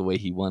world the way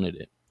he wanted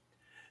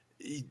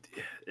it.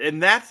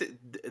 And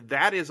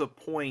that is a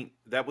point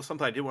that was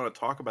something I did want to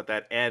talk about.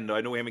 That end.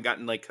 I know we haven't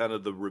gotten like kind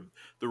of the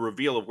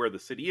reveal of where the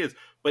city is,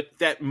 but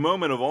that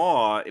moment of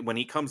awe when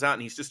he comes out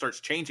and he just starts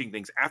changing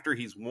things after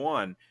he's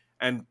won.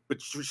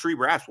 But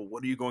Schreiber asks, "Well,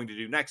 what are you going to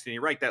do next?" And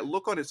you're right. That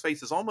look on his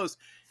face is almost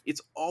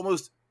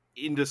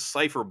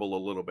indecipherable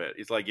a little bit.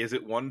 It's like, is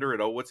it wonder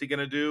at, oh, what's he going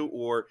to do,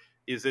 or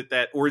is it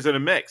a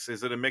mix?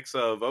 Is it a mix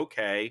of,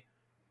 okay,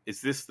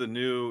 is this the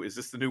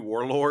new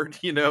warlord?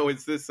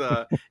 Is this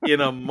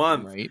in a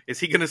month? Right. Is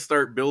he going to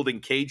start building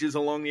cages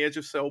along the edge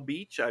of Cell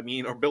Beach? I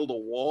mean, or build a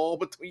wall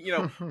between?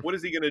 What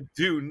is he going to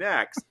do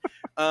next?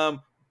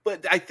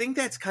 But I think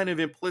that's kind of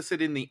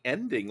implicit in the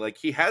ending. Like,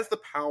 he has the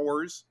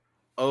powers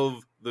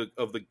of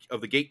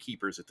the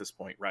gatekeepers at this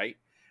point, right?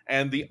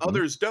 And the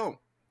others don't.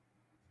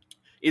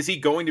 Is he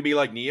going to be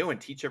like Neo and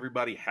teach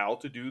everybody how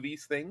to do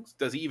these things?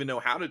 Does he even know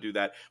how to do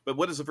that? But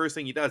what is the first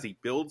thing he does? He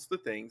builds the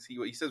things.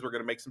 He says, we're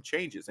going to make some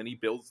changes, and he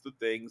builds the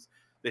things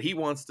that he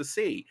wants to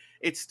see.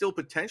 It's still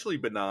potentially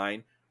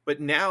benign,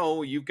 but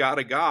now you've got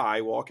a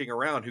guy walking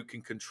around who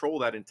can control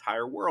that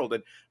entire world.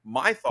 And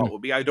my thought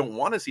would be, I don't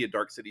want to see a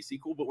Dark City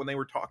sequel, but when they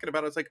were talking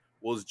about it, it's like,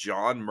 well, is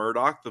John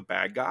Murdoch the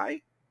bad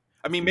guy?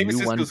 I mean, maybe it's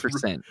just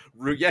 1%.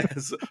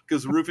 Yes,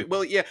 because Rufus.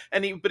 Well, yeah,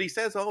 but he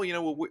says, "Oh,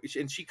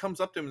 and she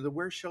comes up to him and says,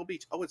 "Where's Shell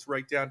Beach?" "Oh, it's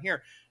right down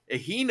here."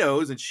 He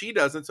knows, and she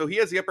doesn't, so he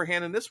has the upper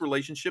hand in this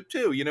relationship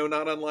too.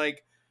 Not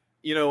unlike,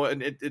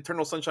 an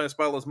Eternal Sunshine of the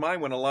Spotless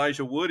Mind when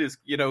Elijah Wood is,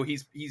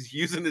 he's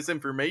using this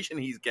information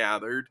he's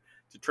gathered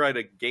to try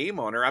to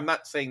game on her. I'm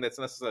not saying that's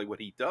necessarily what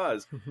he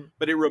does,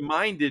 but it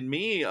reminded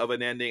me of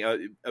an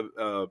ending.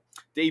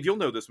 Dave, you'll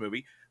know this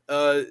movie.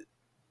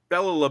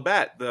 Bella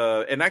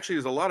Labette, and actually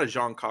there's a lot of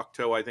Jean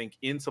Cocteau, I think,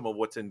 in some of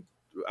what's in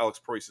Alex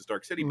Proyas's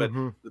Dark City, but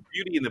the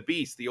Beauty and the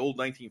Beast, the old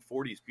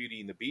 1940s Beauty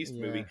and the Beast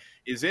movie,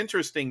 is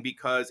interesting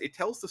because it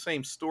tells the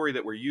same story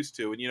that we're used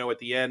to. And at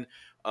the end,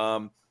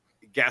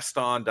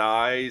 Gaston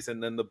dies,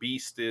 and then the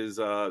Beast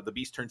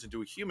turns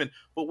into a human.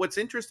 But what's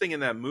interesting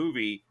in that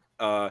movie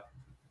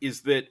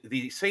is that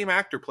the same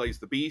actor plays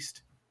the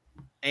Beast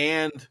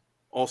and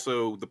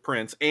also the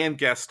Prince and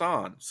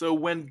Gaston. So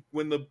when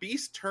the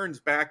Beast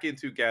turns back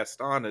into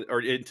Gaston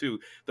or into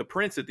the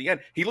Prince at the end,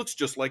 he looks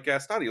just like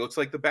Gaston. He looks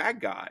like the bad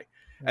guy.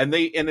 And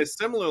they, in a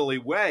similarly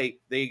way,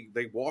 they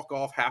walk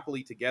off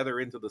happily together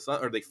into the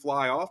sun, or they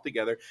fly off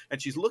together, and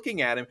she's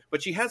looking at him,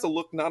 but she has a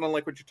look not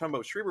unlike what you're talking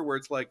about, Schreiber, where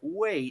it's like,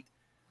 wait,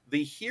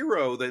 the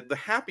hero, the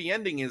happy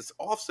ending is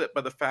offset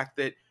by the fact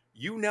that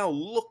you now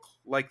look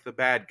like the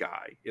bad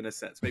guy, in a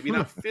sense, maybe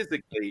not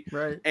physically.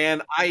 Right.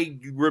 And I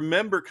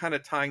remember kind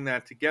of tying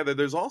that together.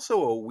 There's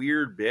also a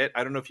weird bit.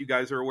 I don't know if you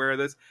guys are aware of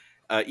this.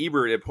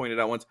 Ebert had pointed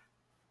out once.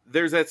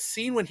 There's that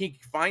scene when he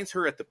finds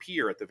her at the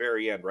pier at the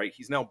very end, right?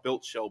 He's now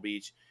built Shell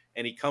Beach,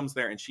 and he comes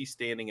there, and she's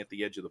standing at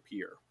the edge of the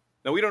pier.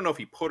 Now, we don't know if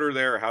he put her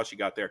there or how she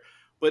got there,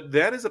 but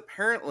that is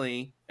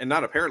apparently, and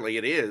not apparently,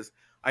 it is,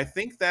 I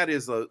think that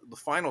is the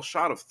final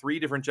shot of 3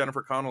 different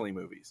Jennifer Connelly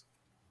movies.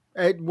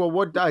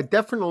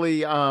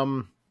 Definitely.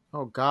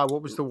 Oh God,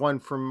 what was the one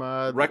from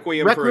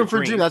Requiem for a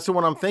Dream? That's the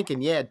one I'm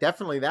thinking. Yeah,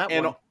 definitely that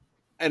one.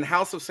 And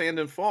House of Sand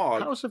and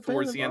Fog. House of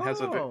towards Sand the end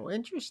has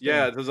interesting.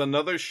 Yeah, there's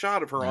another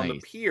shot of her on the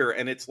pier,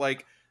 and it's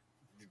like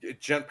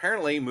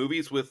apparently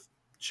movies with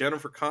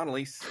Jennifer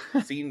Connelly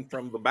seen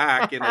from the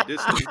back in a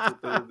distance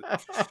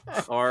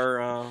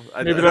are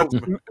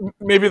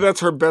maybe that's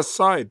her best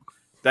side.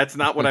 That's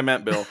not what I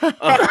meant, Bill.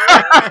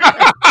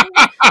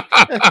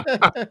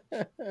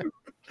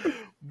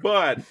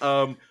 But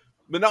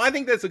no, I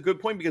think that's a good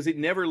point because it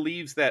never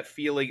leaves that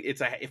feeling.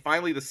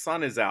 Finally the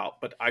sun is out,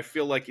 but I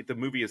feel like the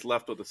movie is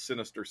left with a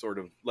sinister sort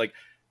of like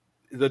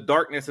the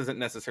darkness isn't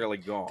necessarily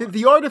gone.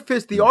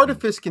 The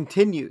artifice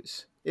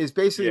continues is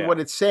basically what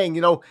it's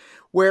saying.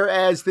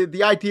 Whereas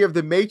the idea of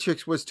the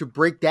Matrix was to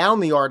break down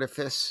the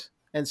artifice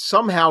and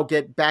somehow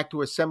get back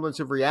to a semblance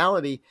of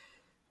reality.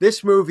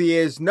 This movie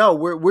is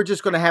we're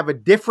just going to have a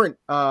different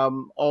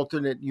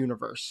alternate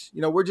universe.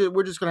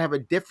 We're just going to have a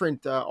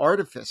different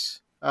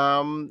artifice,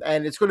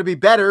 and it's going to be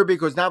better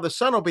because now the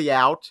sun will be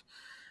out,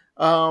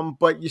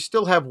 but you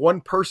still have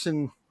one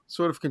person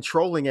sort of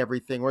controlling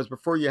everything, whereas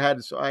before you had,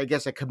 I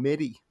guess, a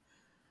committee.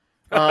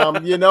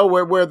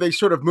 Where they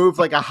sort of move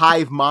like a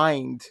hive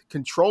mind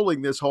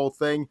controlling this whole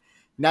thing.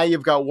 Now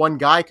you've got one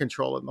guy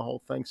controlling the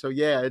whole thing. So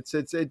yeah,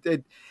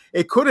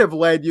 it could have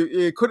led you.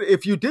 It could,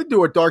 if you did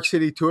do a Dark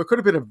City 2, it could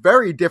have been a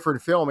very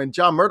different film, and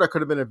John Murdoch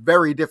could have been a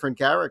very different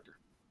character.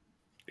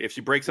 If she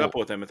breaks up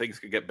with him, things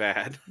could get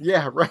bad.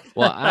 Yeah, right.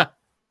 Well,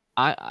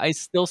 I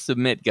still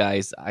submit,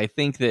 guys. I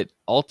think that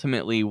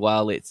ultimately,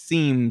 while it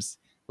seems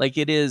like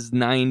it is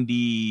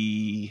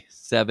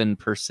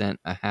 97%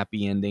 a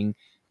happy ending,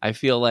 I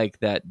feel like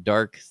that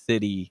Dark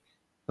City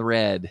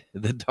thread,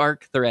 the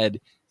dark thread,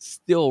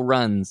 still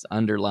runs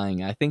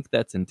underlying. I think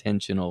that's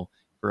intentional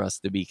for us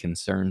to be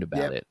concerned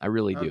about it. I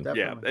really do.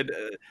 Definitely.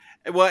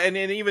 Yeah. And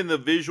even the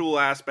visual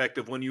aspect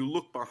of when you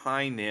look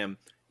behind him,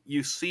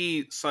 you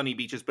see sunny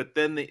beaches, but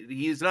then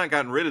he's not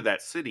gotten rid of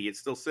that city. It's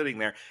still sitting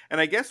there. And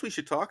I guess we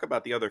should talk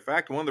about the other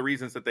fact. One of the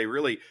reasons that they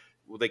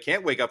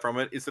can't wake up from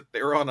it is that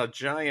they're on a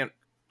giant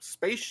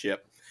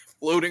spaceship.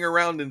 floating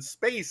around in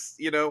space.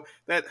 You know,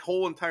 that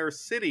whole entire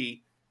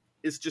city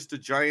is just a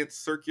giant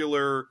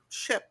circular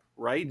ship,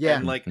 right? Yeah.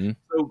 And like,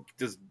 so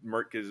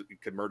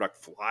could Murdoch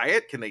fly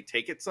it? Can they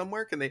take it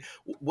somewhere? Can they?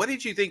 What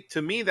did you think?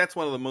 To me, that's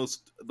one of the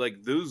most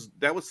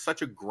that was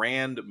such a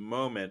grand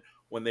moment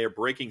when they're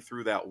breaking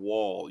through that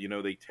wall. You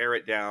know, they tear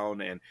it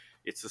down and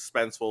it's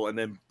suspenseful, and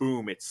then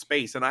boom, it's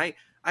space. And I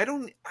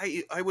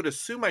would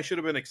assume I should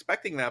have been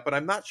expecting that, but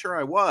I'm not sure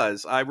I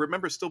was. I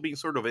remember still being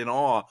sort of in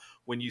awe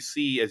when you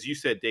see, as you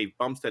said, Dave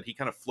Bumstead, he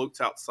kind of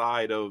floats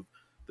outside of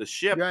the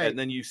ship, right, and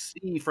then you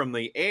see from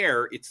the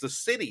air it's the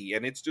city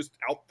and it's just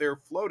out there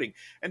floating.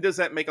 And does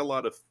that make a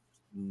lot of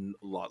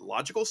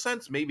logical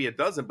sense? Maybe it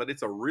doesn't, but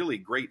it's a really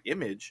great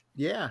image.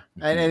 Yeah,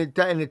 and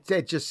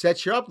it just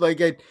sets you up like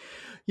it.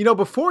 You know,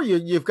 before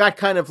you've got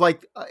kind of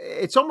like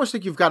it's almost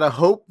like you've got a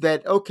hope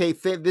that okay,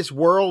 this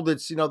world,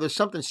 it's, you know, there's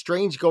something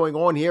strange going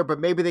on here, but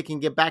maybe they can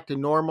get back to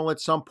normal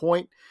at some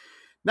point.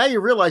 Now you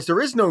realize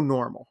there is no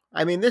normal.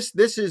 I mean, this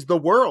is the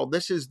world.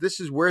 This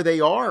is where they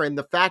are, and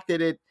the fact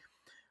that it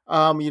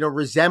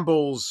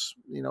resembles,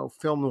 you know,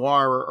 film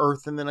noir or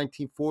Earth in the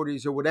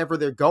 1940s or whatever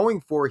they're going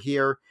for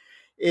here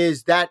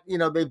is that, you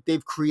know,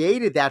 they've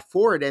created that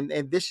for it.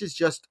 And this is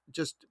just,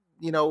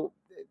 you know,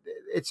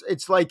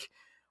 it's like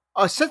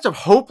a sense of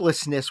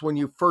hopelessness when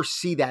you first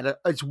see that.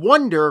 It's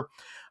wonder,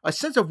 a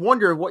sense of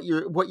wonder of what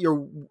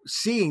you're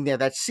seeing there.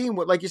 That scene,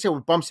 like you said,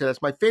 with Bumstead,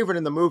 that's my favorite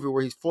in the movie,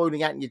 where he's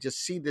floating out and you just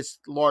see this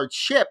large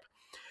ship.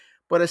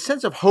 But a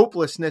sense of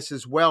hopelessness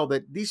as well,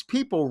 that these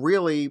people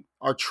really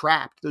are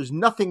trapped. There's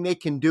nothing they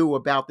can do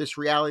about this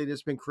reality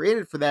that's been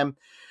created for them,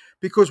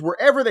 because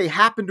wherever they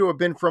happen to have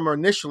been from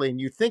initially,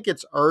 and you think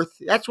it's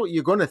Earth, that's what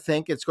you're going to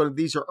think.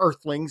 These are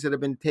Earthlings that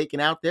have been taken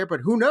out there,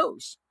 but who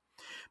knows?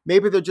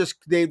 Maybe they're just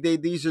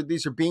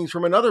these are beings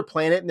from another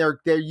planet, and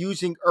they're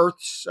using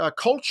Earth's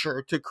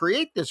culture to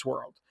create this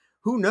world.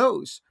 Who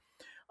knows?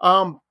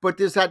 But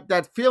there's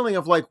that feeling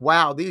of like,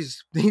 wow,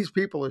 these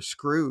people are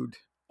screwed.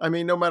 I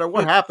mean, no matter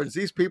what happens,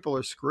 these people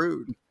are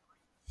screwed.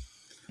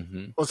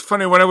 Mm-hmm. Well, it's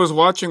funny, when I was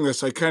watching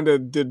this, I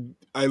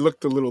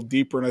looked a little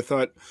deeper and I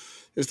thought,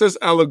 is this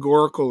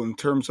allegorical in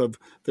terms of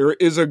there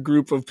is a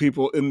group of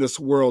people in this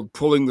world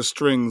pulling the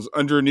strings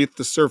underneath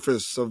the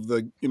surface of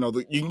you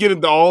can get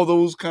into all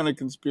those kind of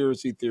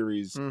conspiracy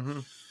theories. Mm-hmm.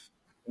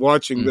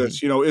 Watching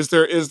this, you know, is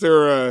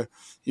there a,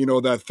 you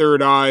know, that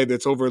third eye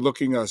that's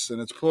overlooking us and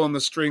it's pulling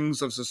the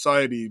strings of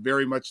society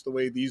very much the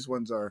way these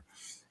ones are?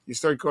 You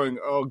start going,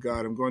 oh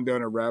God, I'm going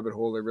down a rabbit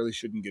hole I really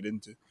shouldn't get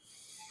into.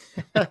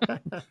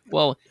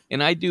 Well,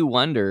 and I do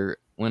wonder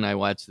when I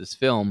watch this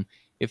film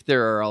if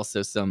there are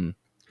also some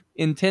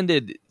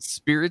intended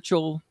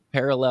spiritual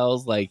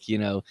parallels, like, you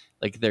know,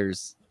 like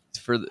there's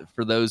for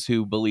those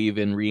who believe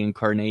in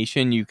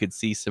reincarnation, you could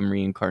see some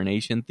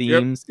reincarnation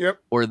themes. Yep.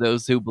 Or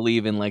those who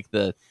believe in like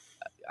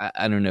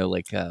I don't know,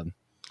 like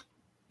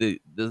the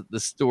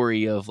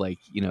story of like,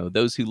 you know,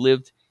 those who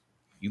lived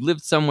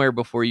somewhere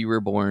before you were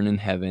born in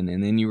heaven,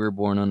 and then you were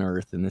born on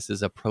earth, and this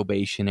is a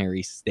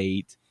probationary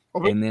state.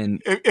 And then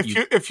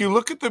if you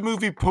look at the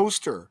movie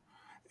poster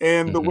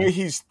and the way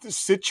he's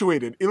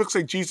situated, it looks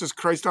like Jesus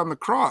Christ on the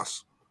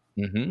cross.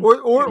 Mm-hmm.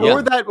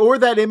 Or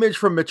that image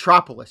from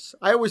Metropolis.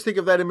 I always think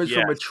of that image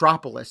from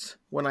Metropolis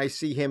when I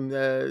see him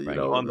you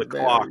know, on the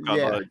clock.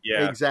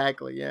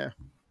 Exactly. Yeah.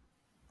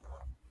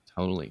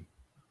 Totally.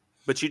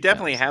 But you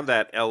definitely have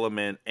that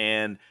element,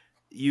 and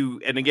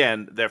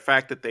again, the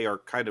fact that they are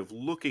kind of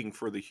looking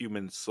for the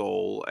human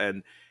soul,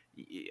 and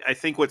I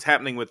think what's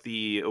happening with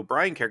the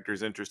O'Brien character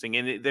is interesting.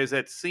 And there's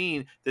that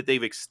scene that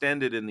they've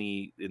extended in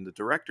the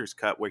director's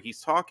cut where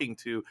he's talking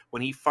to,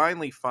 when he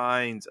finally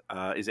finds,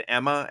 is it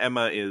Emma?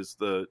 Emma is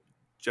the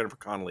Jennifer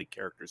Connelly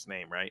character's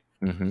name, right?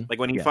 Mm-hmm. Like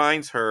when he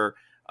finds her,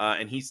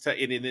 and he's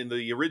in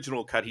the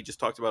original cut, he just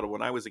talked about it.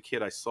 When I was a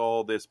kid, I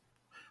saw this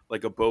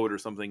like a boat or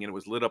something, and it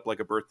was lit up like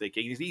a birthday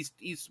cake.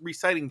 He's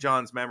reciting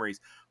John's memories,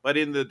 but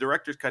in the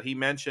director's cut, he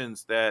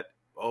mentions that,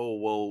 oh,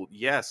 well,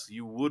 yes,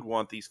 you would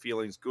want these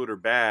feelings, good or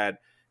bad,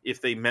 if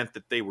they meant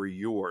that they were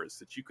yours,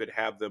 that you could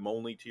have them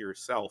only to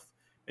yourself,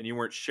 and you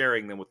weren't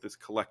sharing them with this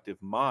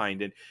collective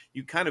mind. And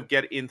you kind of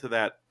get into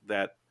that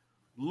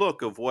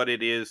look of what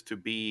it is to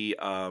be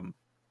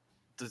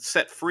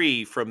set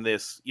free from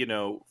this, you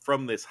know,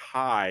 from this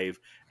hive,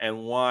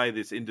 and why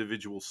this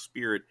individual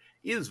spirit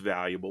is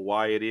valuable,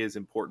 why it is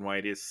important, why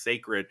it is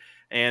sacred.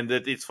 And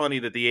that it's funny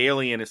that the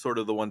alien is sort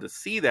of the one to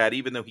see that,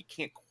 even though he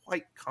can't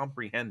quite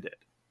comprehend it.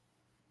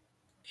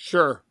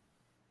 Sure.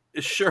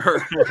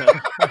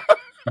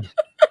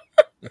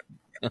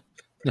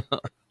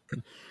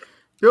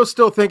 Bill's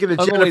still thinking of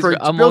Jennifer.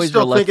 Bill's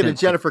still thinking of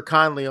Jennifer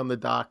Connelly on the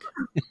dock.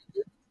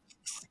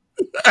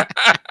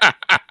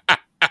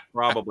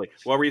 Probably.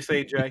 What were you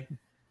saying, Jay?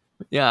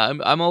 Yeah,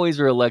 I'm always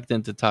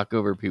reluctant to talk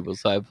over people,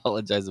 so I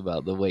apologize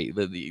about the wait.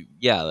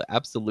 Yeah,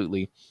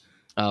 absolutely.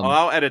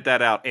 I'll edit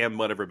that out and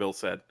whatever Bill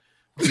said.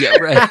 Yeah,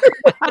 right.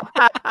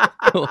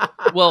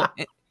 Well,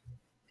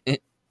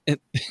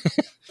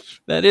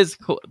 that is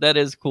cool. That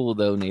is cool,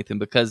 though, Nathan,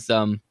 because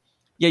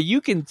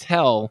you can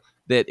tell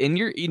that, and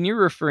you're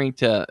referring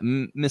to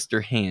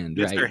Mr. Hand,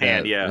 right? Mr.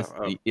 Hand,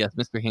 Yes,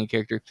 Mr. Hand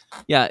character.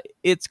 Yeah,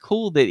 it's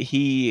cool that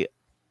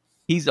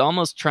he's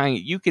almost trying.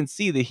 You can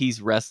see that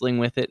he's wrestling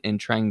with it and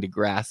trying to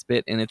grasp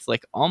it, and it's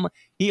like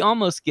he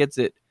almost gets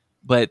it,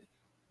 but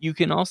you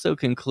can also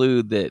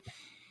conclude that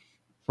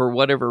for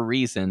whatever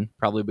reason,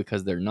 probably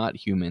because they're not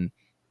human,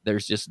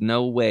 there's just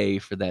no way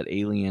for that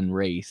alien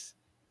race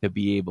to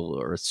be able,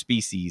 or a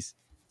species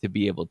to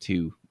be able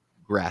to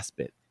grasp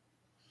it.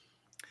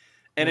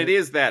 And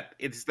it's that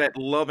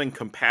love and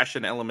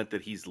compassion element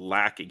that he's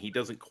lacking. He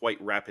doesn't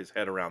quite wrap his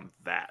head around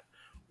that.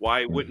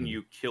 Why wouldn't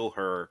you kill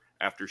her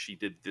after she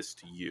did this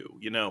to you?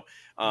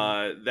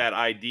 That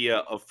idea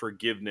of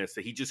forgiveness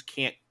that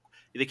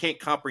they can't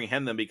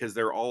comprehend them because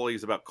they're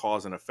always about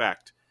cause and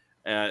effect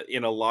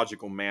in a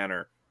logical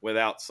manner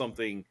without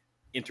something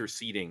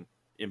interceding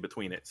in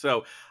between it.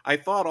 So I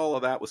thought all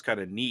of that was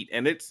kind of neat.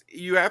 And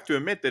you have to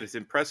admit that it's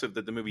impressive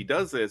that the movie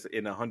does this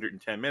in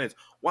 110 minutes,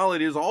 while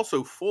it is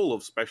also full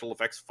of special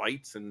effects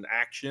fights and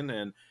action,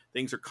 and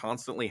things are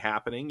constantly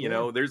happening. You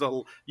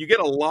get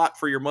a lot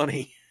for your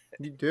money.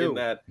 You do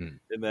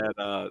in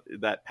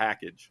that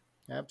package.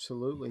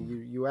 Absolutely.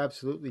 You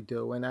absolutely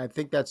do. And I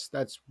think that's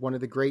one of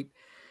the great,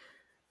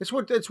 it's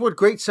what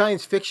great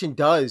science fiction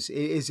does,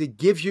 is it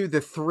gives you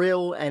the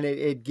thrill, and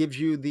it gives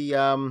you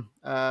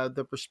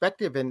the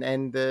perspective,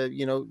 and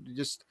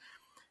just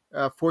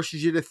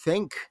forces you to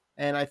think.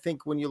 And I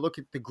think when you look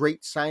at the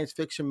great science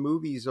fiction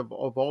movies of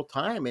all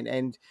time,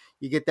 and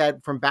you get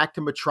that from back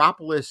to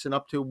Metropolis and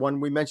up to one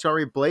we mentioned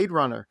already, Blade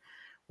Runner,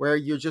 where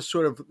you're just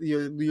sort of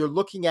you're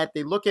looking at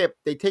they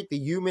take the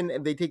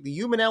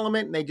human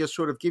element, and they just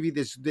sort of give you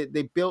this,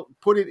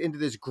 put it into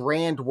this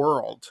grand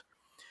world.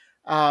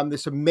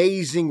 This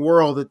amazing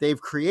world that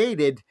they've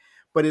created,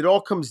 but it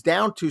all comes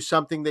down to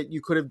something that you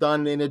could have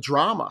done in a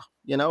drama,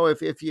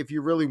 if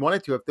you really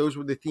wanted to, if those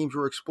were the themes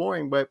we're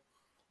exploring, but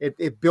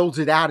it builds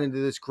it out into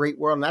this great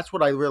world. And that's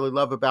what I really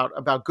love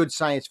about good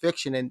science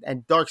fiction,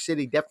 and Dark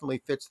City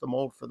definitely fits the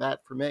mold for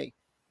that for me.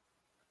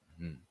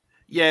 Mm-hmm.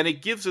 Yeah, and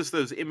it gives us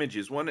those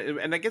images.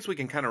 And I guess we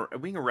can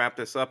wrap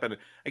this up, and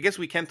I guess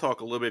we can talk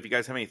a little bit. If you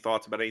guys have any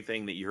thoughts about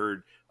anything that you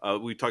heard,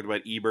 we talked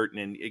about Ebert,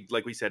 and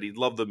like we said, he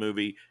loved the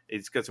movie.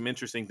 It's got some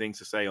interesting things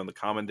to say on the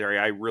commentary.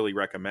 I really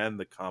recommend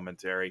the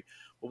commentary.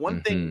 But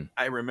one thing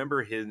I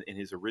remember in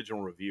his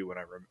original review when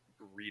I remember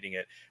reading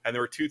it, and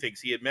there were two things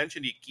he had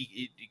mentioned.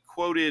 He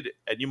quoted,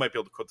 and you might be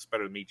able to quote this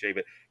better than me, Jay,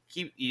 but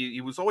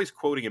he was always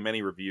quoting in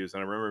many reviews,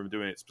 and I remember him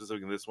doing it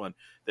specifically in this one,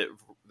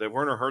 that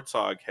Werner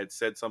Herzog had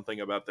said something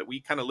about that we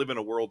kind of live in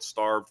a world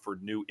starved for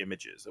new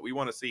images, that we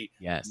want to see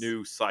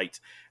new sights,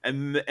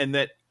 and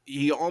that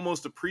he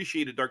almost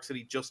appreciated Dark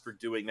City just for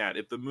doing that.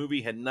 If the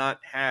movie had not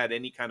had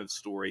any kind of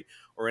story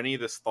or any of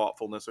this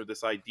thoughtfulness or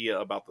this idea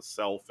about the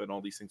self and all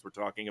these things we're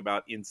talking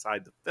about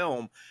inside the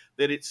film,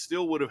 that it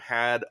still would have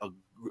had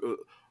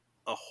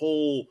a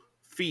whole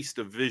feast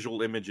of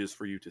visual images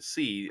for you to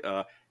see.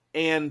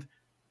 And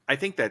I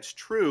think that's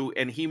true.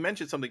 And he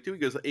mentioned something too. He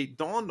goes, it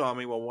dawned on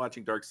me while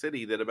watching Dark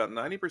City that about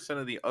 90%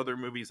 of the other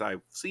movies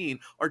I've seen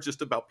are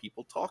just about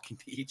people talking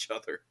to each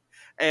other.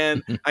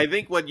 And I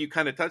think what you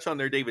kind of touch on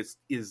there, Dave,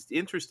 is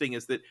interesting,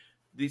 is that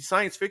the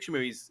science fiction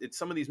movies,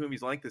 some of these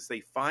movies like this, they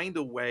find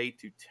a way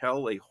to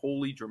tell a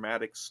wholly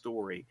dramatic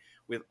story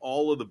with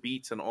all of the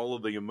beats and all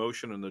of the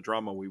emotion and the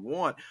drama we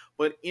want,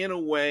 but in a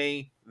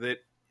way that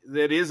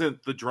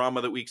isn't the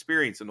drama that we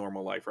experience in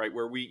normal life, right?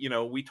 Where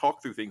we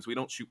talk through things. We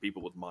don't shoot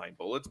people with mind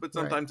bullets, but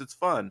sometimes it's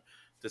fun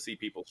to see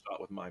people shot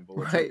with mind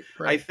bullets. Right.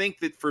 I think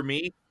that for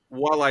me,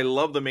 while I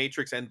love The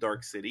Matrix and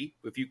Dark City,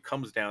 if you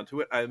comes down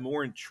to it, I'm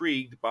more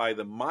intrigued by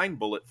the mind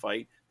bullet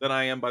fight than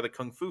I am by the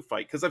kung fu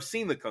fight, because I've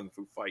seen the kung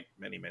fu fight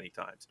many, many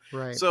times.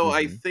 Right. So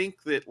I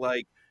think that,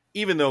 like,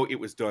 even though it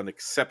was done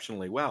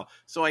exceptionally well,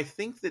 so I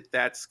think that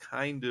that's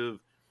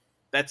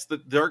the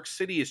Dark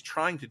City is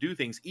trying to do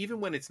things, even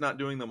when it's not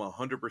doing them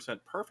 100%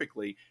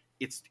 perfectly.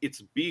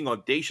 It's being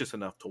audacious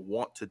enough to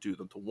want to do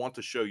them, to want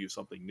to show you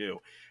something new.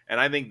 And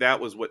I think that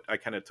was what I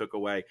kind of took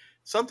away.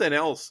 Something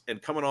else,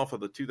 and coming off of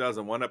the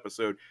 2001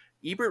 episode,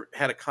 Ebert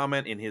had a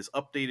comment in his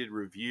updated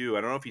review.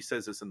 I don't know if he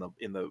says this in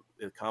the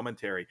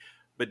commentary,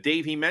 but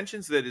Dave, he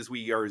mentions that as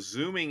we are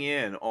zooming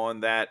in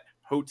on that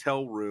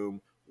hotel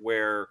room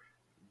where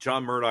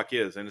John Murdoch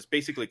is, and it's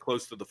basically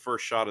close to the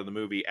first shot of the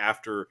movie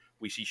after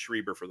we see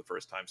Schreiber for the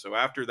first time. So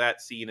after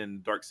that scene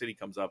in Dark City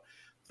comes up,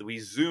 we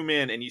zoom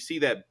in and you see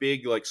that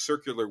big, like,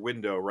 circular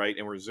window, right?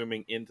 And we're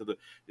zooming into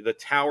the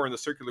tower and the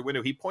circular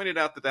window. He pointed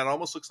out that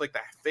almost looks like the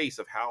face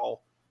of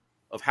HAL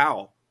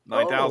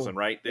 9000,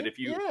 right? That if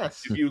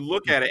you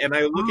look at it, and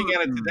I'm looking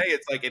at it today,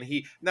 it's like,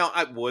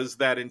 and was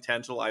that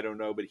intentional? I don't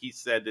know, but he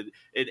said that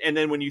and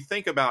then when you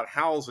think about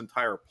HAL's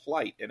entire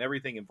plight and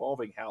everything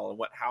involving HAL and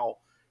what HAL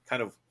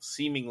kind of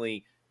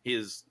seemingly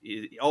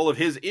all of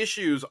his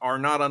issues are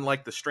not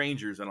unlike the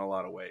Strangers in a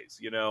lot of ways,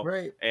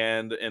 right?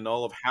 And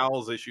all of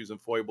HAL's issues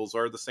and foibles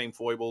are the same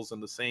foibles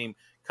and the same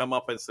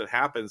comeuppance that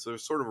happens. They're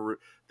sort of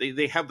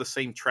they have the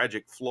same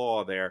tragic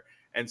flaw there,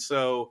 and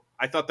so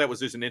I thought that was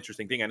just an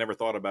interesting thing. I never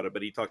thought about it,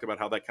 but he talked about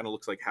how that kind of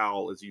looks like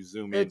Hal as you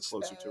zoom in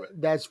closer to it.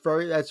 That's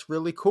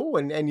really cool.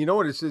 And you know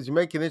what it is? You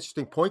make an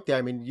interesting point there.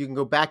 I mean, you can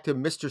go back to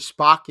Mr.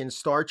 Spock in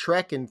Star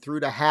Trek and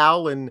through to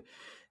Hal and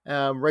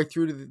right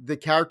through to the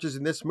characters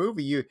in this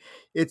movie.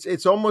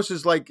 It's almost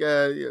as like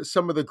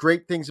some of the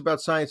great things about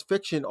science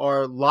fiction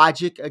are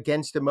logic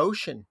against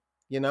emotion,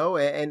 you know,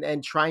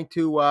 and trying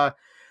to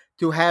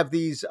have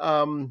these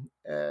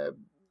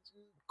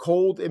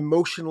cold,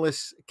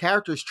 emotionless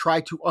characters try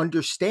to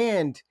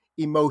understand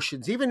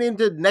emotions, even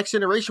into Next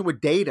Generation with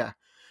Data.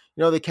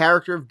 You know, the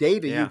character of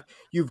Data. Yeah.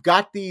 You've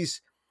got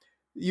these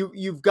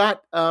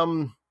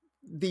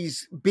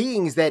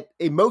beings that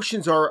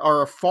emotions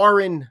are a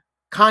foreign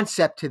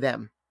concept to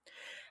them,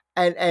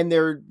 and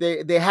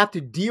they have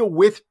to deal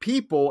with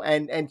people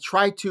and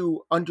try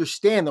to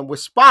understand them.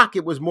 With Spock,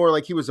 it was more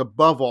like he was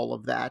above all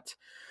of that.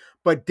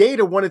 But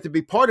Data wanted to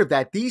be part of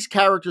that. These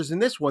characters in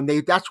this one,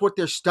 that's what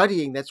they're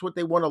studying. That's what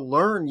they want to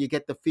learn. You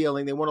get the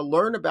feeling they want to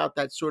learn about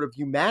that sort of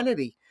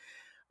humanity.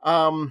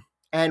 And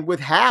with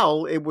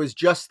Hal, it was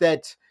just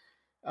that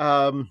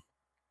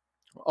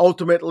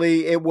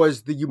ultimately it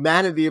was the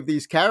humanity of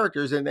these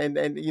characters.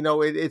 And you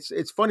know,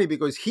 it's funny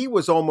because he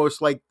was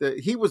almost like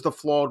he was the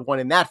flawed one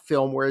in that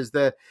film, whereas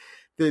the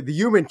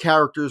human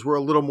characters were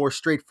a little more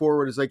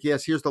straightforward. It's like,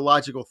 yes, here's the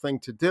logical thing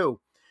to do.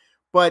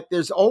 But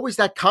there's always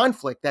that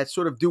conflict, that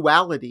sort of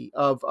duality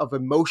of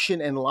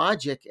emotion and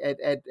logic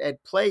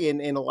at play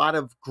in a lot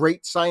of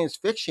great science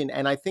fiction.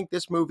 And I think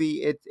this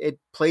movie, it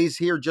plays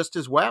here just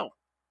as well.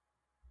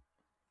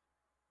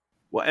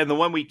 Well, and the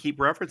one we keep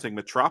referencing,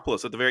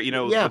 Metropolis, at the very,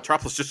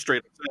 Metropolis just straight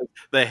up says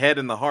the head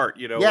and the heart,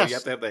 you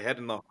have to have the head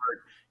and the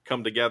heart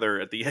come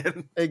together at the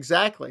end.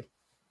 Exactly.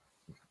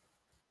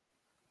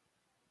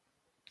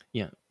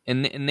 Yeah.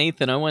 And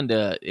Nathan, I wanted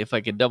to, if I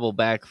could double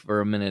back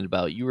for a minute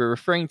about, you were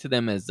referring to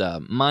them as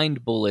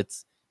mind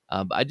bullets.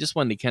 I just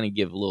wanted to kind of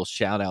give a little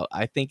shout out.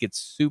 I think it's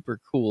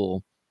super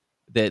cool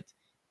that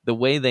the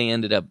way they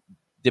ended up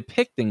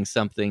depicting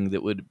something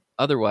that would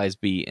otherwise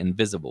be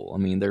invisible. I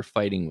mean, they're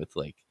fighting with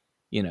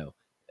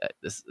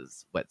this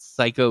is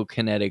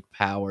psychokinetic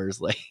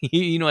powers, like,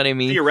 you know what I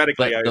mean?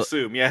 Theoretically, I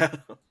assume, yeah.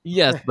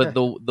 Yes, but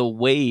the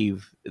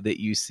wave that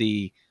you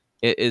see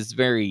is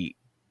very...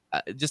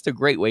 just a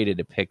great way to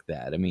depict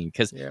that. I mean,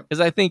 because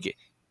I think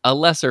a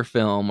lesser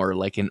film or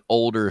like an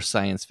older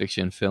science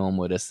fiction film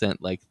would have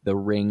sent like the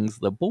rings,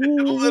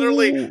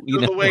 literally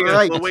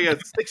the way a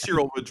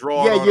 6-year-old would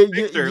draw a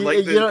picture,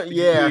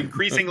 the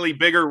increasingly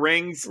bigger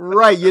rings.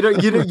 Right. You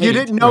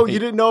didn't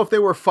know if they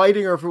were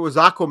fighting or if it was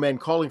Aquaman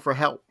calling for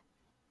help.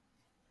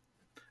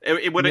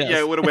 It would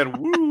have went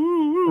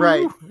woo.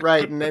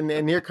 Right.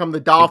 And here come the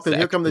dolphins. Exactly.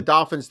 Here come the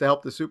dolphins to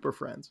help the Super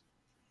Friends.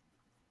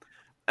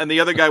 And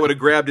the other guy would have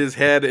grabbed his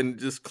head and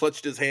just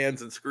clutched his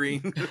hands and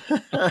screamed.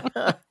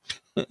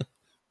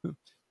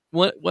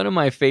 One of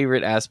my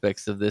favorite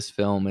aspects of this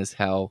film is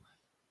how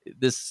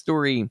this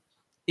story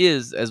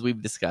is, as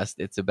we've discussed,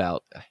 it's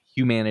about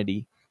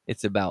humanity,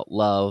 it's about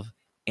love,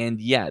 and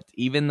yet,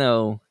 even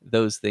though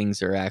those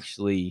things are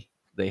actually,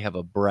 they have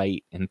a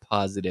bright and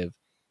positive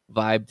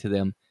vibe to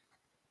them,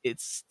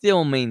 it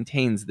still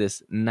maintains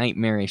this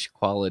nightmarish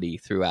quality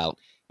throughout.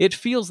 It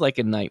feels like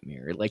a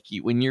nightmare. Like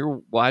when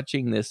you're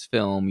watching this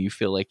film, you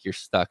feel like you're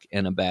stuck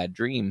in a bad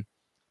dream.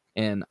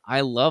 And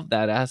I love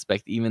that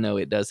aspect, even though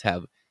it does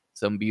have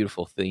some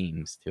beautiful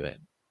themes to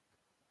it.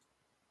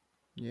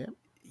 Yeah.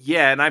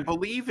 Yeah, and I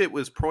believe it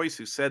was Preuss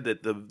who said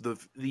that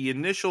the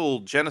initial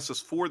genesis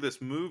for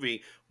this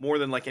movie, more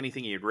than like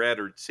anything he had read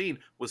or seen,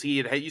 was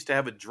he used to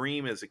have a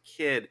dream as a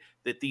kid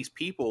that these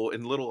people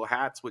in little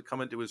hats would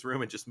come into his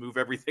room and just move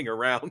everything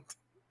around.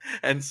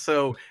 And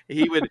so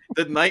the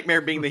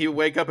nightmare being that he would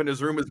wake up and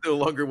his room was no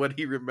longer what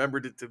he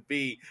remembered it to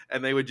be,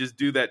 and they would just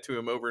do that to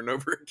him over and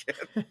over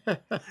again.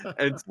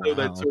 And so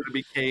that sort of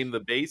became the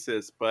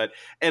basis.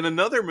 And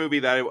another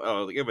movie that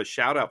I'll give a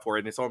shout out for,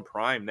 and it's on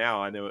Prime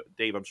now. I know,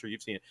 Dave, I'm sure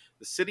you've seen it,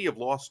 The City of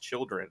Lost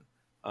Children.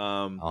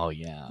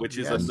 Which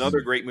is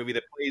another great movie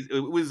that plays. It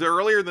was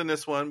earlier than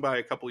this one by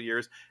a couple of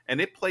years, and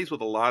it plays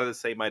with a lot of the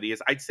same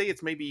ideas. I'd say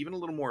it's maybe even a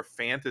little more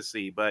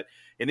fantasy,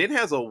 and it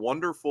has a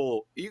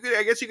wonderful.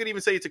 I guess you could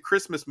even say it's a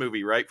Christmas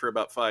movie, right? For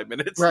about 5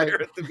 minutes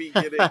there at the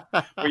beginning,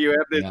 where you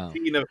have this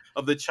scene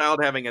of the child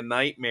having a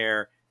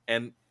nightmare.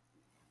 And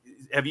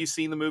have you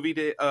seen the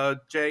movie,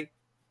 Jay?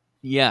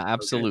 Yeah,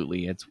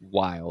 absolutely. Okay. It's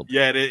wild.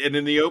 Yeah, and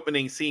in the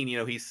opening scene,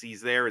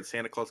 he's there, and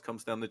Santa Claus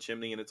comes down the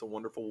chimney, and it's a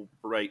wonderful,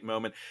 bright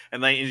moment.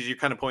 And then, as you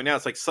kind of point out,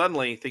 it's like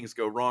suddenly things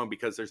go wrong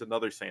because there's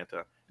another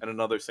Santa and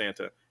another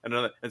Santa and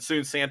another, and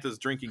soon Santa's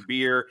drinking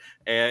beer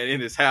and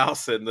in his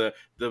house, and the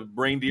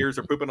reindeers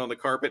are pooping on the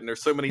carpet, and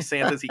there's so many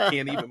Santas he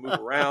can't even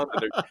move around,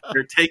 and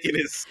they're taking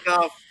his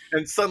stuff,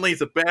 and suddenly it's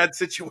a bad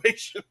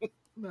situation.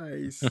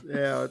 Nice.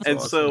 Yeah. And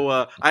awesome.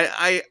 So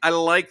I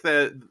like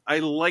that. I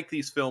like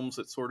these films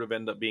that sort of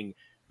end up being,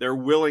 they're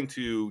willing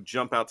to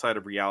jump outside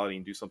of reality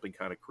and do something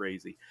kind of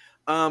crazy.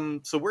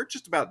 So we're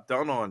just about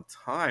done on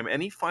time.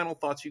 Any final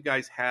thoughts you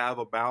guys have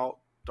about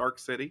Dark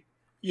City?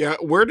 Yeah,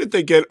 where did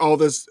they get all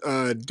this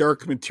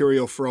dark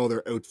material for all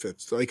their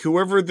outfits? Like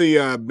whoever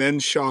the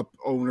men's shop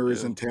owner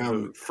is in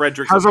town,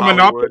 Fredericks has of a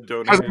Hollywood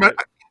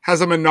has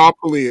a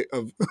monopoly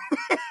of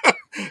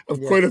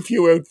Yeah. quite a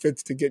few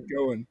outfits to get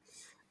going.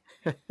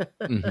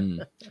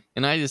 Mm-hmm.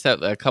 And I just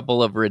have a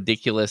couple of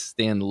ridiculous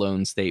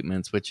standalone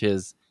statements, which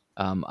is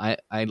I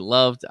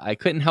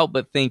couldn't help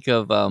but think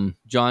of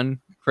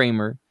John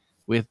Kramer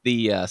with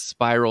the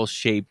spiral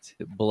shaped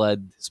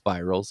blood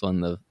spirals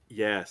on the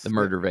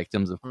murder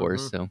victims, of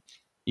course. Mm-hmm. So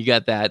you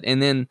got that.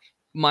 And then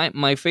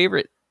my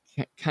favorite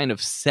kind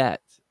of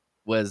set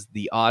was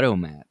the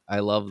automat. I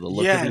love the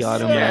look of the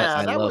automat. Yeah,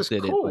 I that loved was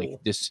it. cool. It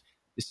like just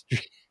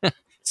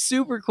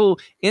super cool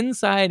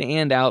inside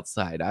and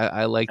outside.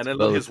 I liked and then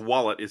both. his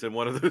wallet is in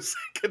one of those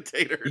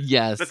containers.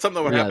 Yes, that's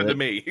something that would happen to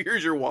me.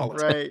 Here's your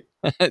wallet. Right.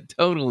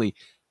 Totally.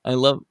 I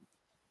love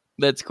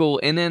that's cool.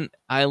 And then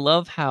I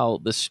love how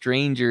the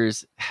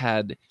strangers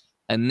had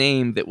a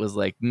name that was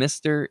like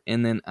Mr.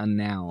 and then a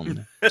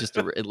noun. Just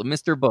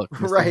Mr. Book,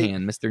 Mr. Right.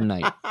 Hand, Mr.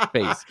 Knight,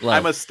 face. Love.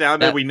 I'm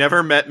astounded we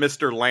never met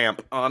Mr.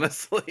 Lamp,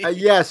 honestly.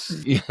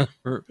 Yes. Yeah.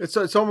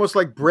 It's almost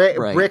like Brick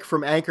Right.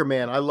 from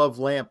Anchorman. I love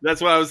Lamp.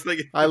 That's what I was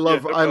thinking. I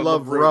love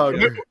Rug.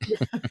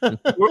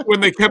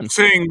 When they kept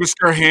saying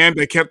Mr. Hand,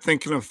 I kept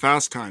thinking of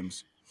Fast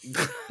Times.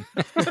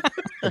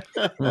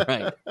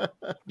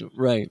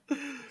 Right.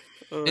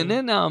 And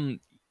then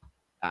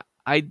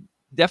I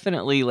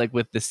definitely like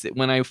with this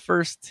when I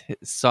first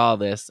saw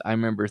this, I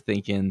remember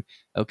thinking,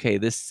 okay,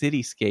 this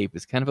cityscape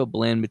is kind of a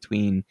blend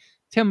between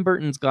Tim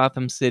Burton's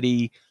Gotham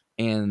City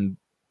and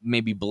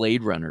maybe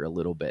Blade Runner a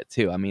little bit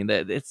too. I mean,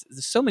 there's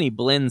so many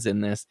blends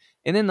in this.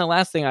 And then the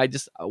last thing,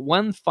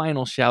 one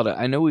final shout out.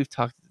 I know we've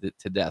talked it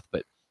to death,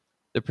 but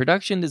the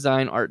production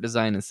design, art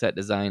design, and set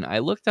design. I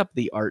looked up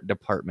the art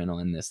department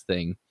on this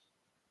thing,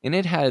 and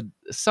it had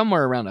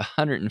somewhere around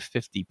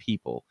 150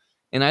 people.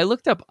 And I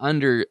looked up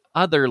under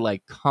other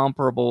like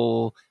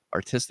comparable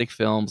artistic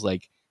films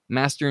like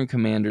Master and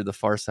Commander, The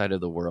Far Side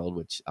of the World,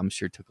 which I'm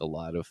sure took a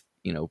lot of,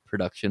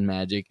 production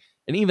magic,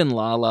 and even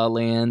La La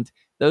Land.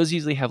 Those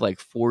usually have like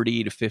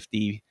 40 to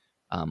 50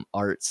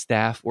 art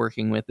staff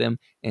working with them.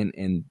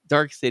 And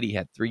Dark City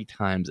had 3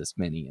 times as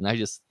many. And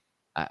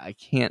I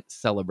can't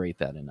celebrate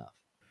that enough.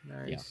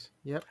 Nice.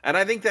 Yeah. Yep. And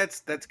I think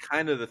that's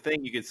kind of the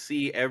thing. You can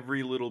see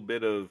every little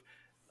bit of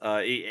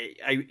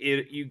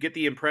you get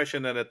the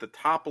impression that at the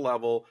top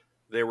level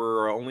there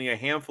were only a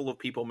handful of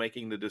people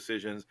making the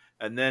decisions,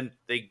 and then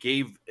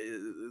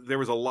there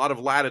was a lot of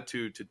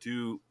latitude to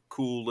do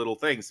cool little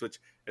things, which,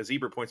 as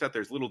Ebert points out,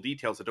 there's little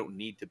details that don't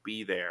need to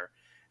be there.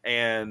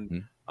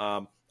 And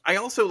I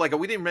also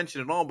we didn't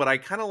mention it all, but I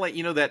kind of like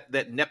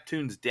that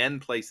Neptune's Den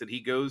place that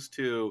he goes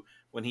to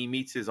when he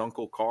meets his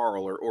Uncle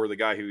Carl or the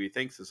guy who he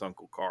thinks is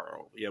Uncle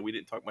Carl. Yeah, we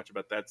didn't talk much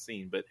about that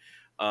scene, but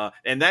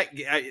and that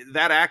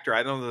actor,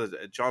 I don't know,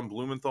 John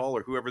Blumenthal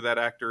or whoever that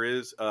actor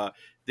is,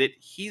 that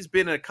he's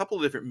been in a couple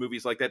of different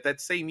movies like that. That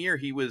same year,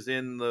 he was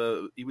in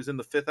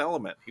the Fifth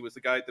Element. He was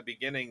the guy at the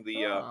beginning,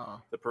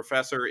 the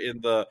professor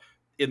in the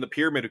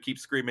pyramid who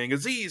keeps screaming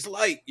Aziz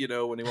light,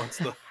 when he wants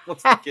the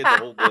kid to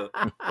hold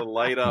the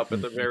light up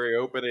at the very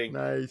opening.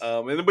 Nice.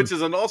 And which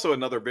is also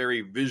another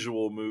very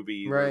visual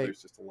movie. Right.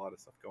 There's just a lot of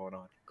stuff going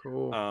on.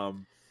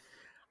 Cool.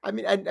 I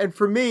mean, and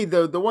for me,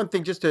 the one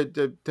thing, just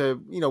to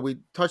we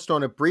touched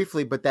on it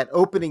briefly, but that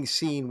opening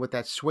scene with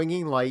that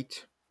swinging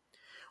light,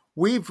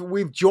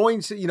 we've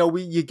joined.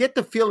 You get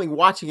the feeling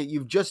watching it.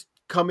 You've just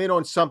come in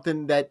on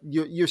something that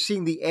you're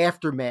seeing the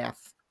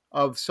aftermath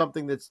of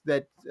something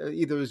that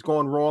either has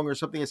gone wrong or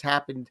something has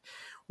happened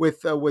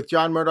with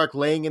John Murdoch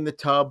laying in the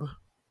tub,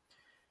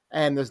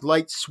 and there's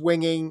light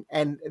swinging,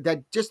 and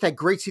that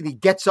great scene. He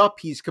gets up,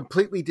 he's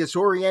completely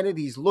disoriented,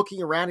 he's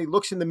looking around, he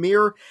looks in the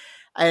mirror,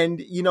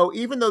 and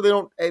even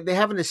though they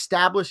haven't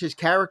established his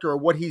character or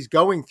what he's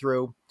going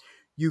through,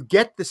 you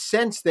get the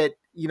sense that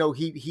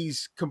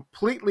he's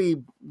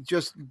completely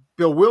just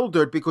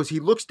bewildered because he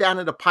looks down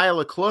at a pile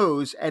of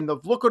clothes, and the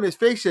look on his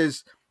face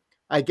is,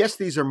 I guess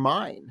these are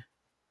mine.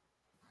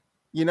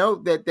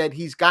 That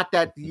he's got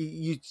that,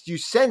 you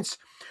sense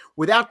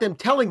without them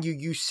telling you,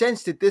 you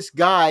sense that this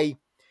guy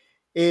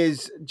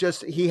is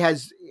just, he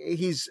has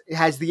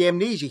the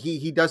amnesia.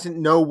 He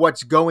doesn't know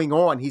what's going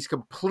on. He's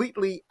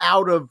completely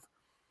out of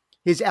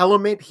his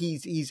element.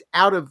 He's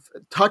out of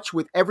touch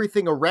with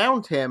everything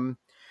around him.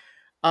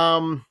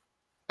 And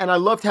I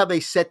loved how they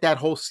set that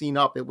whole scene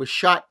up. It was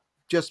shot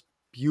just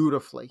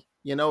beautifully,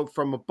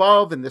 from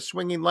above and the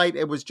swinging light.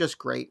 It was just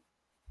great.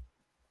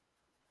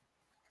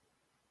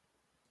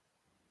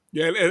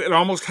 Yeah, it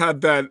almost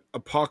had that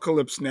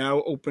Apocalypse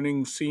Now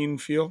opening scene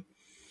feel.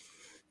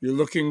 You're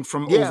looking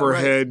from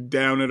overhead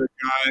down at a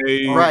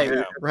guy, right.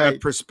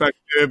 That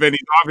perspective, and he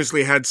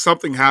obviously had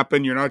something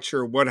happen. You're not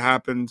sure what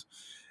happened,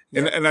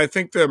 and I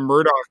think that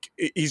Murdoch,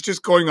 he's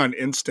just going on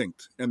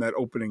instinct in that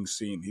opening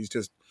scene. He's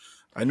just,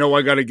 I know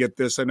I got to get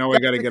this. I know I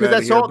got to get out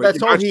of here.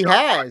 That's all he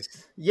has.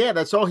 Yeah,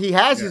 that's all he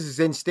has is his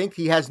instinct.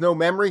 He has no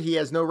memory. He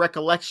has no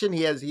recollection.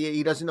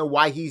 He doesn't know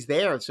why he's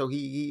there. So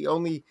he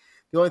only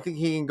The only thing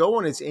he can go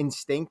on is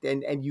instinct,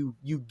 and you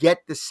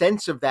get the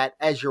sense of that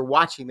as you're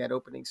watching that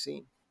opening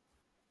scene.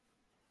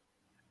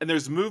 And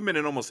there's movement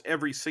in almost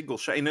every single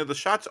shot. The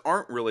shots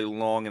aren't really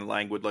long and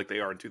languid like they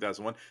are in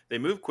 2001. They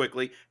move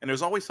quickly, and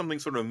there's always something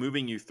sort of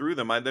moving you through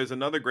them. There's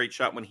another great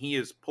shot when he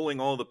is pulling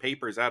all the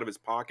papers out of his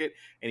pocket,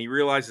 and he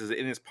realizes that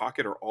in his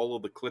pocket are all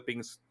of the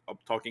clippings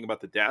of talking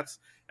about the deaths.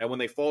 And when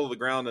they fall to the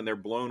ground and they're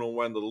blown on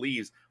one of the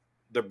leaves,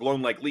 they're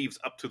blown like leaves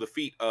up to the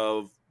feet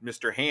of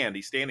Mr. Hand.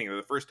 He's standing there.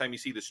 The first time you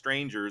see the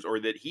strangers, or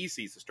that he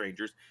sees the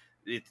strangers,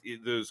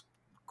 those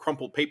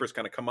crumpled papers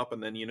kind of come up,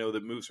 and then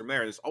that moves from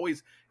there. And it's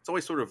always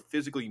sort of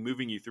physically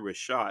moving you through a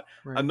shot.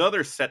 Right.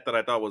 Another set that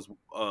I thought was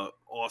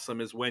awesome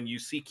is when you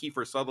see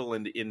Kiefer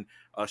Sutherland in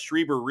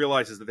Schreiber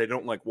realizes that they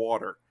don't like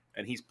water,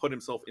 and he's put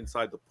himself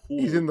inside the pool.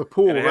 He's in the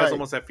pool, and it right. has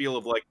almost that feel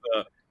of like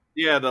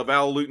the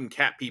Val Luton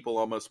cat people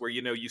almost, where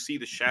you see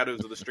the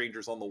shadows of the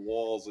strangers on the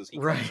walls as he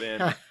comes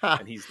in,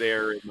 and he's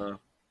there in the.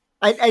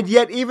 And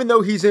yet, even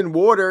though he's in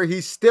water,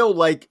 he's still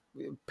like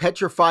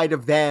petrified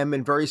of them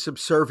and very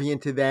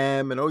subservient to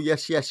them. And oh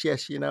yes, and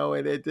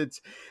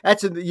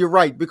you're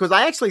right, because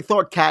I actually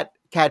thought cat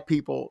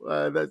people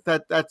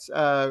that's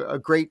a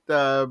great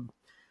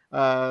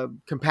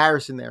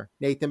comparison there,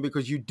 Nathan,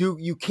 because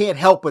you can't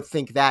help but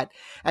think that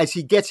as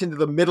he gets into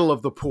the middle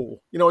of the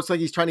pool, it's like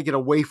he's trying to get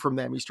away from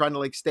them. He's trying to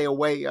like stay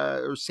away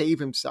or save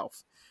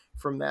himself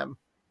from them.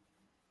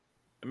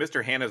 And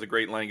Mr. Han has a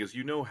great line. He goes,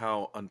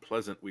 how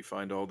unpleasant we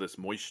find all this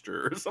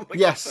moisture or something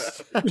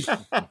yes. like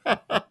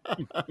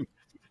that.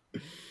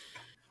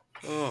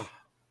 Oh.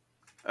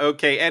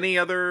 Okay, any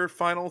other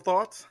final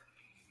thoughts?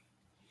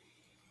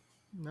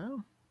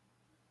 No,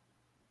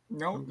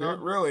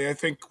 not really. I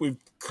think we've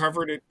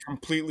covered it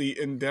completely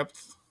in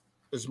depth,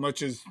 as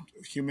much as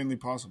humanly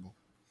possible.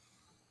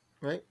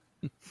 Right?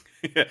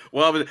 Yeah.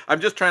 Well,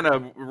 I'm just trying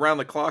to round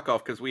the clock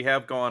off, because we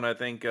have gone, I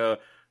think,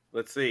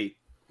 let's see.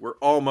 We're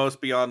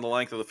almost beyond the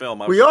length of the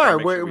film. We are.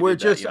 We're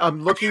just.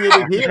 I'm looking at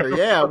it here.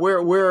 Yeah,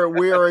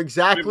 we're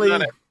exactly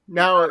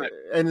now.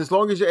 And as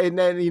long as and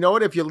then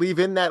if you leave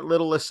in that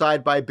little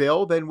aside by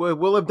Bill, then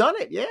we'll have done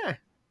it. Yeah.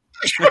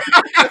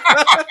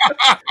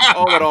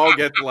 It all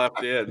gets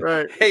left in.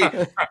 Right.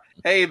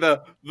 Hey,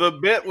 the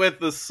bit with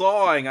the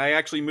sawing, I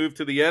actually moved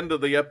to the end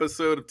of the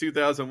episode of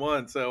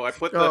 2001. So I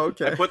put I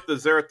put the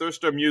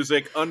Zarathustra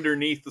music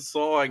underneath the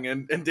sawing,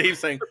 and Dave's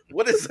saying,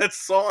 "What is that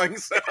sawing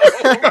sound?"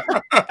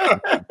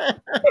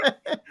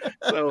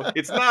 So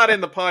it's not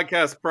in the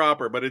podcast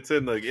proper, but it's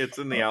in the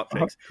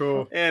outtakes.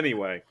 Cool.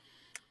 Anyway.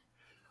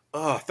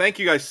 Oh, thank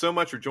you guys so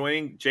much for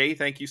joining. Jay,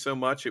 thank you so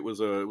much. It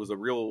was a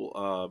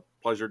real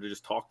pleasure to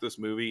just talk this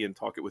movie and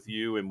talk it with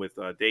you, and with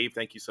Dave.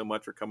 Thank you so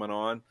much for coming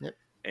on. Yep.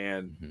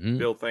 And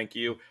Bill, thank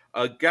you.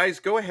 Guys,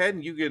 go ahead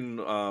and you can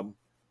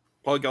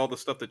plug all the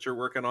stuff that you're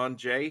working on.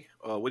 Jay,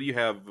 what do you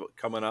have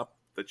coming up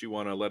that you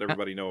want to let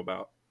everybody know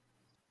about?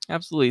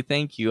 Absolutely.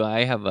 Thank you.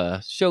 I have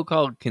a show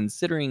called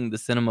Considering the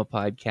Cinema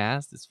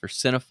Podcast. It's for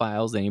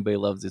cinephiles. Anybody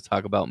loves to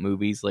talk about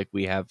movies like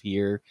we have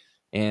here.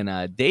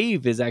 And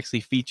Dave is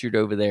actually featured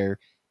over there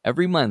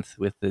every month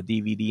with the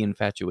DVD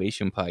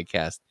Infatuation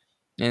podcast.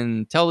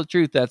 And tell the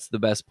truth, that's the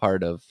best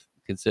part of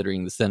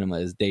Considering the Cinema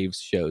is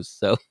Dave's shows.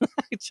 So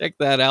check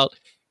that out,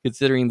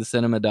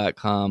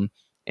 consideringthecinema.com.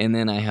 And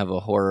then I have a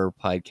horror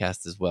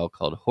podcast as well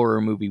called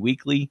Horror Movie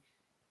Weekly.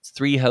 It's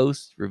 3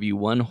 hosts, review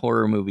one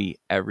horror movie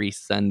every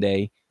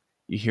Sunday.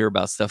 You hear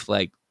about stuff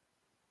like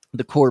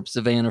The Corpse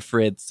of Anna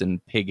Fritz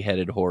and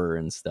pig-headed horror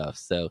and stuff.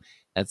 So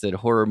that's at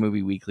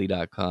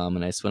horrormovieweekly.com.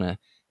 And I just want to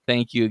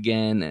thank you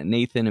again,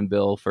 Nathan and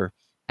Bill, for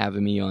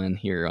having me on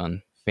here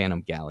on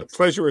Phantom Galaxy. The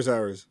pleasure is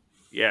ours.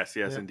 Yes,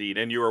 indeed.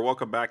 And you are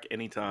welcome back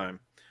anytime.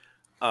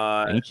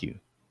 Thank you.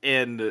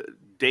 And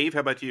Dave,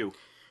 how about you?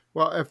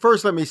 Well,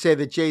 first, let me say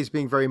that Jay's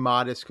being very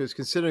modest, because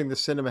Considering the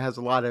Cinema has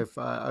a lot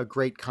of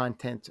great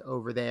content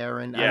over there.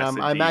 And, yes,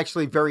 I'm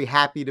actually very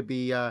happy to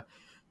be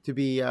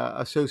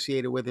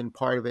associated with and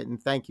part of it. And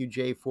thank you,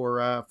 Jay,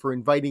 for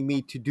inviting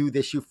me to do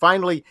this. You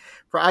finally,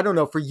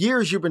 for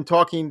years, you've been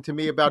talking to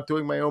me about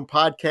doing my own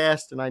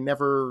podcast, and I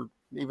never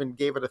even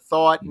gave it a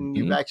thought. And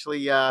you've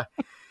actually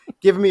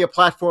given me a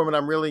platform, and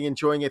I'm really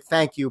enjoying it.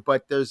 Thank you.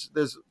 But there's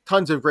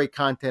tons of great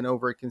content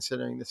over at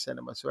Considering the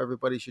Cinema, so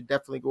everybody should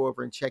definitely go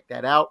over and check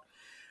that out.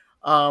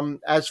 I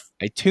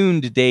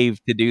tuned Dave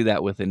to do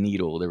that with a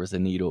needle. There was a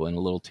needle and a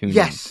little tuning.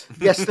 Yes,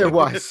 there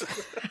was.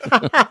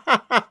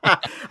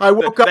 I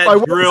woke up.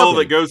 That drill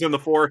that goes in the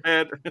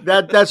forehead.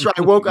 That's right.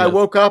 I woke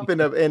up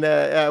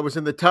I was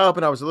in the tub,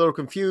 and I was a little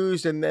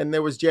confused, and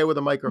there was Jay with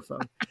a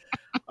microphone.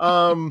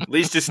 At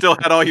least you still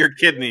had all your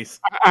kidneys.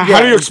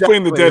 How do you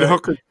explain the dead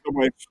hooker to the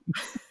wife?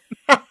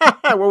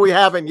 Well, we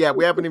haven't yet.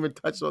 We haven't even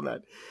touched on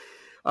that.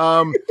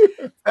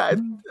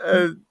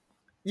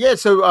 Yeah,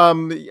 so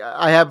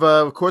I have,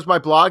 of course, my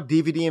blog,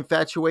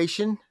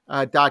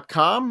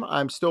 DVDinfatuation.com.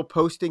 I'm still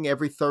posting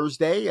every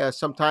Thursday.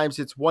 Sometimes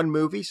it's one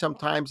movie.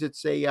 Sometimes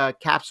it's a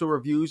capsule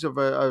reviews of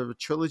a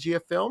trilogy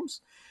of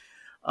films.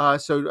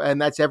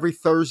 And that's every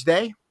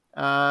Thursday.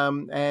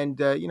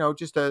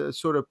 Just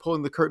sort of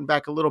pulling the curtain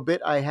back a little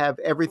bit, I have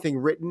everything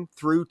written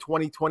through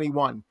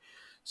 2021.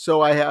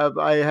 So I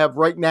have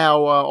right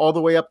now all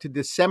the way up to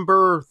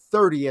December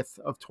 30th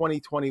of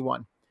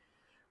 2021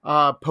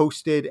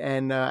 posted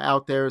and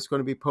out there. It's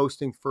going to be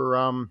posting for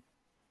on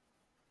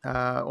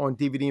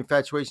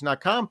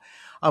DVDinfatuation.com.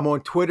 I'm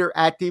on Twitter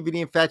at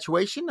DVD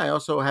Infatuation. I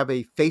also have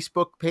a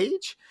Facebook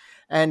page.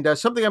 And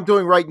something I'm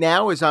doing right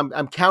now is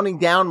I'm counting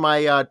down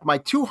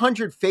my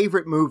 200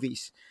 favorite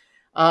movies.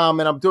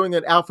 And I'm doing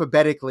it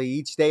alphabetically.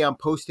 Each day I'm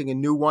posting a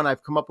new one.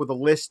 I've come up with a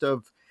list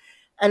of,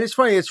 and it's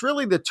funny, it's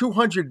really the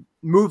 200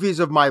 movies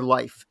of my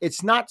life.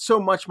 It's not so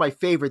much my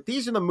favorite.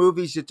 These are the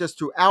movies that just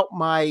throughout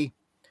my,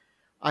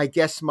 I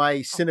guess, my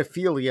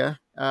cinephilia,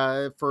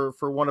 for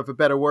want of a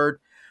better word,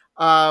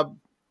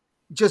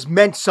 just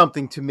meant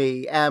something to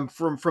me. And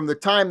from the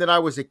time that I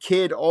was a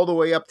kid all the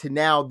way up to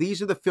now,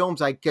 these are the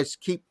films I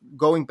just keep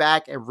going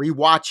back and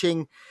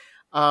rewatching.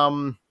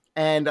 And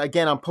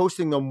again, I'm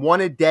posting them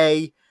one a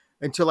day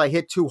until I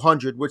hit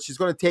 200, which is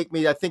going to take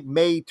me, I think,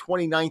 May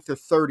 29th or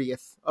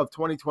 30th of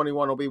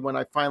 2021 will be when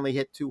I finally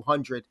hit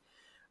 200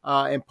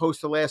 and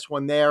post the last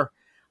one there.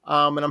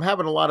 And I'm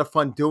having a lot of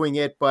fun doing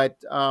it,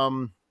 but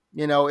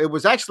it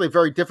was actually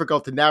very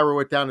difficult to narrow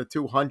it down to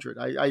 200.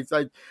 I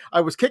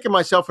was kicking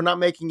myself for not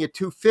making it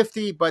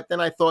 250, but then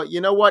I thought,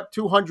 you know what,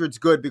 200's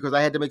good because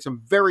I had to make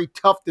some very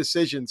tough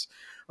decisions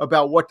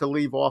about what to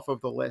leave off of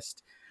the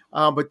list.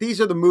 But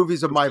these are the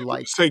movies of my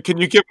life. Say, can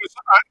you give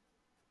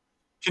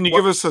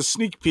us a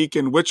sneak peek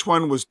in which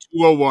one was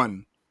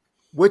 201?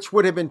 Which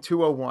would have been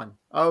 201?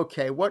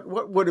 Okay, what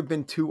would have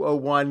been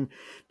 201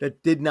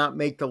 that did not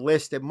make the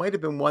list? It might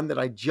have been one that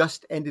I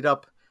just ended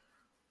up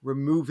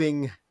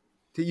removing.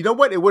 You know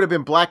what? It would have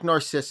been Black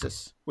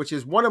Narcissus, which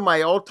is one of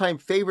my all-time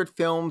favorite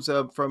films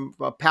from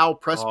Powell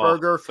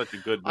Pressburger. Such a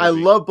good movie. I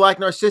love Black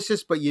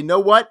Narcissus, but you know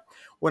what?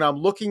 When I'm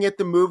looking at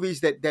the movies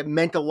that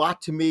meant a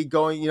lot to me,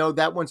 going,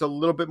 that one's a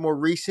little bit more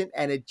recent,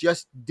 and it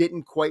just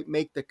didn't quite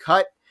make the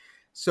cut.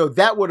 So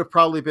that would have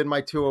probably been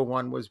my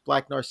 201 was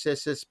Black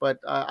Narcissus. But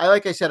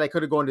like I said, I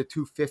could have gone to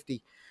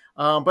 250.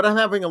 But I'm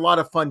having a lot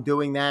of fun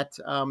doing that.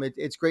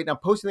 It's great. And I'm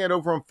posting that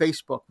over on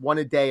Facebook, one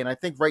a day. And I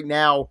think right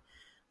now,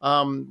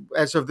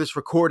 as of this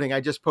recording,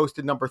 I just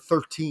posted number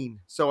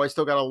 13. So I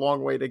still got a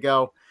long way to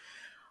go.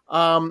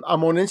 I'm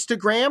on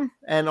Instagram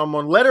and I'm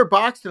on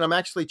Letterboxd, and I'm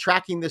actually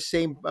tracking the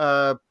same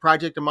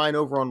project of mine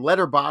over on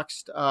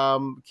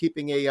Letterboxd,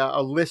 keeping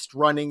a list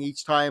running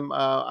each time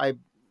I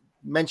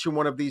mention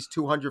one of these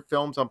 200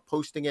 films. I'm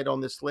posting it on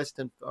this list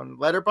on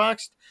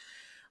Letterboxd.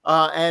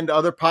 And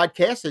other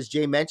podcasts, as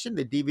Jay mentioned,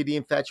 the DVD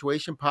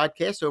Infatuation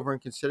podcast over in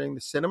Considering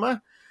the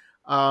Cinema.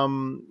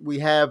 We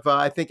have,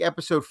 I think,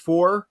 episode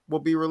 4 will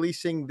be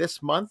releasing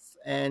this month,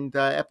 and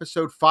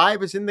episode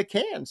 5 is in the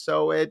can.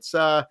 So it's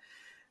been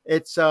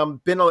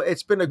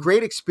a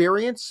great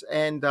experience,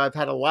 and I've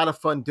had a lot of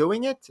fun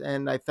doing it.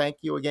 And I thank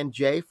you again,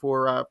 Jay,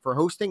 for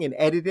hosting and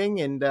editing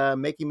and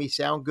making me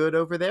sound good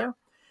over there.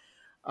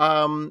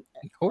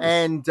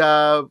 And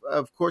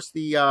of course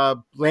the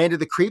Land of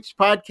the Creeps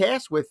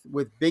podcast with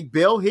Big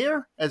Bill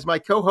here as my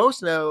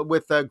co-host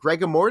with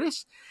Greg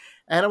Immortus.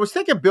 And I was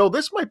thinking, Bill,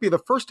 this might be the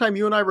first time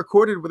you and I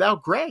recorded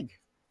without Greg.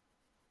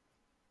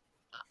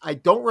 I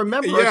don't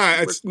remember.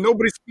 Yeah, it's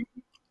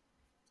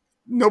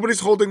nobody's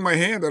holding my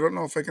hand. I don't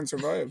know if I can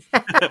survive.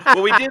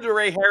 Well, we did the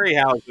Ray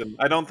Harryhausen.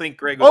 I don't think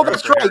Greg. Oh,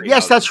 that's right.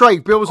 Yes, that's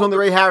right. Bill was on the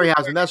Ray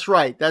Harryhausen. That's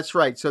right. That's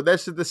right. So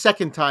this is the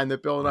second time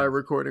that Bill and I are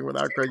recording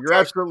without Greg. You're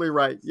absolutely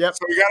right. Yep.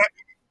 So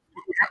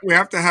we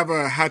have to have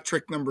a hat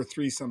trick number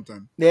 3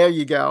 sometime. There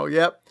you go.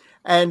 Yep.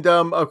 And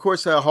of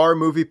course, a horror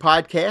movie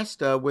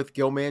podcast with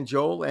Gilman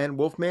Joel and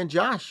Wolfman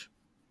Josh.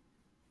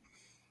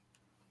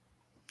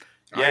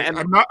 Yeah,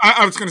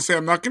 I was going to say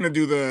I'm not going to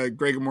do the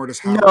Greg Immortus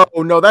house.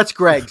 No, that's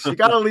Greg's. You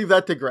got to leave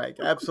that to Greg.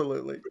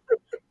 Absolutely.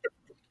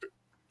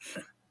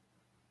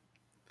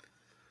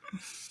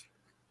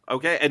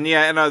 Okay, and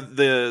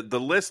the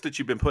list that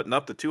you've been putting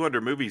up, the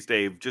 200 movies,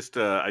 Dave, just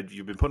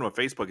you've been putting on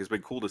Facebook. It's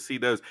been cool to see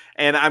those,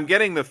 and I'm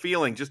getting the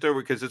feeling just over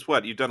because it's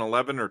what you've done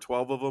 11 or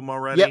 12 of them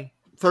already. Yep,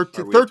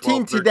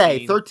 13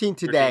 today. 13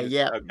 today.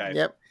 Yeah. Okay.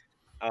 Yep.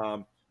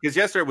 Because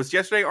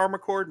yesterday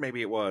Armacord,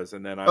 maybe it was,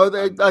 and then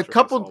a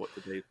couple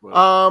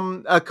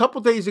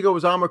days ago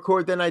was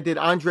Armacord. Then I did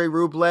Andrei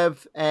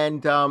Rublev,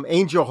 and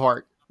Angel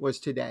Heart was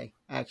today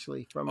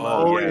actually from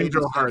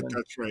Angel Heart.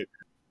 That's right.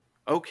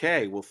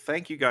 Okay, well,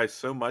 thank you guys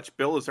so much.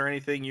 Bill, is there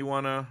anything you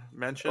want to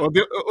mention?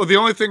 The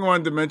only thing I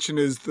wanted to mention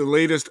is the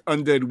latest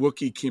Undead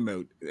Wookiee came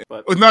out.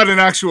 Not an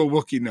actual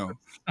Wookiee, no.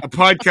 A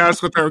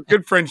podcast with our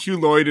good friend Hugh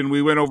Lloyd, and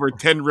we went over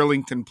 10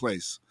 Rillington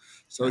Place.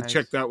 So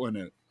check that one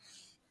out.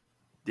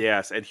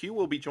 Yes, and Hugh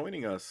will be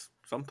joining us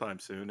sometime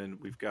soon,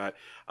 and we've got.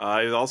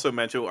 I also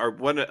mentioned our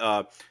one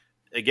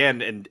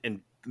again, and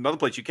another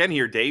place you can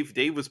hear Dave.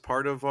 Dave was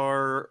part of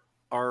our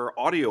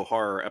audio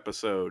horror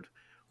episode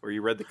where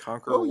you read The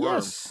Conqueror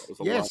Worm.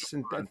 Yes,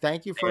 and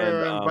thank you for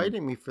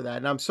inviting me for that.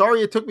 And I'm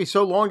sorry it took me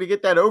so long to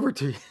get that over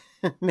to you,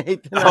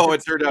 Nathan. Oh,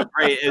 it turned out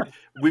great.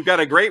 We've got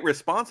a great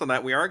response on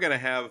that. We are going to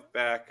have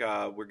back.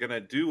 We're going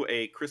to do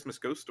a Christmas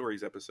Ghost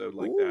Stories episode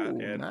like that,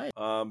 and nice.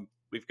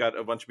 we've got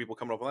a bunch of people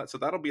coming up on that. So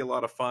that'll be a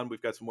lot of fun.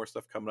 We've got some more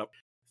stuff coming up.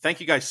 Thank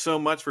you guys so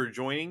much for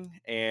joining.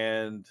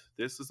 And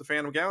this is the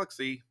Phantom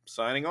Galaxy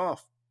signing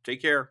off.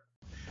 Take care.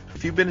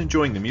 If you've been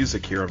enjoying the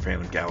music here on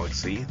Phantom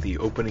Galaxy, the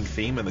opening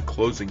theme and the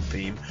closing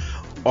theme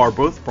are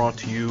both brought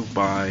to you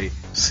by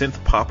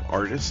synth pop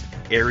artist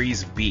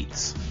Aries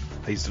Beats.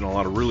 He's done a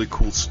lot of really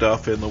cool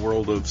stuff in the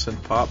world of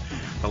synth pop,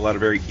 a lot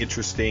of very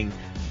interesting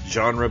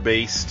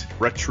genre-based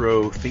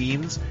retro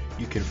themes.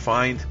 You can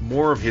find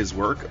more of his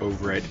work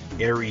over at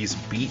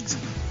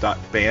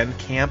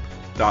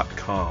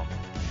ariesbeats.bandcamp.com.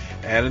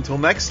 And until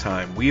next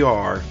time, we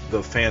are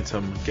the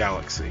Phantom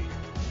Galaxy.